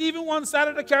 If it's even one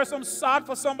Saturday to carry some sod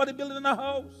for somebody building a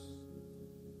house.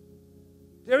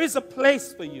 There is a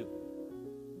place for you.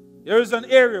 There is an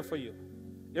area for you.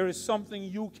 There is something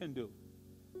you can do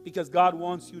because God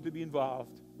wants you to be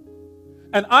involved.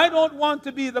 And I don't want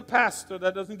to be the pastor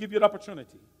that doesn't give you the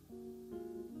opportunity.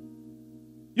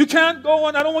 You can't go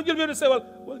and I don't want you to be able to say,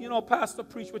 well, pastor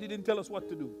preached, but he didn't tell us what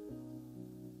to do.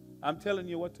 I'm telling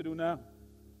you what to do now.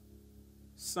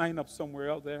 Sign up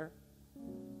somewhere out there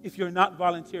if you're not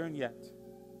volunteering yet.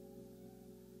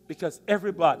 Because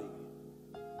everybody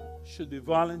should be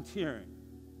volunteering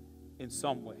in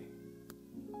some way.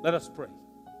 Let us pray.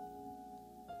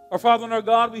 Our Father and our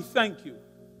God, we thank you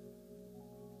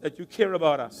that you care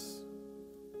about us,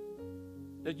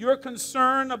 that you're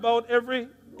concerned about every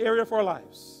area of our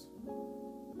lives,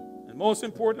 and most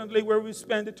importantly, where we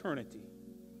spend eternity.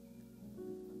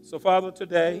 So, Father,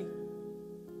 today,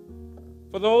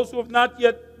 for those who have not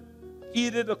yet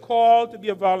heeded the call to be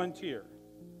a volunteer,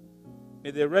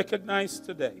 may they recognize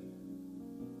today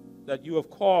that you have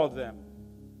called them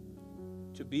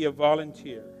to be a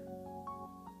volunteer.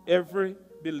 Every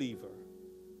believer,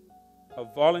 a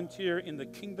volunteer in the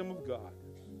kingdom of God,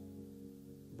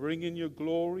 bringing your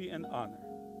glory and honor.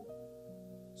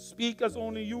 Speak as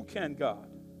only you can, God.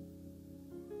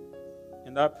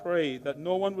 And I pray that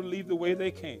no one will leave the way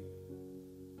they came,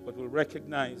 but will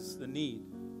recognize the need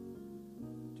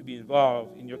to be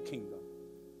involved in your kingdom.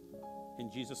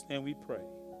 In Jesus' name we pray.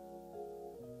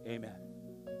 Amen.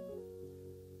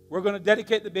 We're going to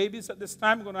dedicate the babies at this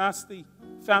time. We're going to ask the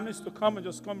families to come and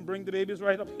just come bring the babies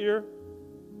right up here.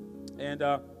 And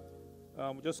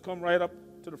just come right up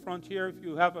to the front here. If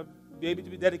you have a baby to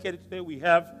be dedicated today, we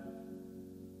have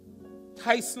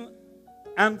Tyson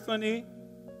Anthony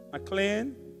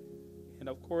McLean. And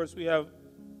of course, we have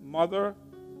Mother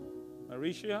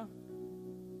Marisha,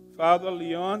 Father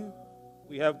Leon.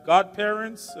 We have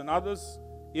godparents and others,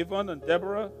 Yvonne and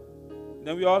Deborah. And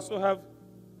then we also have,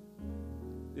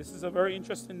 this is a very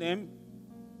interesting name.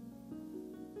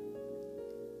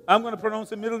 I'm going to pronounce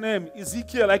the middle name,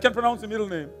 Ezekiel. I can pronounce the middle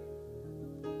name.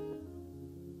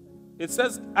 It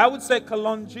says, I would say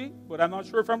Kalonji, but I'm not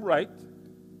sure if I'm right.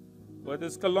 But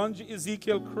it's Kalonji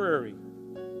Ezekiel Creary.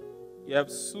 You have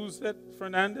Suzette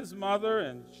Fernandez's mother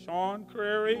and Sean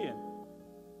Creary and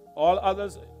all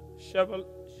others.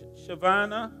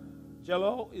 Shavana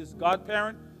Jello is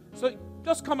godparent. So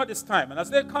just come at this time. And as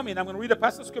they're coming, I'm going to read a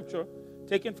passage of scripture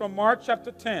taken from Mark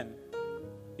chapter 10.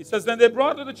 It says, then they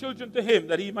brought little children to him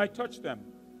that he might touch them.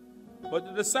 But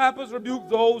the disciples rebuked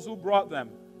those who brought them.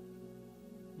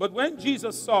 But when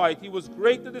Jesus saw it, he was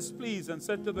greatly displeased and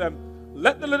said to them,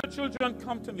 Let the little children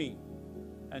come to me,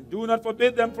 and do not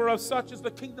forbid them, for of such is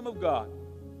the kingdom of God.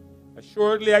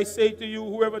 Assuredly, I say to you,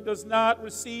 whoever does not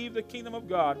receive the kingdom of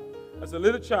God as a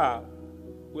little child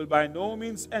will by no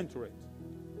means enter it.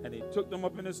 And he took them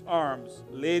up in his arms,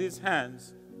 laid his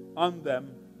hands on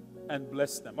them, and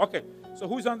blessed them. Okay, so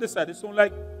who's on this side? It's sound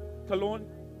like Cologne.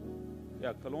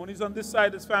 Yeah, Cologne is on this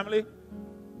side, his family.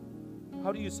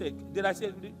 How do you say it? Did I say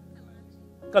it?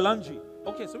 Kalonji.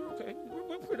 Okay, so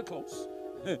we're pretty close.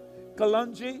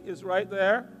 Kalonji is right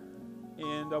there.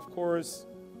 And of course,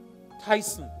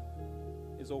 Tyson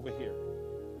is over here.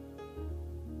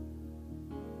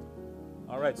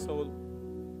 All right, so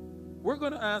we're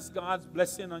going to ask God's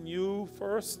blessing on you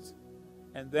first,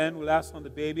 and then we'll ask on the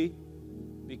baby,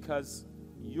 because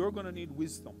you're going to need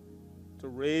wisdom to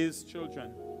raise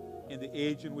children in the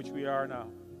age in which we are now.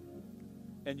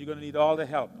 And you're going to need all the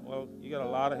help. Well, you got a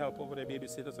lot of help over there,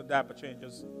 babysitters and diaper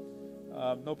changers.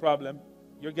 No problem.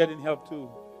 You're getting help too.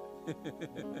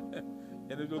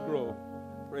 And it will grow.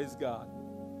 Praise God.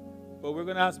 But we're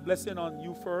going to ask blessing on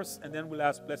you first, and then we'll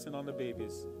ask blessing on the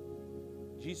babies.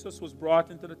 Jesus was brought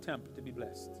into the temple to be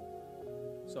blessed.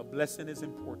 So blessing is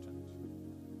important.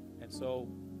 And so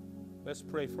let's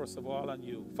pray first of all on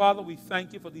you. Father, we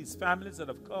thank you for these families that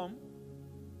have come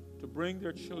to bring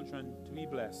their children to be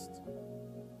blessed.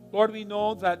 Lord, we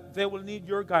know that they will need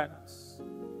your guidance.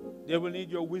 They will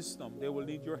need your wisdom. They will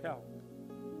need your help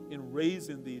in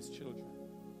raising these children.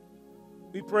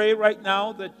 We pray right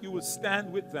now that you will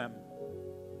stand with them.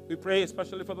 We pray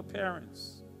especially for the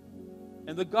parents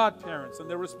and the godparents and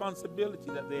the responsibility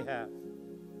that they have,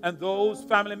 and those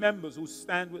family members who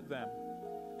stand with them,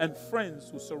 and friends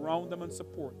who surround them and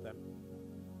support them.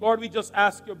 Lord, we just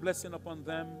ask your blessing upon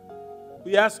them.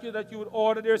 We ask you that you would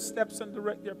order their steps and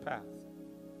direct their path.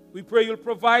 We pray you'll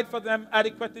provide for them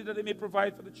adequately that they may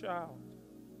provide for the child.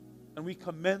 And we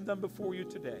commend them before you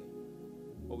today.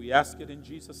 But we ask it in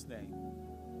Jesus' name.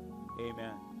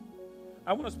 Amen.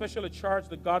 I want to especially charge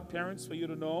the godparents for you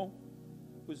to know.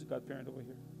 Who's the godparent over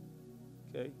here?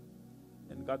 Okay.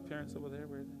 And godparents over there,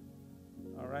 where are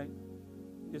they? All right.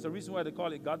 There's a reason why they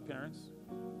call it godparents.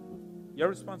 Your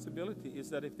responsibility is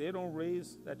that if they don't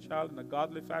raise that child in a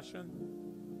godly fashion,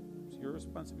 it's your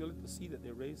responsibility to see that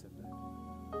they raise it.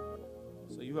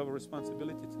 So you have a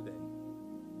responsibility today.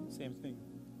 Same thing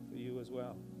for you as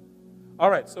well. All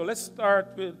right, so let's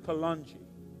start with Kalonji.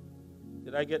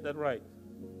 Did I get that right?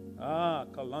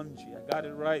 Kalonji. I got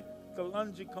it right.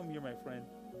 Kalonji, come here, my friend.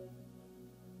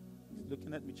 He's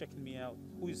looking at me, checking me out.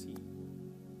 Who is he?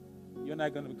 You're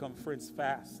not going to become friends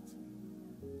fast.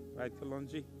 Right,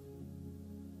 Kalonji?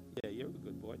 Yeah, you're a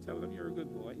good boy. Tell them you're a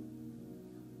good boy.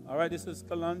 All right, this is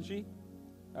Kalonji.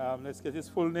 Let's get his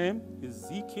full name.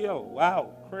 Ezekiel.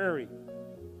 Wow, Prairie.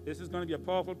 This is going to be a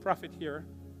powerful prophet here.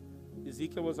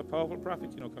 Ezekiel was a powerful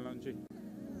prophet, you know, Kalonji.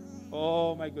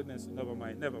 Oh, my goodness. Never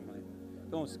mind, never mind.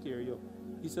 Don't scare you.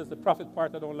 He says the prophet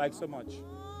part I don't like so much.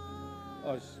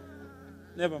 Oh,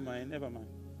 never mind, never mind.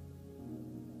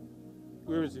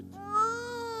 Where is it?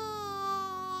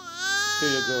 Here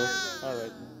you go. All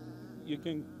right. You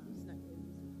can.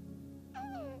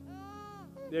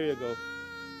 There you go.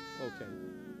 Okay.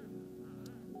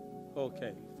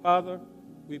 Okay. Father,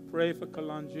 we pray for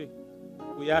Kalonji.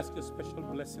 We ask a special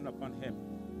blessing upon him.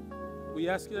 We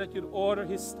ask you that you'd order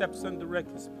his steps and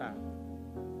direct his path.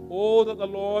 Oh, that the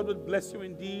Lord would bless you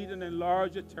indeed and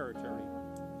enlarge your territory.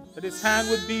 That his hand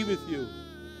would be with you.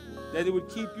 That it would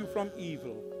keep you from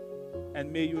evil.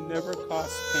 And may you never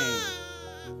cause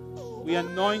pain. We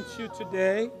anoint you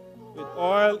today with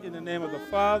oil in the name of the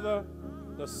Father,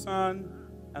 the Son,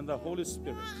 and the Holy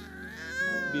Spirit.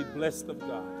 Be blessed of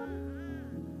God.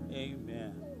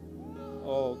 Amen.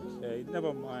 Okay,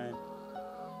 never mind.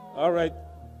 All right,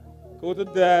 go to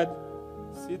Dad.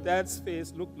 See Dad's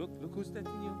face. Look who's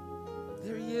touching you.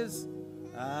 There he is.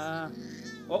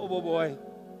 Oh boy.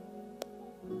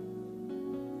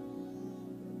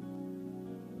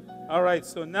 All right,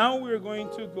 so now we're going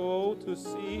to go to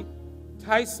see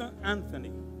Tyson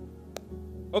Anthony.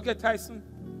 Okay, Tyson.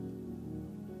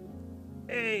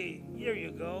 Hey, here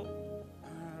you go.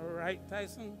 All right,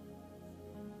 Tyson.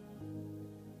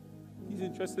 He's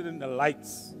interested in the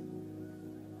lights.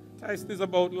 Tyson is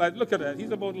about light. Look at that.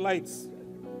 He's about lights.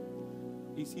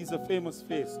 He sees a famous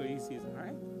face, so he sees, all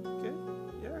right, okay,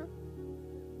 yeah.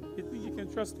 You think you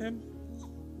can trust him?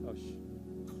 Oh,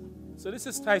 so this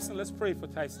is Tyson. Let's pray for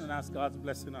Tyson and ask God's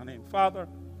blessing on him. Father,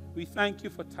 we thank you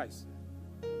for Tyson.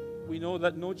 We know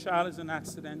that no child is an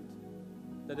accident,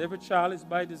 that every child is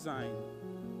by design.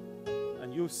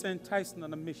 And you've sent Tyson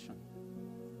on a mission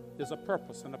there's a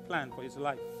purpose and a plan for his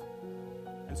life.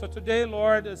 And so today,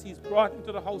 Lord, as he's brought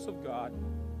into the house of God,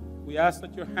 we ask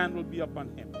that your hand will be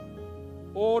upon him.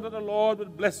 Oh, that the Lord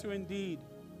would bless you indeed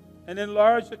and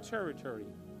enlarge your territory,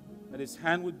 that his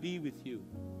hand would be with you,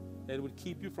 that it would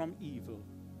keep you from evil,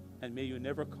 and may you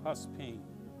never cause pain.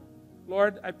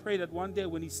 Lord, I pray that one day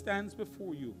when he stands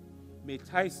before you, may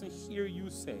Tyson hear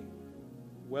you say,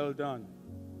 well done,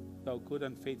 thou good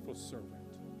and faithful servant.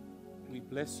 We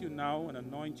bless you now and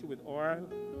anoint you with oil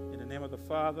in the name of the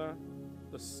Father,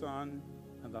 the Son,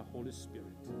 and the Holy Spirit.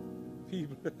 Be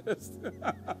blessed.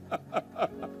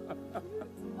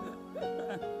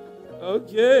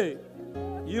 Okay.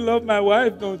 You love my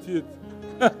wife, don't you?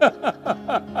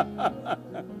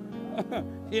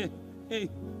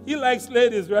 he likes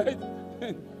ladies, right?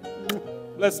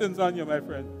 Blessings on you, my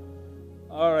friend.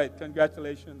 All right,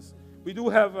 congratulations. We do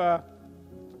have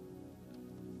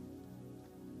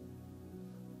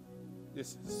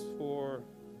this is for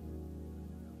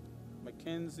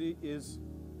Mackenzie is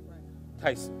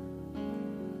Tyson.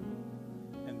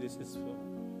 And this is for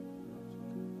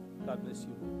God bless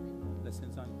you.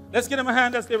 Blessings on you. Let's give them a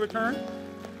hand as they return.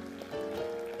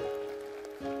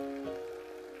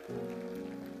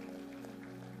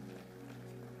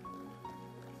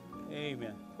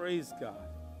 Amen. Praise God.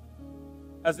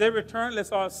 As they return,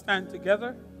 let's all stand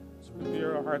together. Let's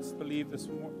prepare our hearts to leave this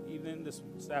evening, this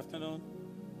afternoon.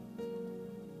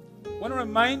 I want to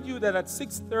remind you that at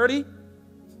 6:30,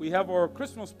 we have our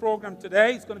Christmas program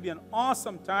today. It's going to be an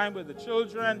awesome time with the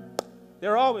children.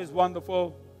 They're always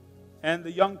wonderful. And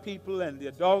the young people and the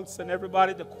adults and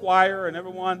everybody, the choir and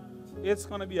everyone. It's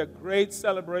going to be a great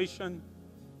celebration.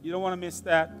 You don't want to miss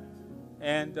that.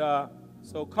 And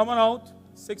so come on out,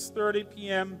 6:30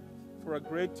 p.m. for a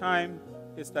great time.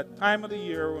 It's that time of the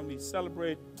year when we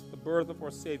celebrate the birth of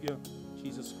our Savior,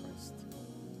 Jesus Christ.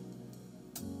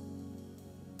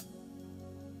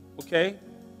 Okay?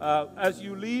 As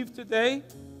you leave today,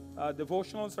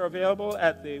 devotionals are available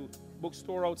at the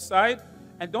bookstore outside.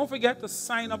 And don't forget to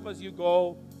sign up as you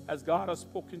go. As God has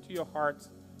spoken to your heart,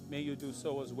 may you do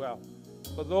so as well.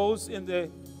 For those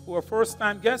who are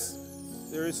first-time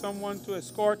guests, there is someone to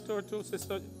escort her to.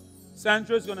 Sister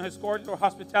Sandra is going to escort you to a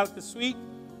hospitality suite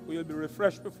where you'll be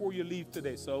refreshed before you leave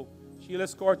today. So she'll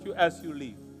escort you as you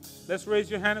leave. Let's raise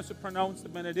your hand as we pronounce the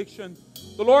benediction.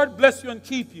 The Lord bless you and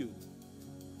keep you.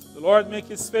 The Lord make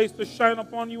his face to shine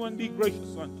upon you and be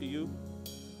gracious unto you.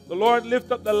 The Lord lift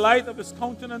up the light of his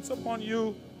countenance upon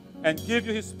you and give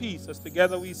you his peace, as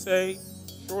together we say,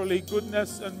 surely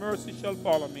goodness and mercy shall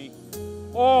follow me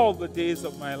all the days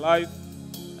of my life,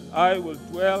 and I will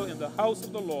dwell in the house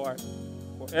of the Lord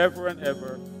forever and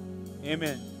ever.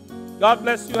 Amen. God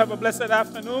bless you. Have a blessed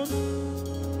afternoon.